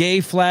gay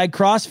flag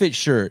CrossFit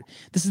shirt.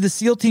 This is the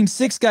SEAL Team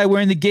 6 guy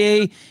wearing the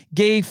gay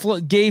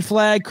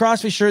flag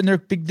CrossFit shirt,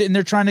 and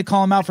they're trying to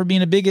call him out for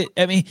being a bigot.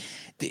 I mean,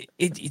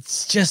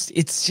 it's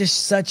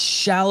just such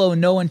shallow,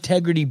 no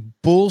integrity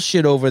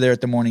bullshit over there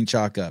at the Morning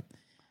Chalk Up.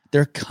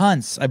 They're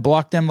cunts. I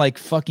blocked them like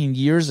fucking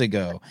years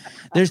ago.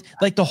 There's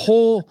like the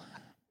whole.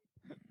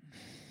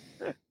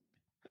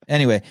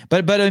 Anyway,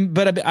 but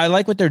I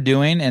like what they're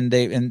doing,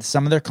 and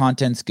some of their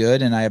content's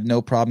good, and I have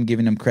no problem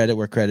giving them credit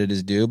where credit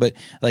is due. But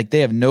like they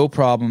have no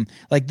problem.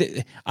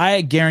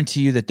 I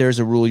guarantee you that there's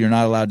a rule: you're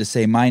not allowed to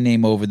say my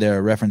name over there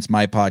or reference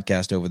my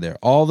podcast over there.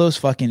 All those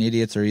fucking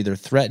idiots are either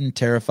threatened,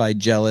 terrified,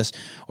 jealous,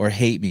 or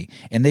hate me,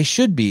 and they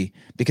should be,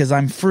 because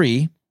I'm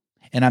free.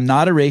 And I'm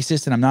not a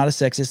racist, and I'm not a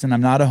sexist, and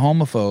I'm not a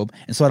homophobe,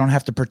 and so I don't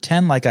have to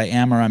pretend like I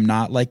am or I'm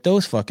not, like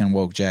those fucking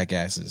woke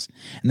jackasses.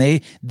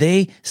 And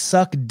they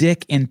suck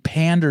dick and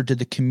pander to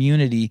the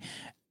community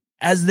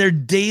as their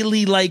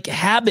daily like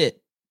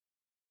habit.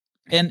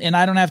 And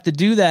I don't have to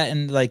do that,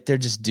 and like they're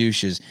just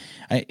douches.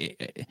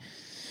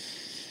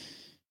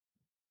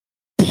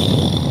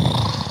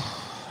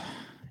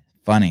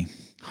 Funny.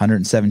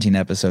 117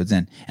 episodes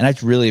in, and I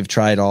really have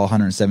tried all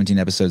 117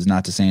 episodes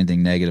not to say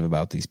anything negative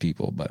about these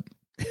people, but.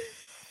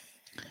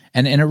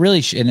 And it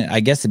really, and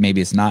I guess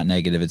maybe it's not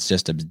negative. It's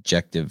just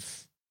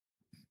objective.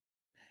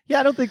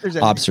 Yeah, I don't think there's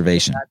any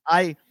observation.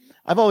 I've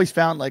always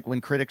found like when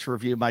critics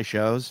review my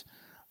shows,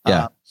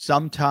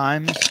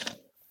 sometimes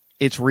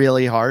it's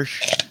really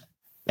harsh,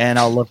 and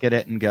I'll look at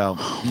it and go,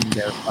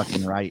 they're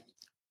fucking right.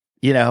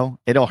 You know,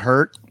 it'll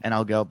hurt, and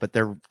I'll go, but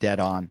they're dead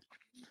on.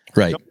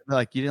 Right. So,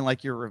 like, you didn't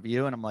like your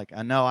review, and I'm like,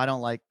 no, I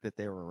don't like that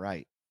they were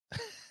right.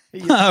 Right.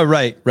 You know,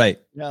 like right.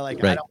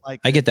 I don't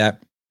like. I get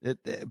that.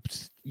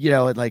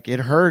 It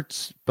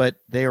hurts, but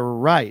they were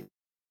right.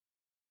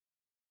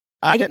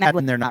 I get mad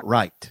when they're not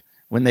right,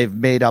 when they've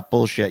made up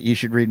bullshit. You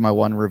should read my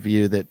one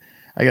review that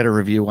I got a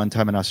review one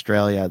time in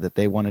Australia that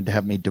they wanted to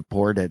have me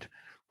deported.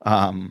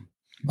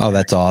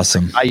 That's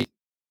awesome.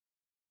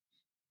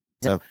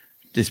 So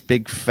this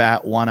big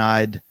fat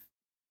one-eyed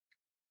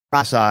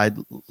cross-eyed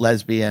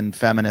lesbian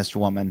feminist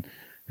woman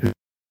who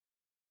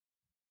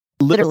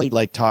literally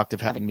like talked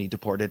of having me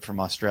deported from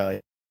Australia.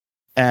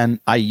 And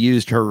I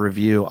used her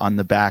review on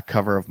the back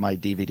cover of my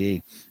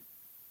DVD.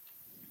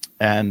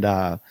 And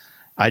I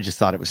just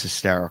thought it was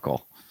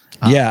hysterical.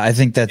 Yeah, I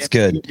think that's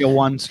good. A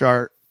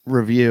 1-star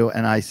review.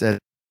 And I said,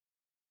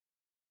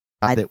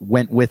 I that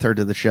went with her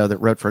to the show that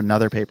wrote for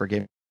another paper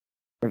gave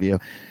review.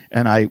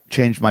 And I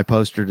changed my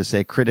poster to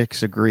say,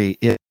 critics agree.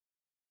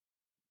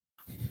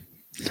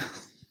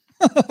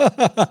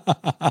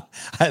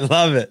 I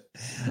love it.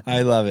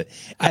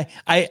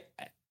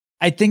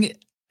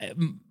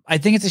 I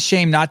think it's a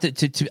shame not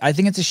I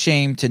think it's a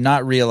shame to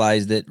not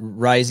realize that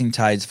rising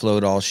tides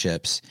float all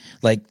ships.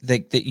 Like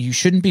that you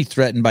shouldn't be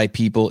threatened by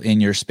people in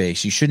your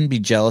space. You shouldn't be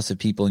jealous of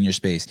people in your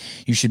space.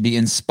 You should be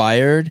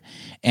inspired,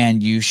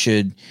 and you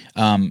should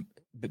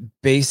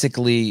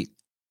basically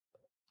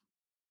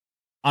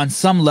on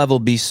some level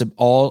be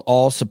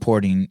all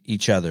supporting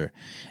each other.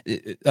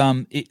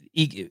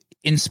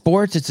 in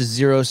sports, it's a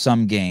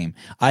zero-sum game.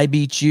 I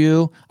beat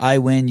you, I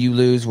win, you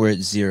lose, we're at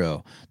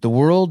zero. The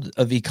world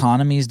of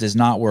economies does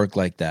not work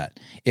like that.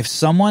 If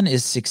someone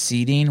is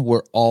succeeding,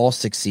 we're all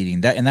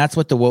succeeding. That's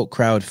what the woke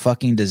crowd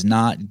fucking does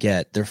not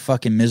get. They're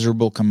fucking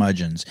miserable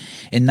curmudgeons.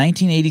 In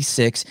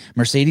 1986,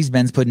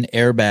 Mercedes-Benz put an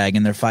airbag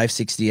in their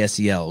 560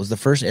 SEL. It was the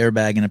first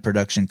airbag in a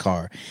production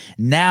car.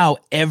 Now,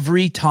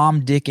 every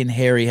Tom, Dick, and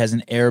Harry has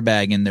an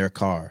airbag in their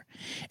car.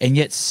 And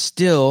yet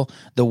still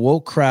the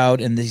woke crowd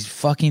and these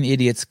fucking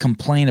idiots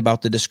complain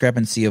about the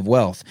discrepancy of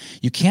wealth.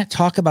 You can't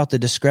talk about the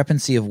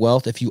discrepancy of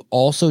wealth if you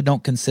also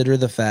don't consider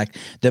the fact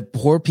that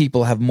poor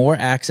people have more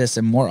access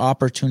and more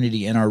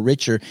opportunity and are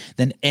richer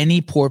than any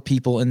poor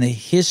people in the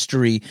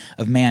history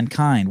of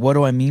mankind. What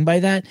do I mean by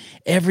that?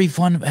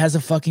 Everyone has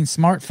a fucking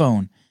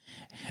smartphone.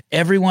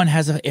 Everyone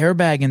has an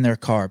airbag in their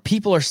car.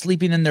 People are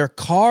sleeping in their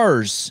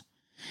cars.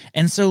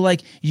 And so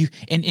like you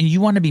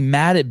want to be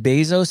mad at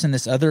Bezos and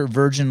this other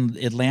Virgin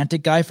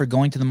Atlantic guy for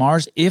going to the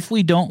Mars. If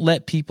we don't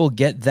let people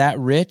get that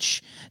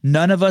rich,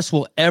 none of us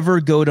will ever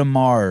go to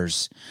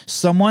Mars.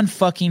 Someone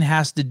fucking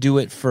has to do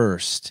it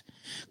first.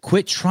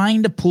 Quit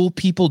trying to pull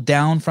people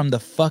down from the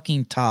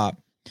fucking top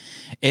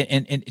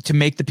and to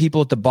make the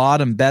people at the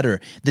bottom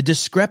better. The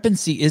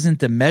discrepancy isn't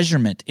the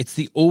measurement. It's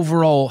the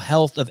overall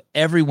health of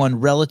everyone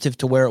relative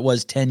to where it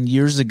was 10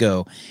 years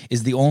ago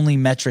is the only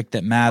metric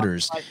that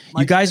matters.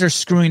 You guys are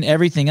screwing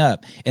everything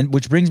up. And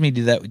which brings me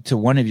to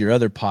one of your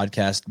other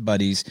podcast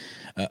buddies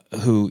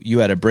who you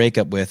had a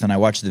breakup with. And I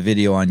watched the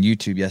video on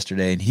YouTube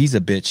yesterday and he's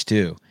a bitch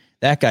too.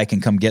 That guy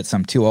can come get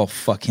some too. I'll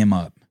fuck him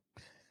up.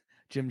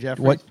 Jim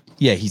Jeffries? What?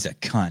 Yeah, he's a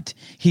cunt.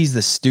 He's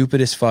the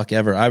stupidest fuck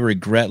ever. I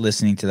regret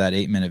listening to that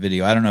 8-minute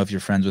video. I don't know if you're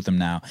friends with him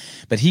now,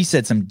 but he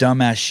said some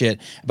dumbass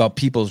shit about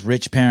people's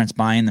rich parents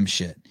buying them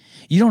shit.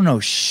 You don't know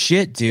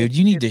shit, dude.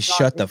 You need to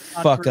shut the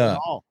fuck up.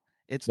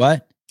 It's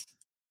what?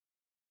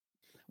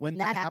 When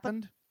that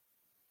happened,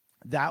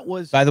 that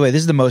was... By the way, this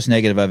is the most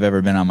negative I've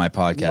ever been on my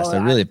podcast. I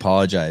really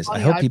apologize. I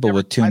hope people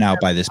would tune out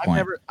by this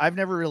point. I've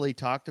never really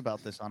talked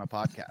about this on a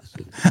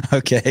podcast.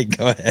 Okay,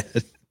 go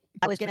ahead.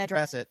 I was going to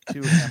address it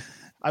to him.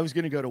 I was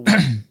going to go to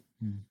work.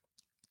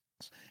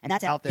 And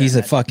that's out there. He's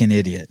a fucking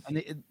idiot.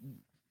 And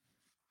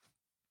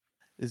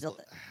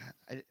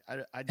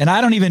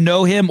I don't even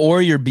know him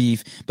or your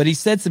beef, but he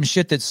said some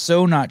shit that's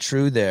so not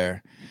true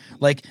there.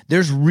 Like,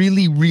 there's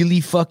really,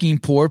 really fucking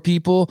poor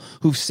people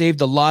who've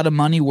saved a lot of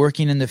money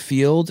working in the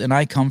field, and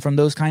I come from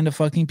those kind of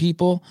fucking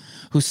people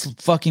who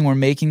fucking were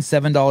making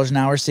 $7 an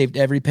hour, saved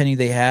every penny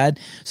they had,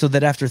 so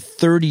that after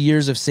 30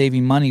 years of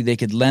saving money, they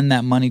could lend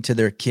that money to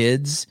their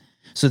kids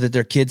so that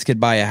their kids could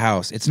buy a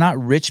house. It's not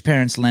rich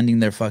parents lending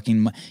their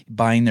fucking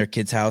buying their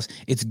kids' house.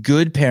 It's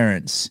good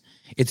parents.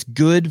 It's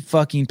good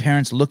fucking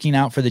parents looking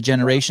out for the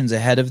generations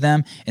ahead of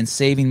them and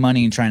saving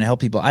money and trying to help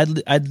people.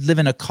 I'd live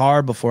in a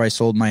car before I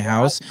sold my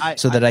house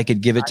so that I could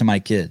give it to my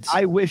kids.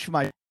 I wish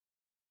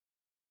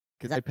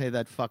because I pay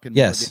that fucking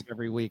mortgage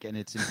every week and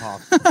it's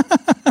impossible.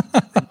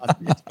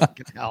 It's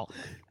fucking hell.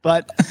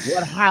 But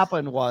what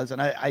happened was,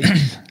 and I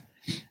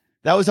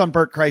that was on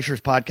Bert Kreischer's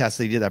podcast.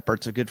 They did that.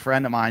 Bert's a good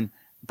friend of mine.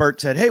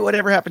 Bert said, "Hey,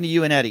 whatever happened to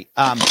you and Eddie?"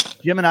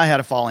 Jim and I had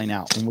a falling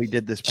out when we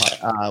did this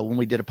when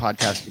we did a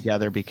podcast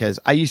together because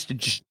I used to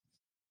just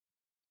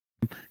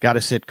got a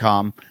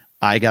sitcom.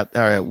 I got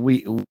Jim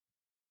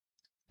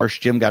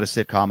got a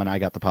sitcom and I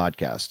got the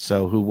podcast.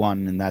 So who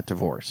won in that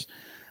divorce?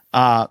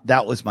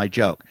 That was my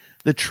joke.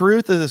 The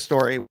truth of the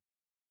story: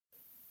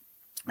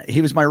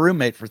 he was my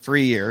roommate for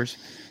 3 years.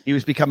 He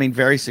was becoming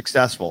very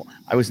successful.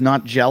 I was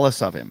not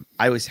jealous of him.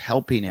 I was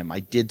helping him. I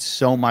did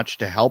so much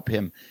to help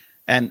him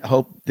and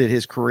hope that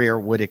his career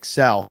would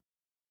excel.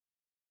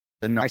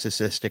 A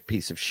narcissistic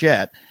piece of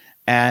shit.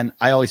 And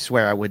I always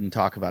swear I wouldn't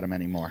talk about him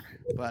anymore.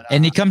 But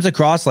and he comes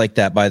across like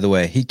that, by the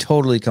way. He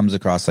totally comes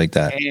across like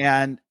that.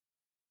 And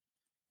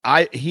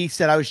he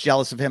said I was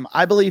jealous of him.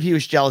 I believe he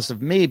was jealous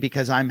of me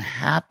because I'm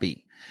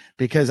happy.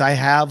 Because I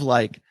have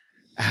like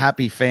a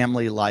happy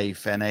family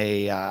life and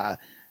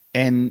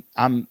and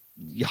I'm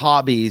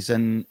hobbies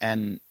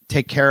and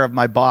take care of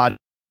my body,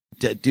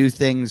 to do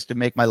things to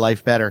make my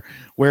life better.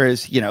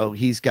 Whereas,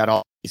 he's got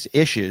all these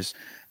issues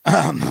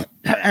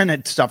and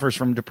it suffers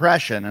from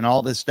depression and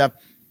all this stuff.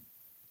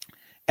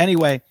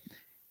 Anyway,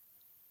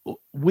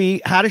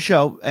 we had a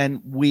show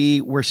and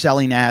we were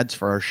selling ads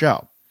for our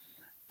show.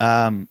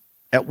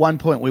 At one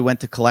point we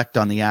went to collect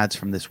on the ads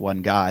from this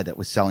one guy that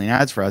was selling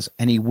ads for us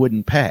and he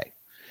wouldn't pay.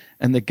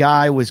 And the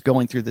guy was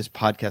going through this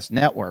podcast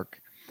network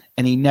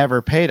and he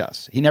never paid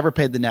us. He never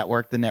paid the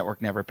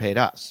network never paid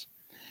us.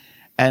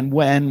 And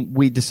when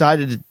we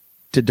decided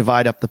to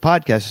divide up the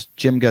podcast,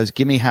 Jim goes,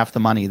 "Give me half the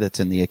money that's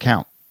in the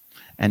account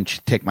and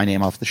take my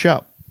name off the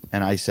show."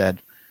 And I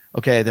said,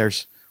 "Okay,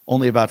 there's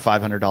only about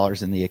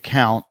 $500 in the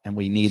account and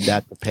we need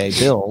that to pay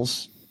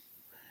bills."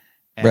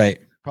 And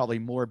right. Probably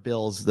more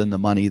bills than the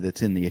money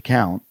that's in the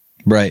account.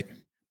 Right.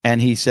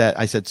 And I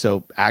said,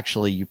 "So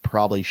actually you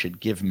probably should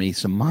give me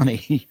some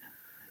money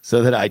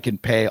so that I can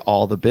pay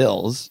all the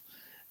bills."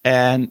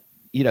 And,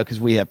 because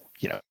we have,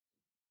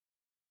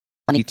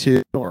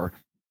 22 or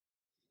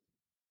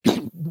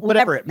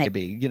whatever it may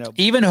be, you know.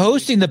 Even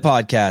hosting the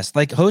podcast,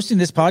 like hosting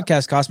this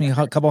podcast cost me a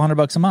couple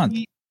 $100 a month.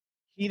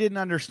 He didn't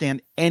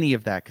understand any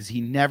of that because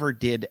he never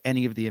did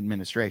any of the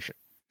administration.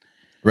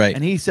 Right.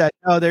 And he said,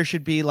 oh, there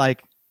should be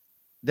like,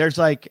 there's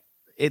like,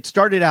 it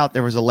started out,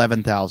 there was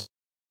 $11,000.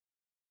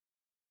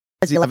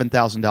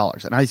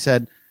 $11,000. And I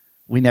said,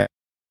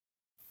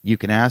 you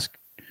can ask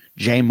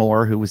Jay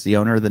Moore, who was the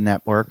owner of the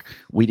network.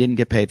 We didn't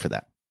get paid for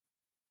that.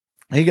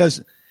 And he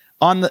goes,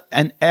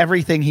 and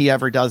everything he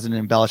ever does in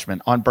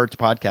embellishment on Bert's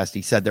podcast,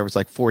 he said there was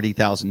like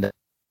 40,000.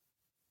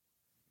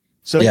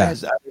 So yeah,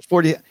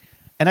 40.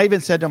 And I even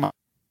said to him,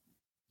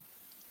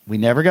 we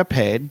never got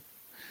paid.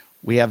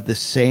 We have the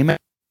same.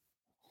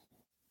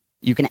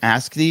 You can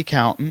ask the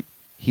accountant.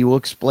 He will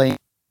explain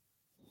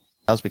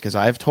because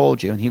I have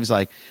told you. And he was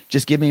like,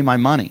 just give me my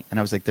money. And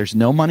I was like, there's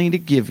no money to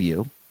give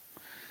you.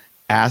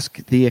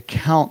 Ask the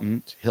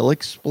accountant. He'll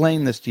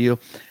explain this to you.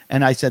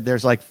 And I said,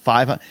 there's like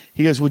 500.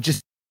 He goes, well,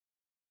 just.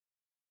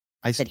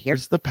 I said,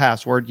 here's the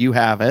password. You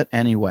have it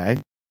anyway.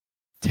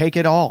 Take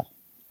it all.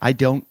 I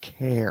don't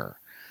care.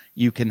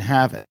 You can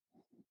have it.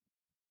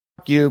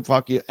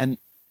 Fuck you. And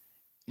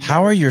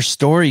how are your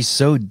stories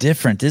so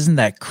different? Isn't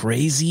that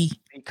crazy?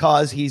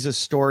 Because he's a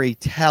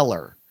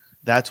storyteller.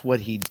 That's what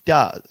he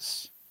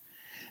does.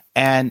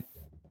 And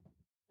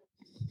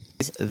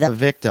the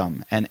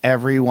victim and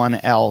everyone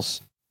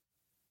else.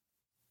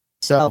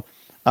 So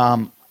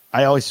I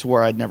always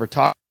swore I'd never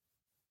talk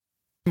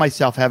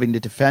myself having to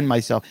defend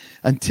myself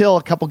until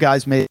a couple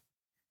guys made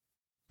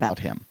about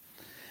him.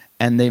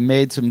 And they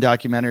made some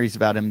documentaries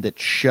about him that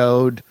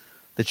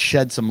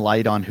shed some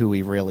light on who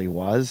he really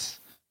was.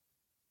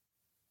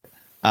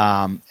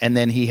 And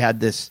then he had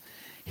this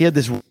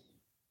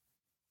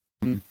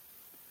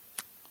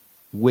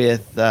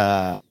with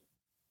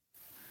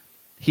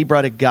he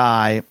brought a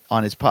guy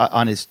on his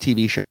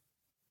TV show,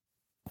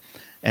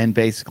 and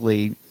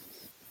basically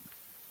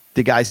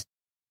the guy's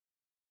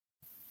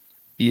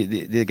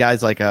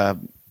like a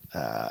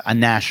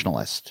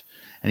nationalist,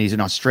 and he's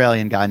an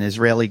Australian guy, an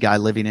Israeli guy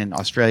living in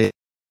Australia,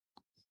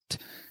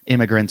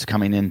 immigrants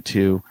coming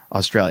into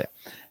Australia.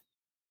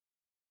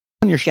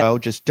 On your show,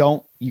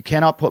 you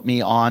cannot put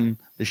me on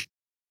the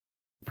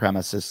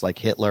premises like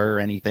Hitler or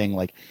anything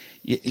like.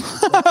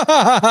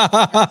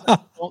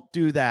 Don't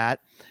do that,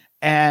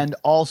 and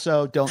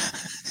also don't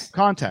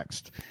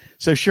context.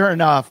 So sure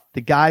enough,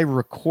 the guy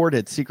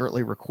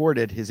secretly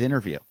recorded his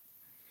interview,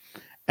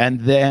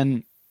 and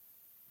then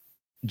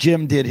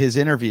Jim did his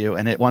interview,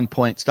 and at one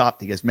point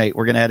stopped. He goes, mate,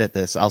 we're going to edit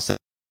this.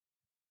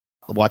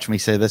 Watch me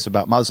say this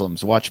about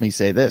Muslims. Watch me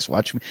say this.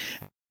 Watch me.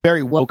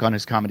 Very woke on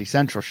his Comedy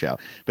Central show.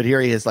 But here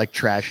he is like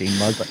trashing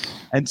Muslim.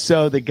 And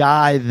so the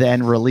guy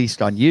then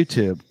released on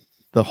YouTube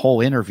the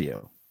whole interview,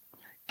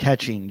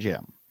 catching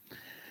Jim.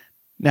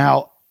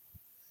 Now,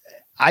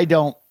 I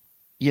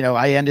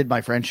ended my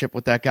friendship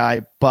with that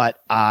guy,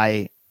 but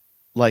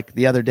like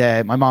the other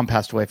day, my mom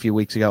passed away a few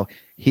weeks ago.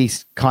 He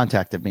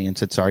contacted me and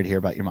said, sorry to hear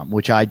about your mom,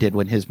 which I did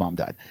when his mom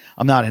died.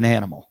 I'm not an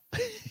animal.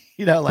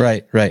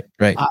 Right.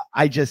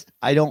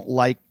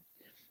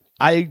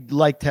 I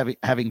liked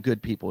having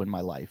good people in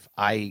my life.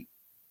 I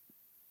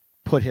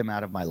put him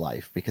out of my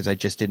life because I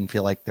just didn't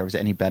feel like there was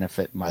any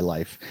benefit in my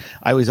life.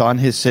 I was on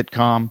his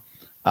sitcom.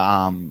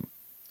 I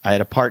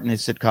had a part in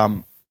his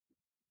sitcom.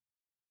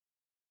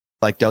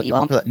 Like, don't you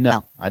owe him for that?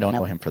 No, I don't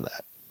owe him for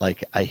that.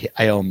 Like, I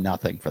owe him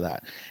nothing for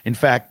that. In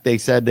fact, they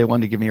said they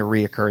wanted to give me a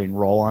reoccurring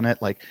role on it.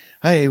 Like,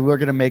 hey, we're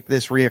going to make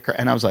this reoccur.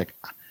 And I was like,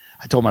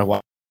 I told my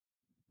wife,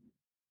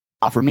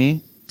 offer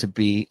me to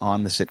be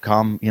on the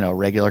sitcom,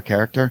 regular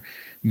character,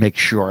 make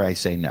sure I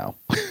say no.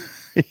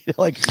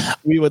 Like,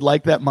 we would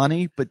like that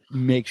money, but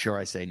make sure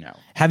I say no.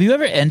 Have you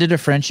ever ended a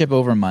friendship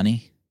over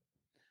money?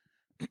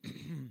 No.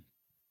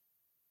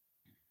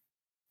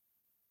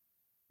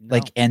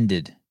 Like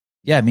ended?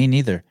 Yeah, me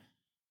neither.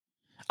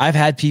 I've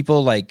had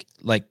people like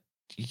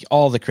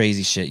all the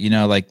crazy shit,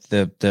 like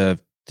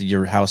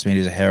your housemate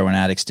who's a heroin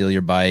addict steal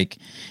your bike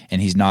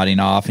and he's nodding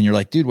off and you're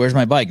like, dude, where's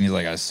my bike? And he's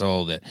like, I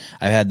sold it.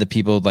 I've had the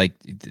people like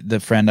the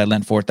friend I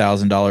lent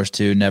 $4,000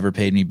 to never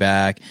paid me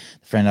back.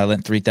 The friend I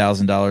lent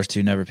 $3,000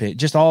 to never paid,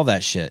 just all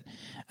that shit.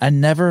 I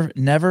never,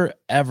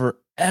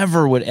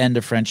 ever would end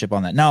a friendship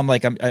on that. Now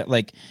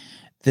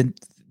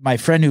my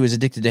friend who was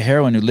addicted to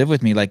heroin who lived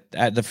with me, like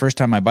the first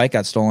time my bike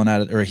got stolen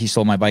or he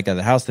stole my bike out of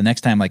the house, the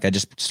next time, like I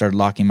just started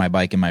locking my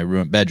bike in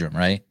my bedroom.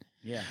 Right.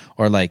 Yeah.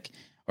 Or like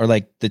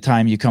the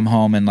time you come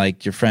home and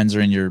like your friends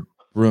are in your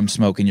room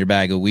smoking your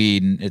bag of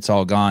weed and it's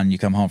all gone. You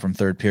come home from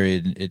third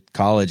period at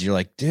college. You're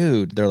like,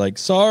 dude, they're like,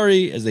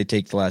 sorry, as they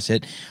take the last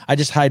hit. I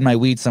just hide my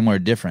weed somewhere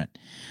different.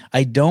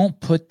 I don't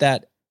put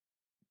that.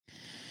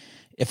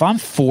 If I'm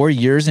 4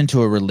 years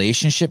into a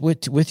relationship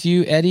with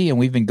you, Eddie, and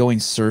we've been going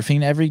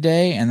surfing every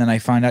day, and then I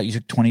find out you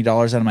took $20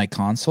 out of my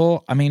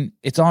console, I mean,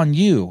 it's on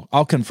you.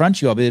 I'll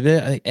confront you. I'll be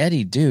like,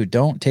 Eddie, dude,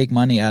 don't take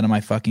money out of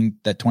my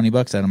that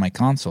 $20 out of my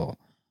console.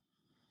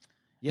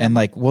 Yeah, and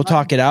like, we'll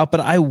talk it out, but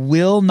I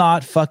will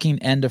not fucking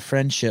end a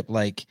friendship.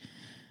 Like,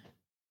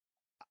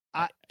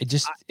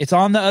 it's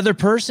on the other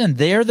person.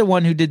 They're the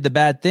one who did the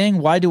bad thing.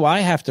 Why do I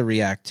have to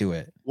react to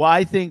it? Well,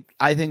 I think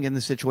in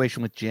the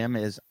situation with Jim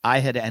is I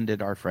had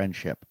ended our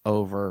friendship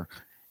over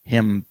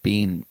him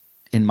being,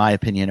 in my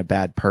opinion, a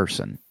bad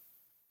person.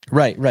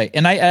 Right.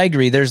 And I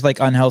agree. There's like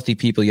unhealthy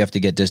people you have to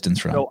get distance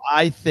from. So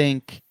I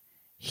think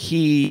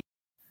he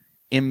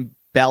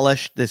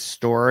embellished this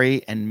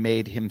story and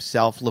made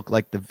himself look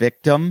like the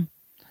victim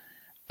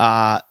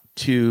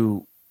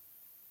to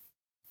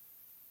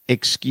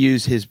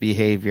excuse his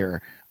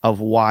behavior of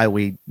why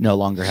we no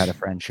longer had a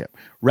friendship,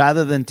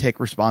 rather than take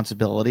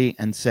responsibility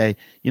and say,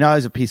 I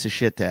was a piece of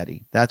shit,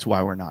 Daddy. That's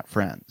why we're not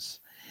friends.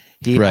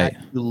 He Right.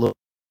 had to look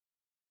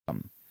at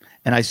him.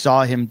 And I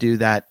saw him do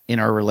that in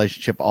our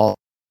relationship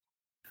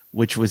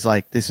which was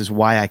like, this is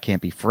why I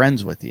can't be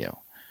friends with you.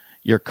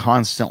 You're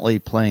constantly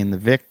playing the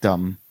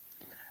victim.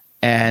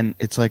 And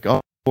it's like,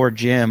 oh, poor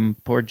Jim,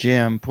 poor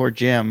Jim, poor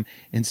Jim,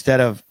 instead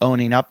of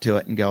owning up to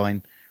it and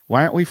going,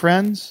 why aren't we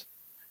friends?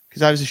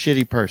 Because I was a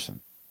shitty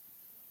person,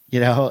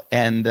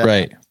 and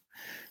Right.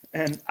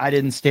 And I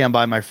didn't stand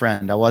by my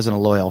friend. I wasn't a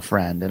loyal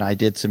friend, and I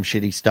did some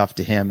shitty stuff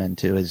to him and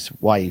to his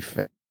wife.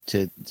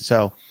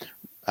 That's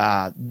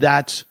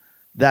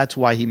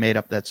why he made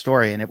up that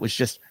story, and it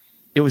was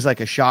like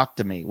a shock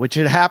to me, which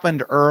had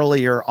happened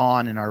earlier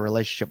on in our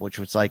relationship, which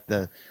was like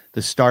the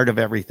start of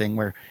everything,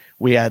 where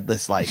we had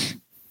this like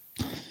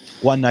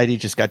one night he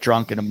just got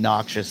drunk and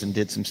obnoxious and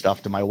did some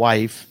stuff to my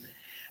wife,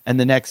 and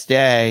the next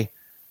day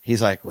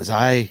he's like,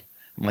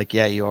 I'm like,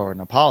 yeah, you owe an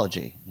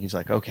apology. He's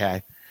like,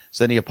 okay.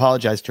 So then he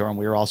apologized to her, and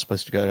we were all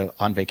supposed to go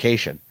on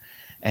vacation.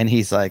 And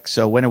he's like,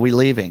 so when are we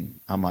leaving?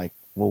 I'm like,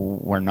 well,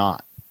 we're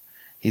not.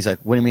 He's like,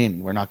 what do you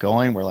mean we're not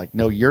going? We're like,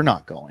 no, you're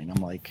not going.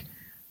 I'm like,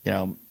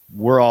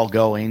 we're all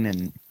going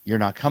and you're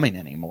not coming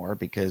anymore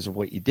because of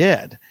what you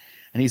did.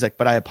 And he's like,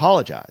 but I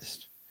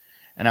apologized.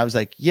 And I was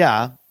like,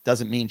 yeah,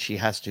 doesn't mean she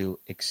has to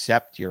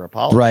accept your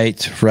apology.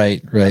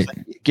 Right. Like,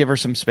 give her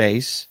some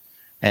space,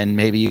 and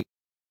maybe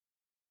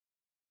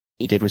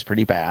he did was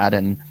pretty bad,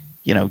 and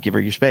give her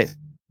your space.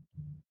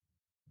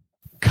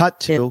 Cut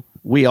to,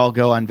 we all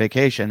go on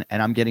vacation,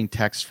 and I'm getting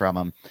texts from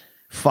him,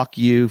 fuck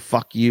you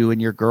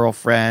and your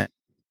girlfriend,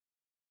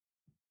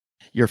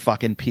 you're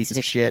fucking piece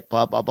of shit,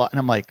 blah blah blah. And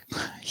I'm like,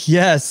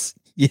 yes.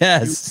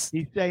 He's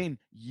saying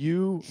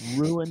you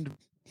ruined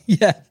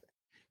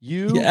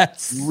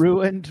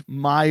ruined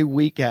my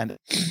weekend.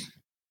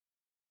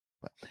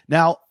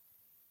 Now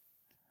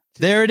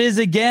there it is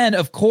again.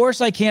 Of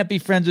course I can't be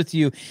friends with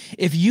you.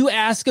 If you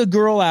ask a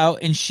girl out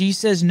and she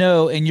says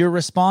no and your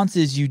response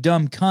is you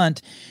dumb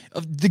cunt,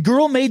 the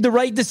girl made the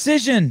right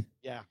decision.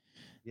 Yeah.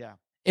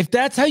 If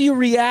that's how you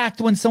react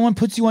when someone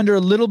puts you under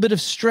a little bit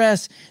of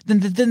stress,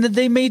 then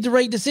they made the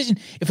right decision.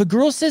 If a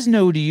girl says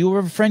no to you, or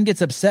if a friend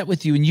gets upset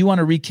with you and you want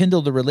to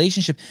rekindle the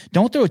relationship,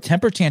 don't throw a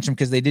temper tantrum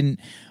because they didn't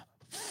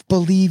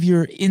believe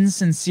your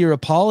insincere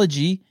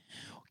apology.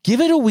 Give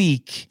it a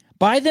week.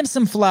 Buy them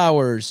some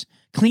flowers.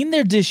 Clean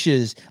their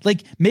dishes.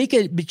 Like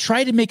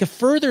try to make a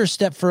further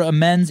step for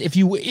amends if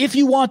you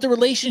want the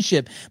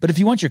relationship. But if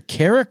you want your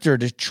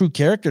true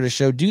character to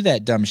show, do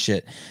that dumb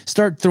shit.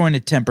 Start throwing a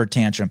temper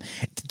tantrum.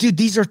 Dude,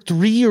 these are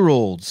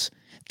 3-year-olds.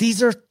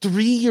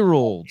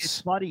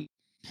 It's funny.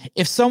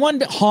 If someone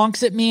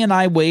honks at me and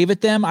I wave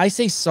at them, I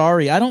say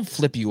sorry. I don't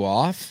flip you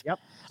off. Yep.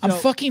 I'm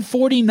fucking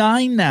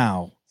 49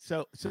 now.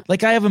 So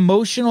like I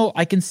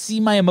can see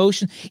my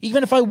emotion.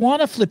 Even if I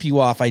want to flip you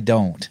off, I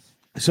don't.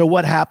 So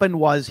what happened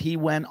was he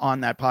went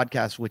on that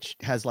podcast, which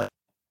has like,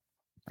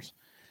 on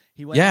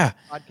the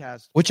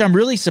podcast, which I'm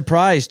really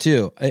surprised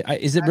too.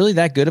 Is it really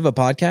that good of a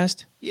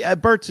podcast? Yeah,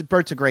 Bert's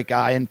a great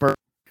guy, and Bert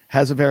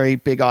has a very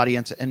big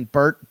audience, and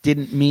Bert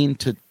didn't mean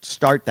to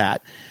start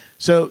that.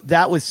 So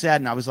that was said,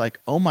 and I was like,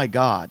 oh my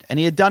God. And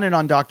he had done it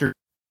on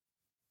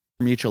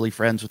mutually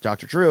friends with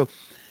Dr. Drew.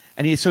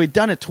 And he'd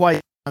done it twice.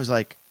 I was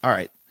like, all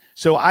right.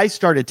 So I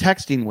started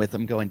texting with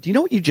him going, do you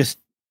know what you just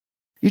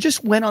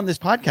went on this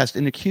podcast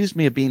and accused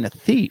me of being a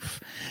thief?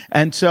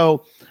 And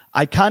so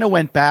I kind of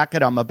went back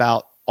at him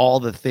about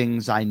all the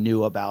things I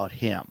knew about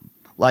him,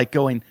 like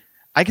going,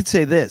 I could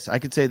say this, I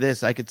could say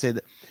this, I could say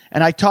that.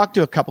 And I talked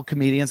to a couple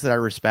comedians that I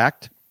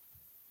respect.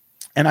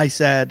 And I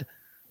said,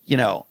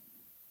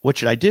 what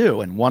should I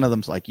do? And one of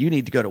them's like, you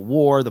need to go to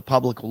war. The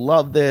public will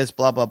love this,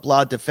 blah, blah,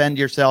 blah. Defend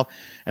yourself.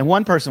 And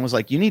one person was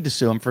like, you need to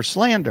sue him for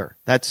slander.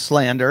 That's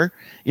slander,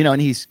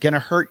 and he's going to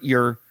hurt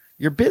your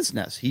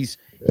business. He's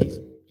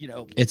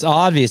it's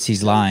obvious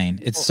he's lying.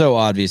 It's so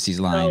obvious he's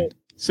lying.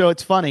 So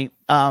it's funny.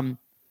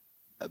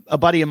 A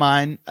buddy of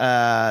mine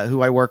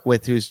who I work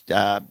with, who's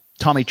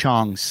Tommy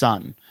Chong's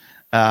son,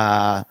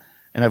 and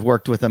I've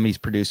worked with him. He's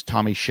produced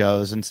Tommy's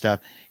shows and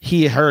stuff.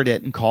 He heard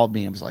it and called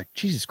me and was like,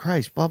 Jesus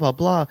Christ, blah, blah,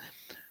 blah.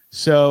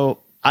 So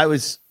I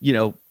was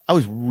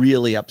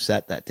really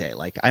upset that day.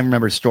 Like, I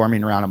remember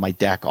storming around on my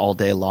deck all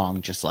day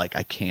long, just like,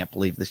 I can't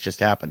believe this just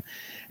happened.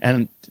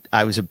 And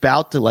I was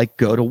about to like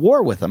go to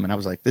war with him. And I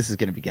was like, this is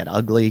going to get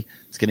ugly.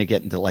 It's going to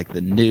get into like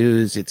the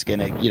news. It's going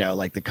to,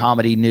 like the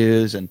comedy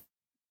news. And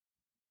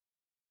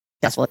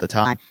that's what the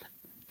time.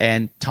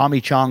 And Tommy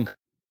Chong.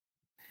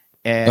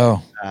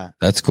 And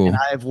that's cool. And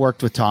I've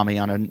worked with Tommy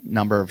on a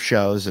number of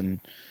shows, and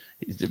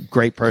he's a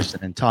great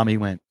person. And Tommy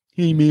went,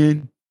 hey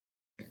man,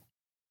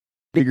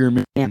 bigger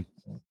man.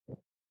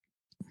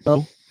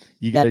 So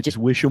you got to just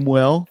wish him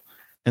well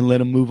and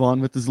let him move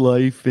on with his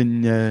life.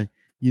 And, and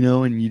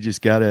you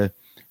just got to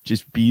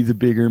just be the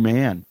bigger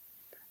man.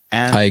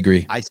 And I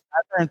agree. I sat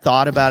there and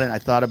thought about it. And I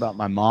thought about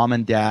my mom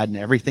and dad and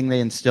everything they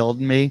instilled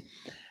in me.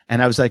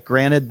 And I was like,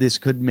 granted, this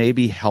could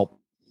maybe help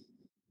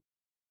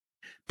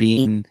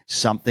being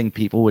something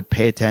people would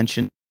pay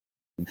attention,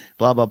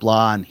 blah, blah,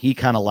 blah. And he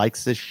kind of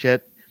likes this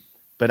shit.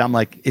 But I'm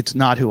like, it's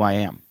not who I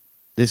am.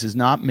 This is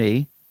not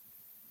me.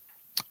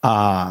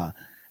 And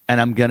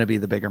I'm going to be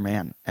the bigger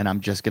man. And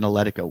I'm just going to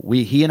let it go.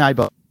 He and I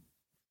both.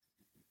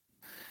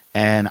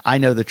 And I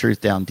know the truth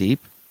down deep.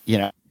 I'm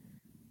just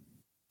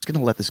going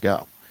to let this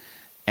go.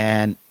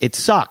 And it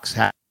sucks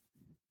on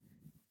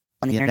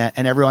the internet.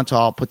 And every once in a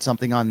while, I'll put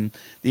something on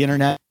the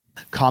internet,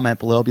 comment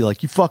below, be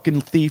like, you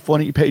fucking thief. Why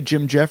don't you pay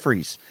Jim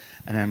Jeffries?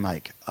 And I'm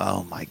like,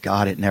 oh my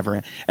God, it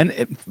never.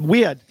 And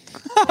we had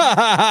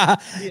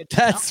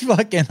that's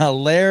fucking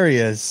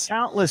hilarious.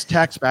 Countless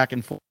texts back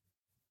and forth.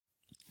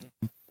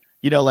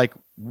 Like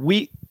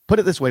we put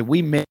it this way,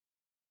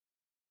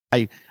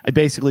 I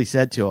basically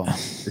said to him,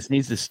 this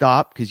needs to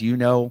stop because you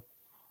know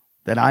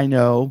that I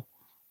know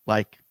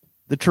like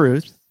the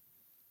truth.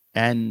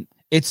 And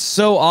it's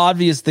so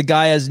obvious the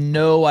guy has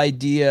no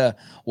idea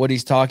what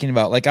he's talking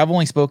about. Like, I've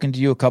only spoken to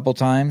you a couple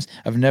times.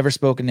 I've never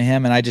spoken to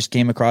him, and I just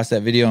came across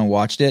that video and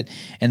watched it,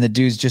 and the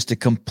dude's just a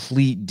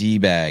complete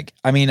D-bag.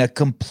 I mean, a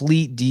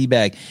complete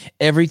D-bag.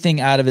 Everything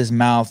out of his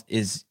mouth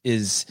is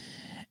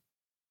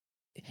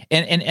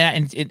and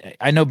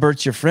I know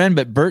Bert's your friend,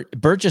 but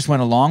Bert just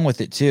went along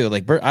with it too.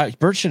 Like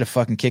Bert should have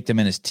fucking kicked him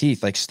in his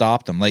teeth, like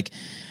stopped him. Like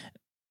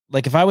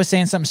if I was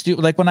saying something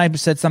stupid, like when I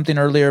said something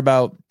earlier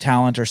about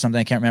talent or something,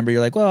 I can't remember. You're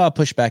like, well, I'll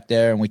push back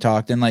there. And we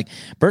talked, and like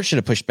Bert should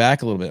have pushed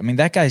back a little bit. I mean,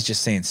 that guy's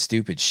just saying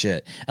stupid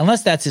shit,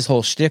 unless that's his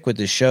whole shtick with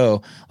this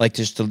show, like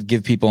just to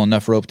give people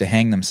enough rope to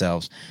hang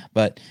themselves.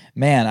 But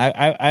man,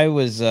 I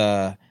was,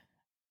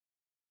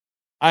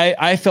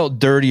 I felt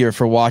dirtier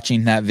for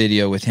watching that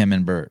video with him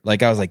and Bert.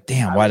 Like I was like,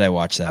 damn, why did I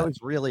watch that? I was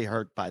really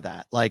hurt by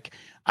that. Like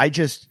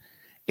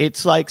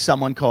it's like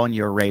someone calling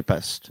you a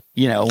rapist,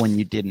 when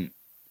you didn't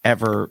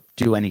ever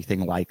do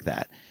anything like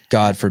that.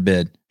 God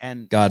forbid.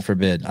 And God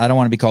forbid. I don't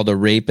want to be called a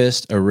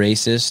rapist, a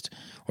racist,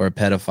 or a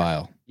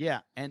pedophile. Yeah,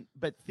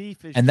 but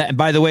thief is. And that,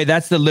 by the way,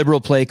 that's the liberal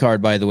play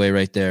card, by the way,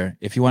 right there.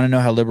 If you want to know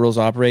how liberals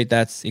operate,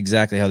 that's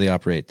exactly how they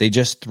operate. They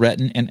just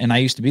threaten, and I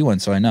used to be one,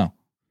 so I know.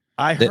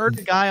 I heard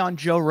a guy on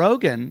Joe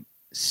Rogan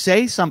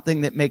say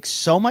something that makes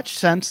so much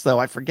sense, though.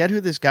 I forget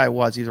who this guy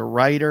was. He's a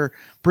writer,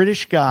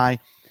 British guy,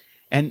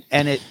 and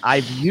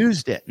I've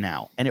used it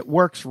now, and it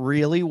works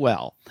really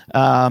well.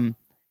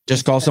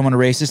 Just call someone a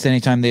racist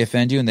anytime they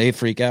offend you and they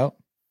freak out.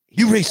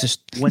 You racist.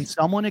 When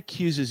someone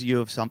accuses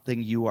you of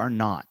something you are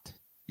not.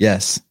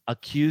 Yes.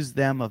 Accuse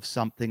them of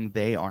something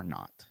they are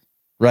not.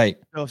 Right.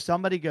 So if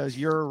somebody goes,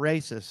 you're a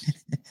racist.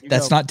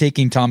 That's not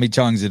taking Tommy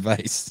Chong's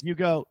advice. You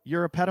go,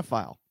 you're a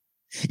pedophile.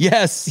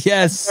 Yes.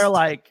 And they're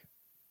like,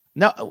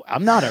 no,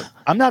 I'm not a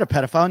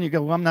pedophile. And you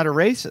go, well, I'm not a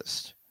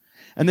racist.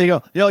 And they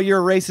go, no, you're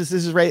a racist.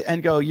 This is right.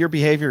 And go, your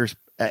behaviors,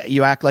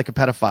 you act like a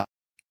pedophile.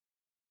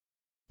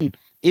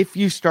 If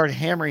you start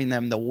hammering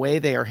them the way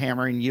they are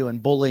hammering you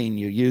and bullying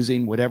you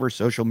using whatever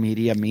social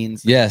media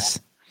means. Yes.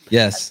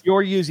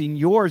 You're using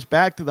yours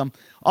back to them.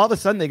 All of a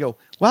sudden they go,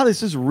 wow,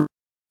 this is rude.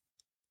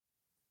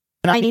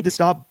 And I need to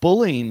stop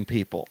bullying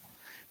people.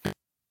 Not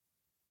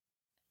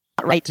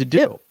right to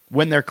do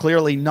when they're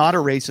clearly not a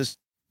racist,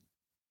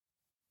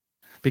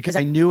 because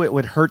I knew it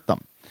would hurt them.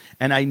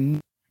 And I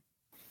knew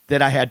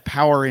that I had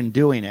power in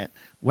doing it.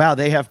 Wow,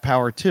 they have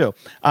power too.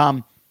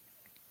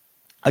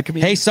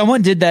 Hey,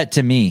 someone did that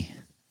to me.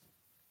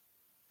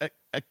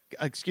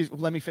 Excuse me,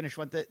 let me finish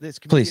what this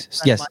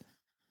please. Yes.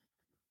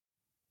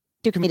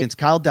 Two comedians,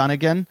 Kyle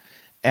Dunnigan,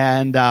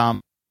 and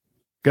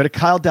go to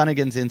Kyle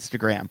Dunnigan's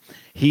Instagram.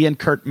 He and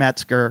Kurt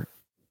Metzger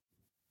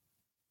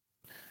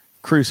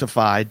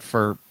crucified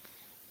for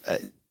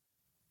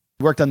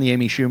worked on the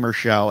Amy Schumer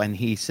show, and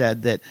he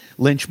said that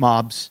lynch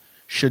mobs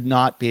should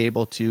not be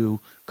able to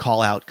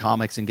call out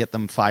comics and get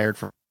them fired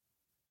for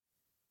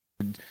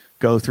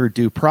go through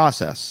due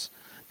process,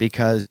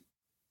 because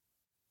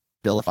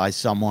vilify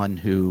someone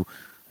who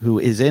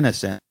is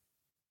innocent.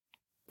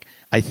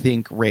 I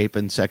think rape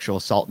and sexual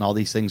assault and all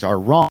these things are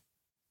wrong,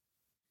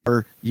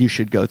 or you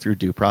should go through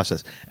due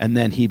process. And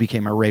then he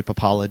became a rape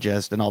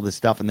apologist and all this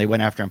stuff, and they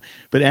went after him.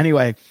 But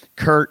anyway,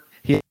 Kurt,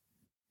 he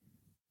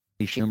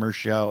Schumer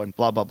show and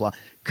blah, blah, blah.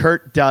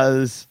 Kurt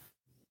does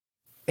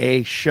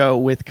a show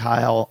with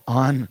Kyle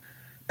on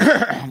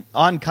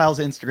on Kyle's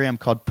Instagram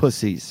called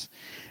Pussies.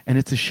 And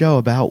it's a show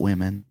about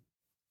women.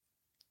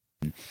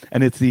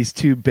 And it's these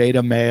two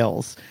beta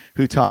males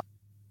who talk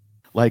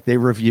like they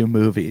review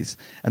movies,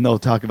 and they'll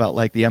talk about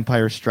like The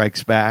Empire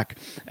Strikes Back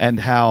and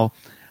how,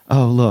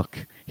 oh,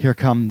 look, here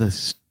come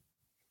as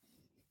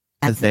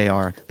they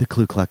are the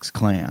Ku Klux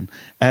Klan.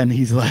 And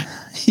he's like,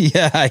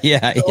 yeah.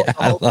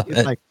 I love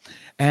it. Like,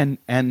 and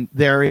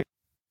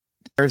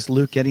there's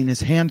Luke getting his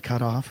hand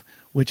cut off,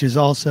 which is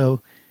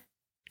also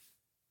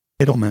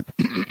entitlement.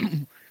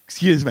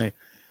 Excuse me.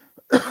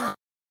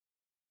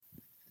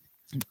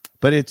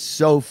 but it's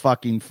so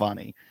fucking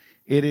funny.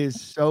 It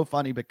is so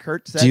funny. But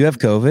Kurt said, Do you have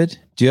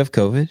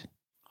COVID?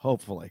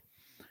 Hopefully.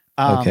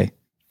 Okay.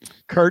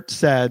 Kurt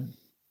said,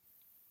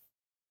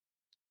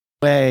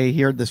 he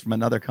heard this from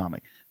another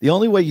comic. The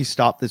only way you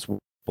stop this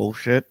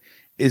bullshit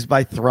is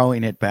by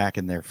throwing it back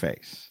in their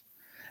face.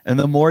 And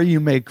the more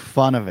you make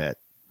fun of it,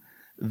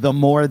 the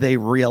more they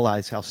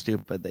realize how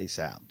stupid they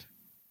sound.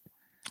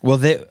 Well,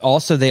 they all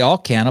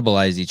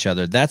cannibalize each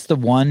other. That's the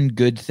one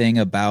good thing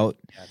about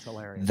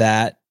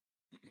that.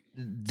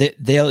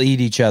 They'll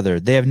eat each other.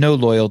 They have no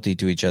loyalty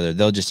to each other.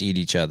 They'll just eat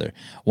each other.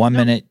 One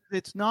minute.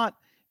 It's not.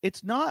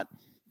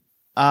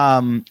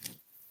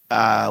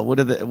 What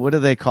do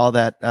they call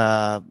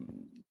that?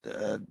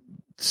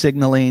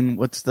 Signaling.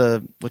 What's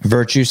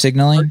virtue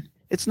signaling?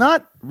 It's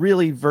not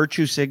really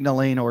virtue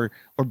signaling or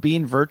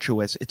being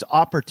virtuous. It's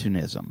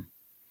opportunism.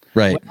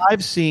 Right. What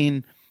I've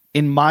seen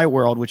in my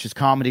world, which is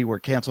comedy, where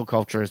cancel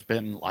culture has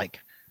been like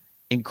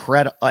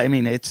incredible. I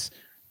mean, it's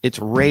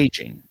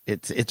raging.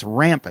 It's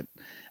rampant.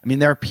 I mean,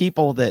 there are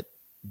people that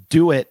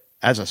do it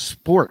as a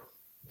sport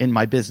in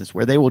my business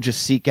where they will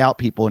just seek out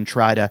people and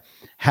try to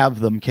have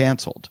them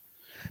canceled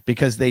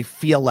because they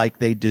feel like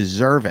they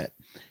deserve it.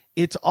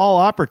 It's all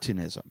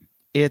opportunism.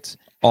 It's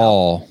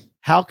all.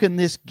 How can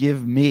this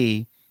give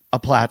me a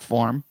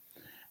platform?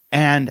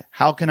 And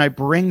how can I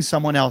bring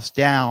someone else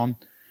down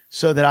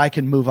so that I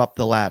can move up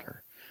the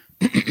ladder?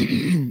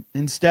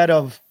 Instead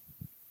of,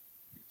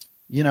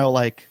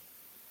 like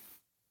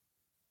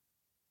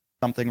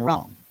something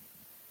wrong.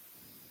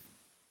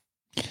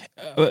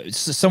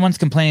 Someone's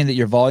complaining that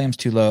your volume's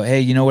too low. Hey,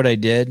 you know what I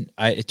did?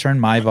 I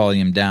turned my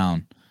volume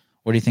down.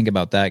 What do you think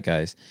about that,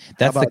 guys?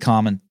 That's the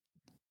common.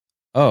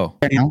 Oh.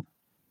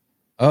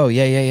 Oh,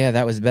 yeah.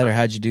 That was better.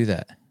 How'd you do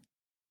that?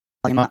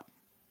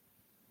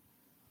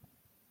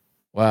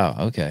 Wow.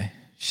 Okay.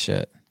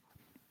 Shit.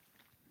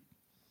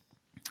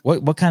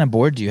 What kind of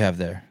board do you have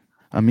there?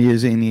 I'm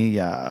using the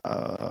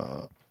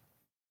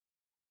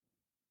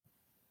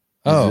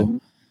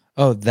Zoom.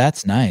 Oh,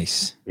 that's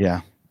nice.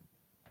 Yeah.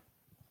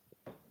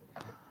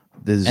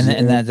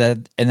 And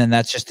then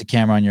that's just the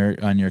camera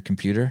on your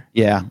computer.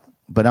 Yeah,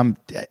 but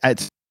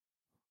it's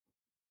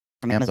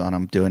from Amazon.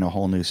 I'm doing a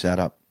whole new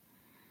setup.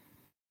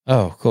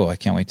 Oh, cool! I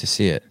can't wait to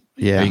see it.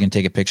 Yeah, are you gonna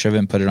take a picture of it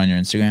and put it on your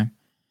Instagram?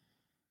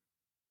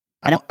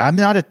 I'm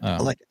not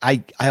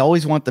I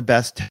always want the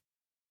best,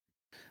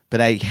 but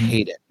I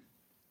hate it.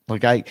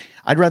 Like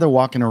I'd rather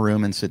walk in a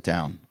room and sit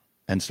down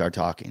and start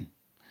talking.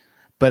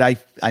 But I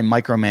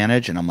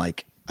micromanage and I'm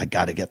like, I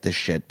got to get this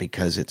shit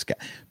because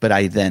but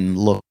I then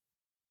look.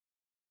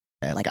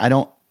 Like I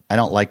don't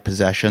like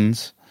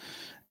possessions.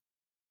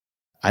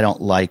 I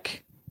don't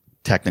like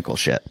technical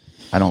shit.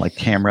 I don't like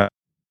camera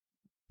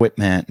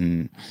equipment,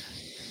 and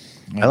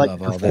I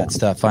love all that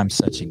stuff. I'm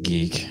such a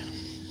geek.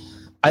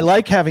 I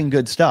like having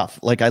good stuff.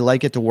 Like I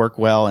like it to work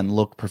well and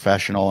look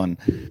professional,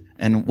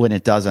 and when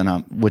it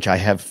doesn't, which I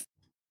have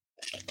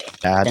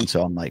bad, and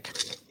so I'm like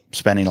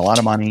spending a lot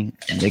of money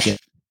and making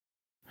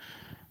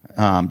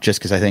just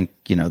because I think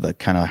the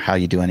kind of how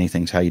you do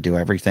anything is how you do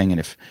everything, and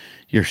if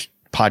you're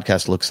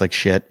podcast looks like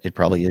shit, it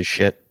probably is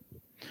shit.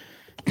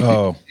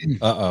 Oh,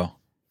 well,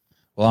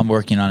 I'm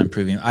working on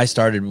improving. I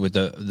started with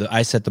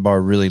I set the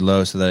bar really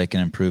low so that I can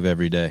improve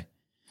every day.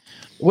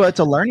 Well, it's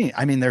a learning.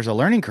 I mean, there's a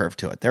learning curve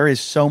to it. There is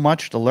so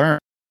much to learn.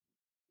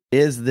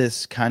 Is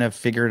this kind of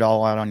figure it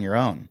all out on your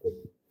own?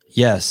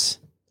 Yes,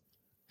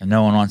 and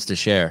no one wants to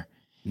share.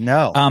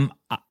 No.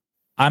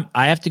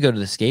 I have to go to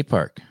the skate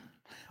park.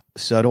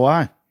 So do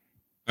I.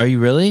 Are you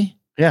really?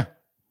 Yeah.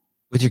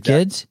 With your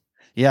kids?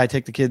 Yeah, I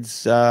take the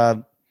kids.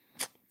 I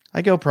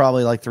go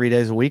probably like 3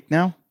 days a week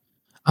now.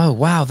 Oh,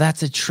 wow.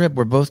 That's a trip.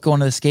 We're both going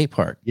to the skate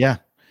park. Yeah.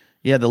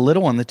 Yeah. The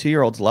little one, the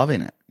 2-year-old's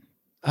loving it.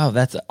 Oh,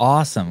 that's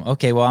awesome.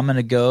 Okay. Well, I'm going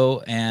to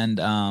go and,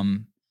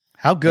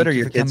 how good are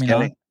your kids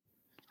getting?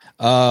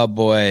 Oh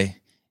boy.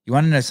 You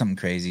want to know something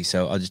crazy?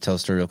 So I'll just tell a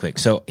story real quick.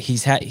 So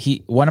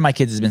one of my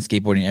kids has been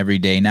skateboarding every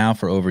day now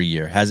for over a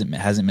year. Hasn't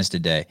missed a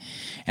day.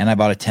 And I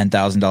bought a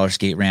 $10,000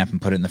 skate ramp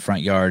and put it in the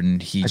front yard,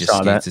 and he just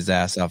skates his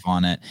ass off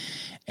on it.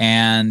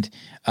 And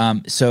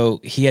so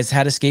he has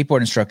had a skateboard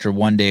instructor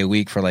 1 day a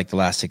week for like the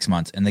last 6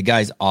 months, and the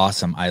guy's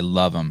awesome. I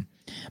love him.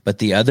 But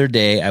the other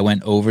day I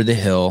went over the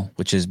hill,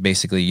 which is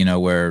basically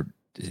where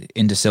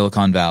into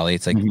Silicon Valley.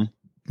 It's like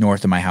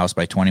north of my house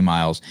by 20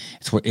 miles.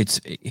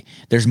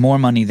 There's more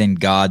money than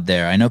God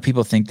there. I know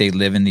people think they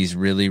live in these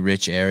really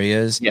rich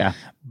areas. Yeah.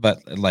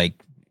 But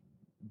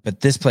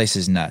this place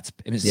is nuts.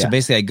 So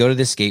basically I go to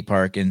this skate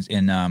park in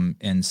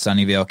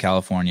Sunnyvale,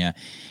 California.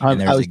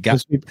 And there's a guy.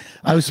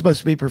 I was supposed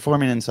to be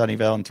performing in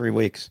Sunnyvale in 3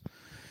 weeks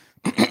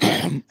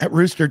at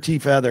Rooster T.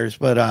 Feathers,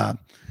 but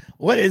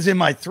what is in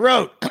my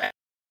throat?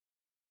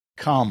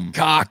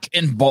 Cock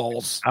and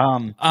balls.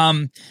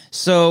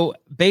 So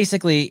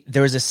basically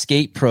there was a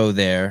skate pro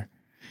there,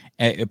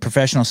 a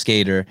professional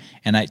skater,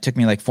 and it took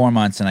me like 4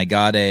 months, and I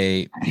got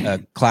a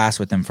class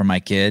with him for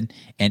my kid.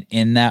 And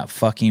in that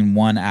fucking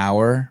 1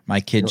 hour, my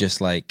kid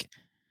just like,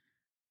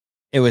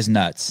 it was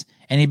nuts.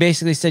 And he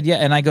basically said, yeah.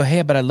 And I go,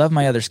 hey, but I love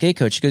my other skate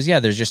coach. He goes, yeah,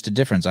 there's just a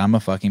difference. I'm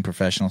a fucking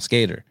professional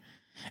skater.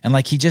 And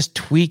like he just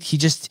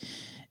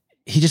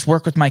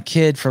worked with my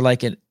kid for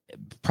like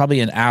probably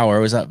an hour.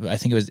 It was up, I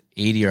think it was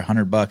 80 or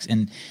 $100.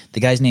 And the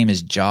guy's name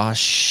is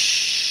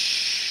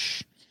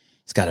Josh.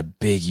 He's got a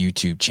big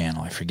YouTube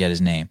channel. I forget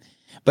his name.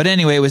 But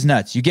anyway, it was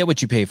nuts. You get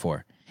what you pay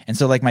for. And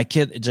so like my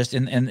kid just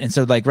and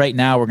so like right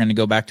now we're going to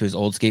go back to his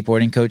old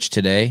skateboarding coach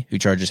today, who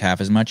charges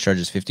half as much,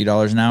 charges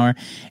 $50 an hour.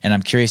 And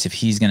I'm curious if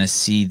he's going to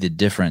see the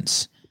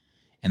difference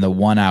in the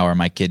 1 hour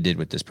my kid did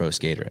with this pro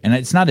skater. And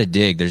it's not a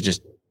dig. There's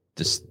just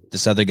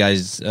this other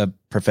guy's a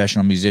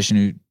professional musician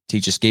who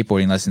teaches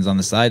skateboarding lessons on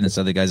the side, and this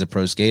other guy's a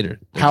pro skater.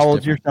 How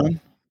old's your son?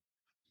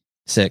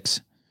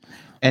 6.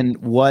 And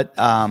what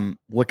kind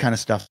of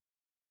stuff?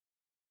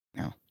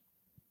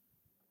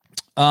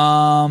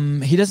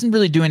 He doesn't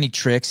really do any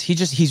tricks.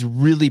 He's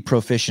really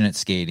proficient at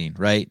skating,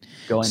 right?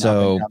 Going up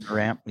and down the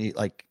ramp,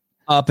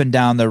 up and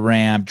down the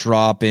ramp,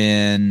 drop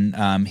in.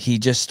 He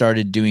just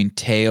started doing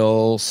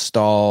tail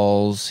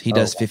stalls. He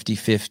does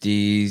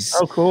 50-50s.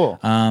 Oh, cool.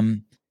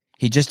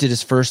 He just did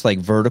his first like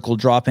vertical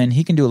drop in.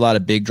 He can do a lot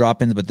of big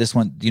drop ins, but this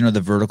one, you know,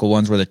 the vertical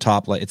ones where the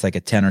top, like it's like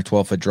a 10 or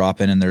 12 foot drop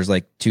in, and there's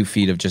like 2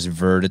 feet of just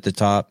vert at the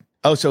top.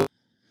 Oh, so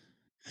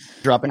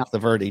dropping off the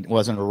vert, it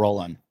wasn't a roll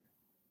on.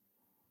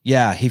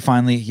 Yeah, he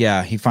finally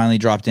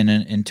dropped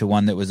into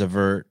one that was a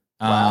vert.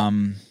 Wow.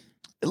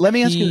 Let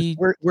me ask you,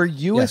 were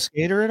you a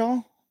skater at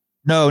all?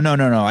 No.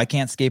 I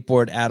can't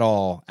skateboard at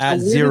all. At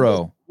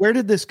zero. Where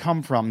did this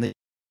come from? That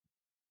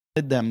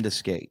led them to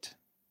skate.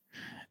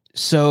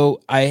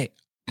 So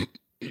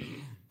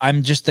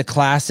I'm just the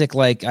classic,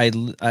 like I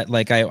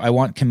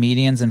want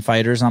comedians and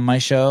fighters on my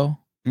show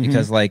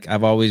because like I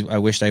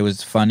wished I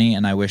was funny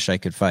and I wish I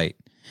could fight.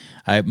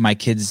 My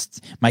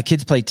kids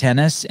play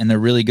tennis and they're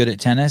really good at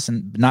tennis,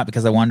 and not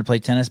because I wanted to play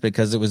tennis,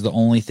 because it was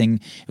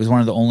one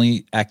of the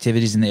only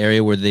activities in the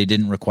area where they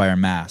didn't require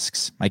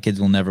masks. My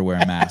kids will never wear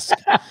a mask.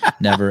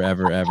 Never,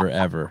 ever, ever,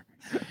 ever.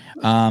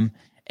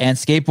 And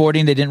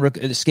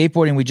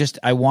skateboarding,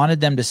 I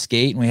wanted them to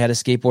skate, and we had a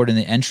skateboard in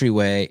the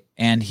entryway,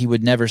 and he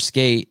would never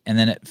skate. And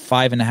then at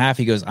 5.5,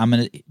 he goes,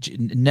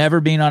 never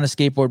been on a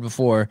skateboard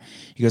before.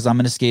 He goes, I'm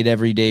going to skate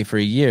every day for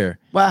a year.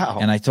 Wow.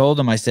 And I told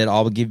him, I said,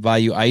 I'll buy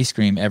you ice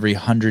cream every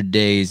 100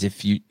 days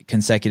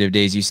consecutive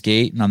days you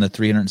skate. And on the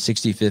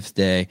 365th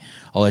day,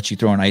 I'll let you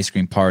throw an ice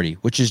cream party,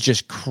 which is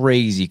just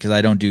crazy because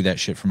I don't do that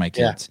shit for my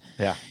kids.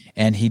 Yeah.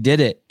 And he did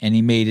it, and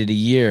he made it a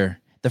year.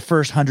 The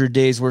first 100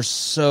 days were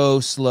so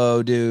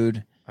slow,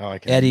 dude. Oh,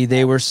 Eddie,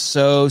 they were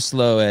so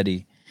slow,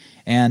 Eddie.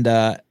 And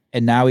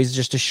now he's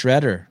just a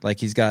shredder. Like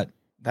he's got.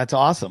 That's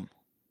awesome.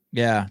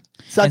 Yeah.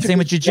 And same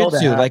with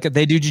jiu-jitsu. Like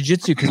they do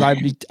jiu-jitsu because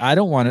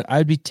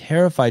I'd be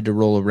terrified to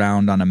roll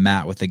around on a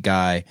mat with a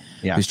guy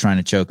who's trying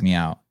to choke me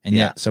out.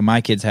 And so my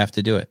kids have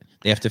to do it.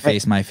 They have to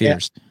face my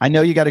fears. I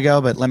know you got to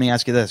go, but let me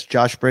ask you this.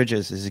 Josh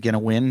Bridges, is he going to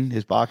win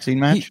his boxing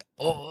match?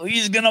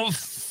 He's going to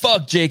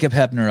fuck Jacob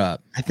Hepner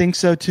up. I think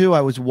so too.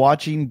 I was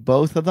watching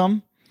both of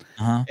them,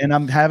 and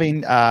I'm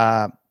having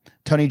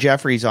Tony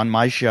Jeffries on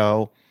my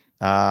show,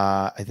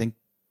 I think.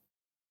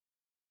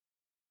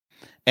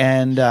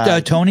 And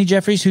Tony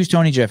Jeffries? Who's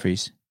Tony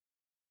Jeffries?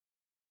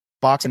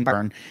 Boxing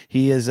burn.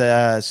 He is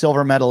a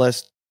silver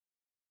medalist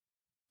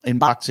in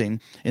boxing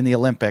in the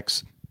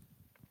Olympics.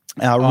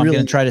 I'm going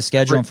to try to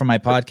schedule him for my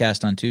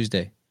podcast on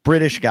Tuesday.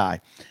 British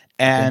guy.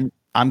 And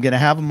I'm going to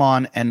have him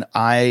on, and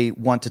I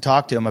want to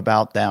talk to him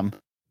about them.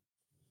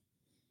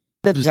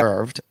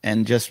 Deserved,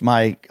 and just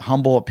my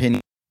humble opinion,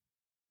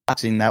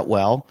 boxing that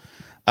well.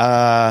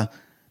 Better.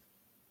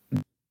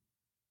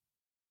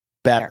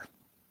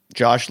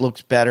 Josh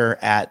looks better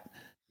at.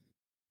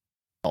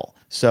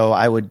 So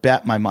I would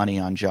bet my money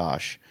on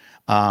Josh.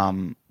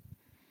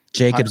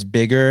 Jacob's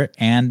bigger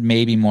and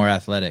maybe more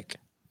athletic.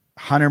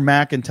 Hunter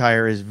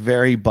McIntyre is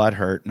very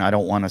butthurt, and I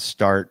don't want to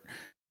start.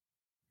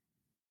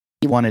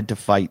 He wanted to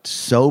fight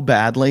so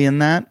badly in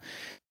that.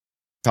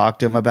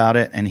 Talked to him about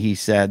it, and he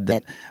said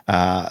that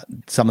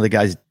some of the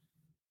guys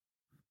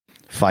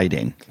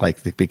fighting,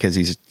 like because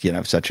he's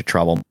such a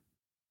trouble.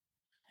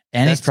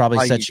 And he's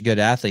probably such a good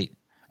athlete.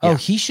 Oh,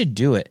 he should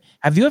do it.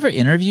 Have you ever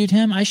interviewed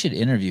him? I should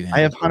interview him. I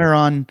have Hunter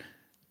on.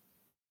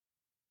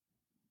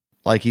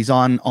 Like he's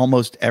on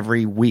almost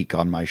every week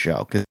on my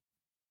show because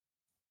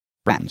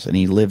friends, and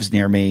he lives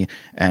near me,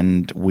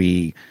 and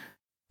we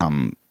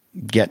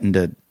get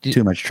into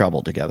too much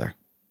trouble together.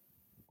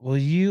 Will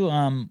you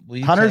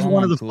Hunter's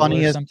one of the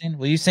funniest.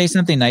 Will you say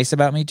something nice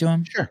about me to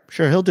him?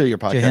 Sure. He'll do your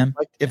podcast. To him?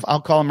 If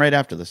I'll call him right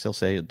after this, he'll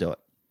say he'll do it.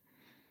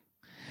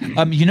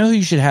 You know who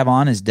you should have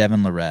on is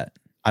Devin Lorette.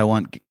 I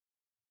want.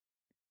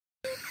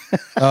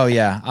 Oh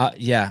yeah,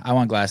 I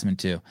want Glassman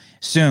too.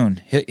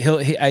 Soon,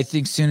 I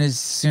think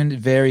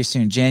very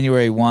soon,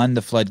 January 1,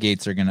 the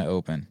floodgates are going to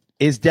open.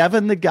 Is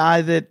Devin the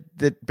guy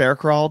that bear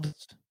crawled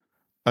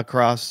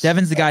across?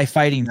 Devin's the guy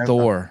fighting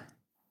Thor.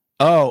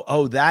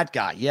 Oh, that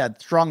guy. Yeah,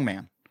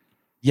 strongman.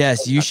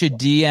 Yes, you should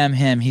DM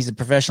him. He's a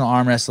professional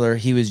arm wrestler.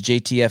 He was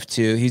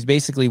JTF2. He's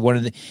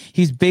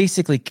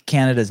basically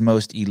Canada's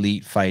most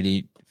elite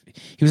fighting.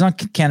 he was on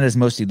Canada's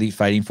Most Elite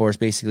Fighting Force,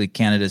 basically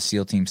Canada's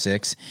SEAL Team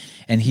 6,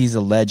 and he's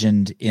a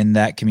legend in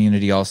that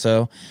community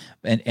also.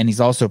 And he's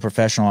also a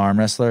professional arm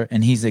wrestler,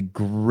 and he's a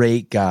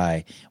great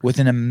guy with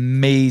an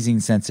amazing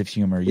sense of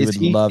humor. You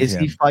would love him. Is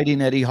he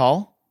fighting Eddie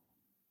Hall?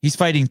 He's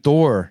fighting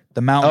Thor,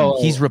 the Mountain.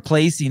 Oh. He's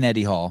replacing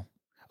Eddie Hall.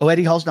 Oh,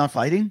 Eddie Hall's not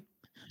fighting?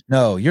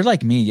 No, you're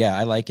like me. Yeah,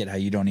 I like it how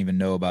you don't even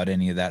know about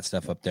any of that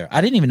stuff up there.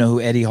 I didn't even know who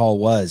Eddie Hall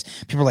was.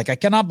 People are like, I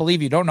cannot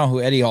believe you don't know who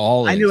Eddie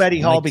Hall is. I knew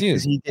Eddie Hall like,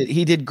 because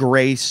he did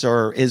Grace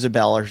or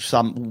Isabel or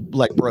some,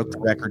 like, broke the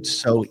record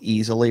so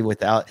easily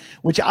without,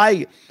 which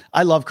I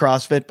love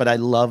CrossFit, but I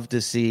love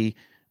to see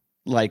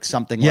like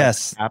something like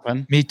that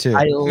happen. Me too.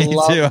 I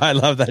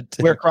love that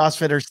too. Where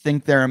CrossFitters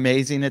think they're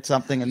amazing at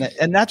something,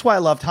 and that's why I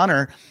loved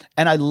Hunter,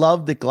 and I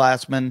love that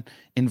Glassman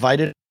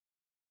invited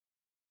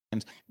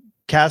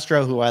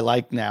Castro, who I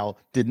like now,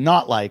 did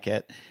not like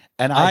it,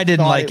 and I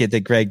didn't like it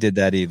that Greg did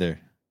that either.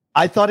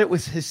 I thought it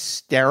was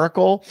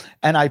hysterical,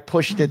 and I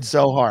pushed it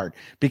so hard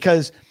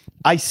because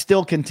I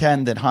still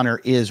contend that Hunter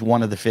is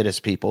one of the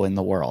fittest people in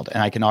the world,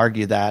 and I can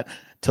argue that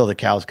till the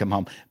cows come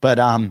home. But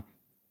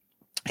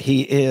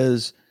he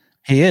is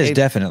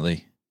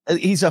definitely.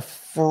 He's a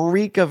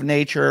freak of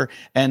nature,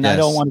 and yes. I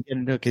don't want to get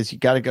into it because you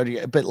got to go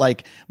to. But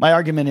like, my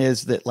argument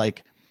is that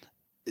like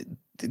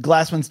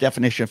Glassman's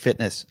definition of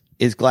fitness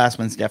is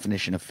Glassman's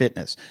definition of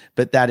fitness,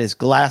 but that is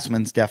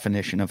Glassman's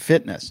definition of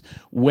fitness.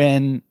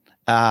 When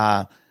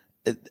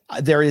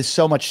there is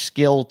so much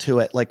skill to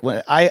it, like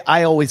when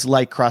I always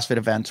like CrossFit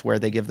events where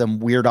they give them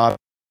weird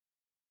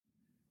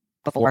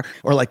before,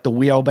 or like the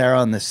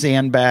wheelbarrow and the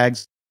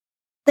sandbags,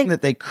 thing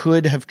that they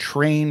could have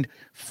trained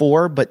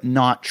for but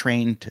not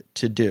trained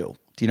to do.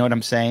 Do you know what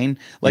I'm saying?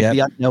 Like the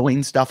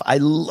unknowing stuff. I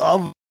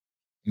love.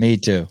 Me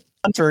too.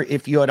 Hunter,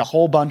 if you had a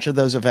whole bunch of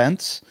those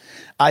events,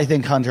 I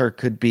think Hunter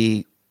could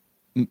be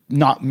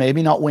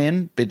maybe not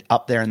win, but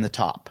up there in the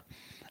top.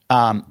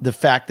 The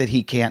fact that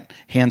he can't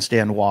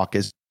handstand walk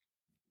is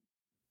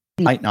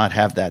might not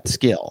have that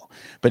skill,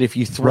 but if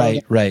you throw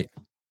right,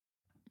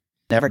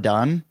 never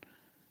done,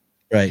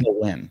 right, he'll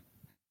win.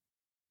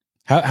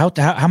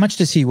 How much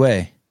does he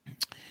weigh?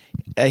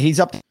 He's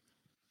up.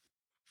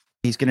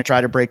 He's going to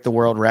try to break the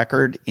world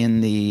record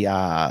in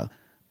the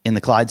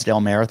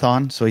Clydesdale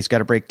Marathon. So he's got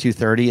to break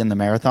 2:30 in the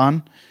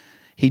marathon.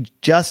 He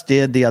just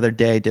did a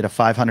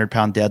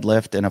 500-pound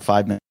deadlift in a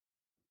 5 minute.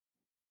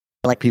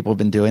 Like, people have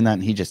been doing that,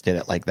 and he just did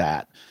it like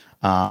that.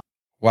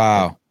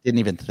 Wow. Didn't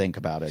even think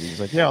about it. He was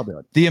like, yeah, I'll do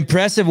it. The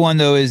impressive one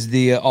though is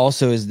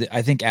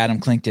I think Adam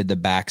Klink did the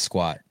back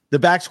squat. The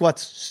back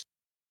squat's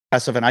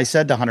impressive. And I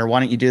said to Hunter, why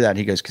don't you do that? And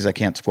he goes, because I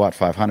can't squat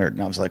 500.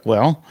 And I was like,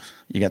 well,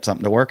 you got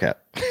something to work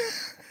at.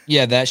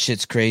 Yeah, that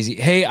shit's crazy.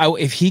 Hey,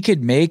 if he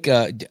could make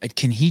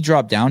can he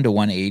drop down to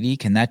 180?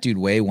 Can that dude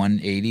weigh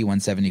 180,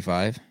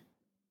 175?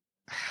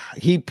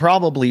 He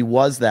probably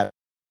was that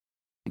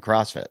in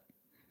CrossFit.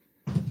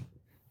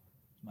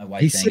 My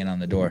wife's hanging on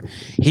the door.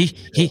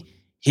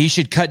 He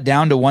should cut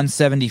down to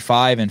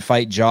 175 and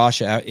fight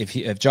Josh.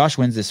 If Josh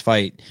wins this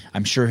fight,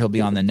 I'm sure he'll be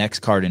on the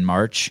next card in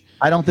March.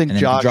 I don't think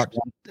Josh.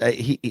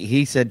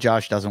 He said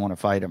Josh doesn't want to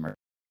fight him, or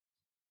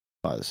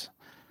was.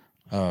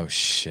 Oh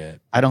shit!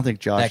 I don't think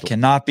Josh. That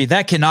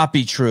cannot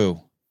be true.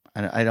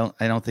 I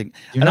don't think.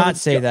 Do not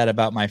say that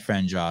about my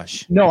friend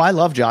Josh. No, I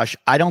love Josh.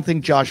 I don't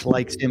think Josh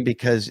likes him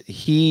because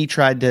he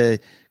tried to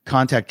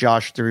contact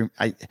Josh through.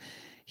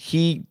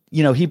 He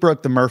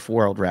broke the Murph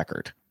world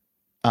record.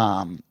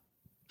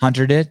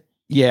 Hunter did?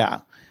 Yeah.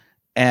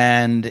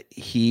 And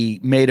he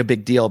made a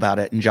big deal about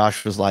it. And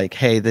Josh was like,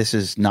 hey, this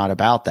is not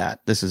about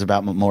that. This is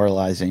about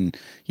memorializing,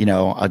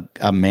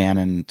 a man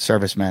and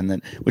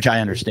serviceman, which I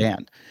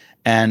understand.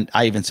 And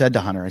I even said to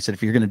Hunter, I said,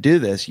 if you're going to do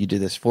this, you do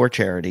this for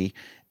charity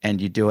and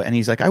you do it. And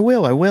he's like, I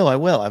will. I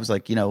was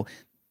like, we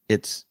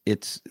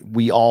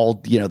all,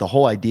 the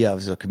whole idea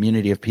of a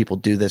community of people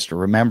do this to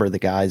remember the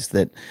guys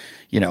that,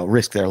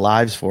 risk their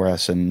lives for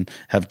us and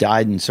have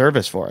died in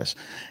service for us.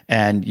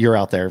 And you're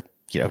out there,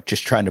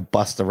 just trying to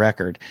bust the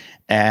record.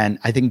 And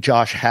I think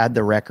Josh had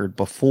the record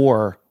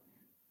before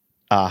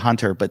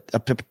Hunter, but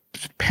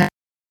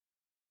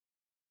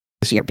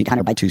this year beat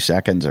Hunter by 2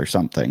 seconds or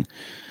something.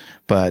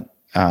 But,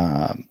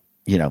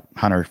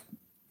 Hunter,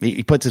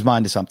 he puts his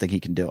mind to something, he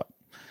can do it.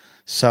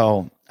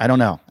 So I don't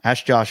know.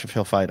 Ask Josh if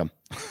he'll fight him.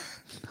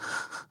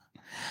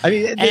 I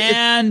mean,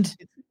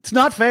 it's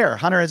not fair.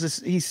 Hunter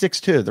he's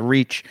 6'2". The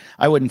reach,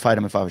 I wouldn't fight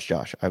him if I was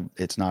Josh.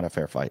 It's not a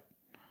fair fight.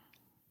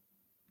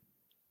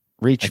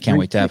 Reach. I can't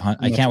wait to have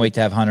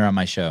Hunter on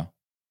my show.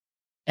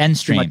 End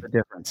stream. The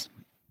difference.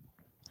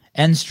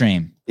 End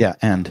stream. Yeah,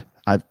 end.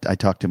 I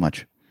talk too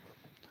much,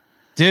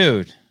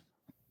 dude.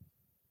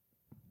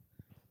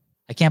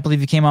 I can't believe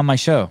you came on my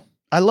show.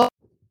 I love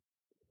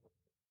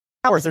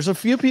hours. There's a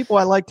few people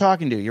I like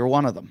talking to. You're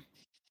one of them.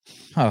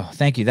 Oh,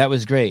 thank you. That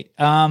was great.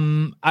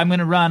 I'm going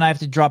to run. I have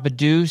to drop a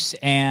deuce,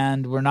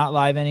 and we're not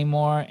live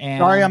anymore. And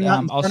sorry, I'm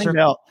not running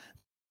out.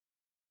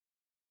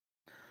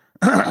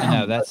 I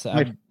know that's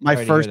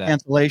my first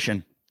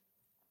cancellation.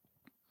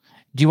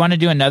 Do you want to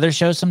do another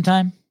show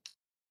sometime?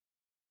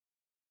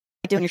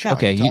 Doing your show.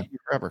 Okay,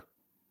 forever.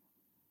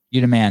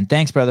 You the man.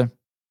 Thanks, brother.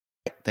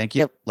 Thank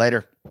you.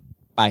 Later.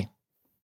 Bye.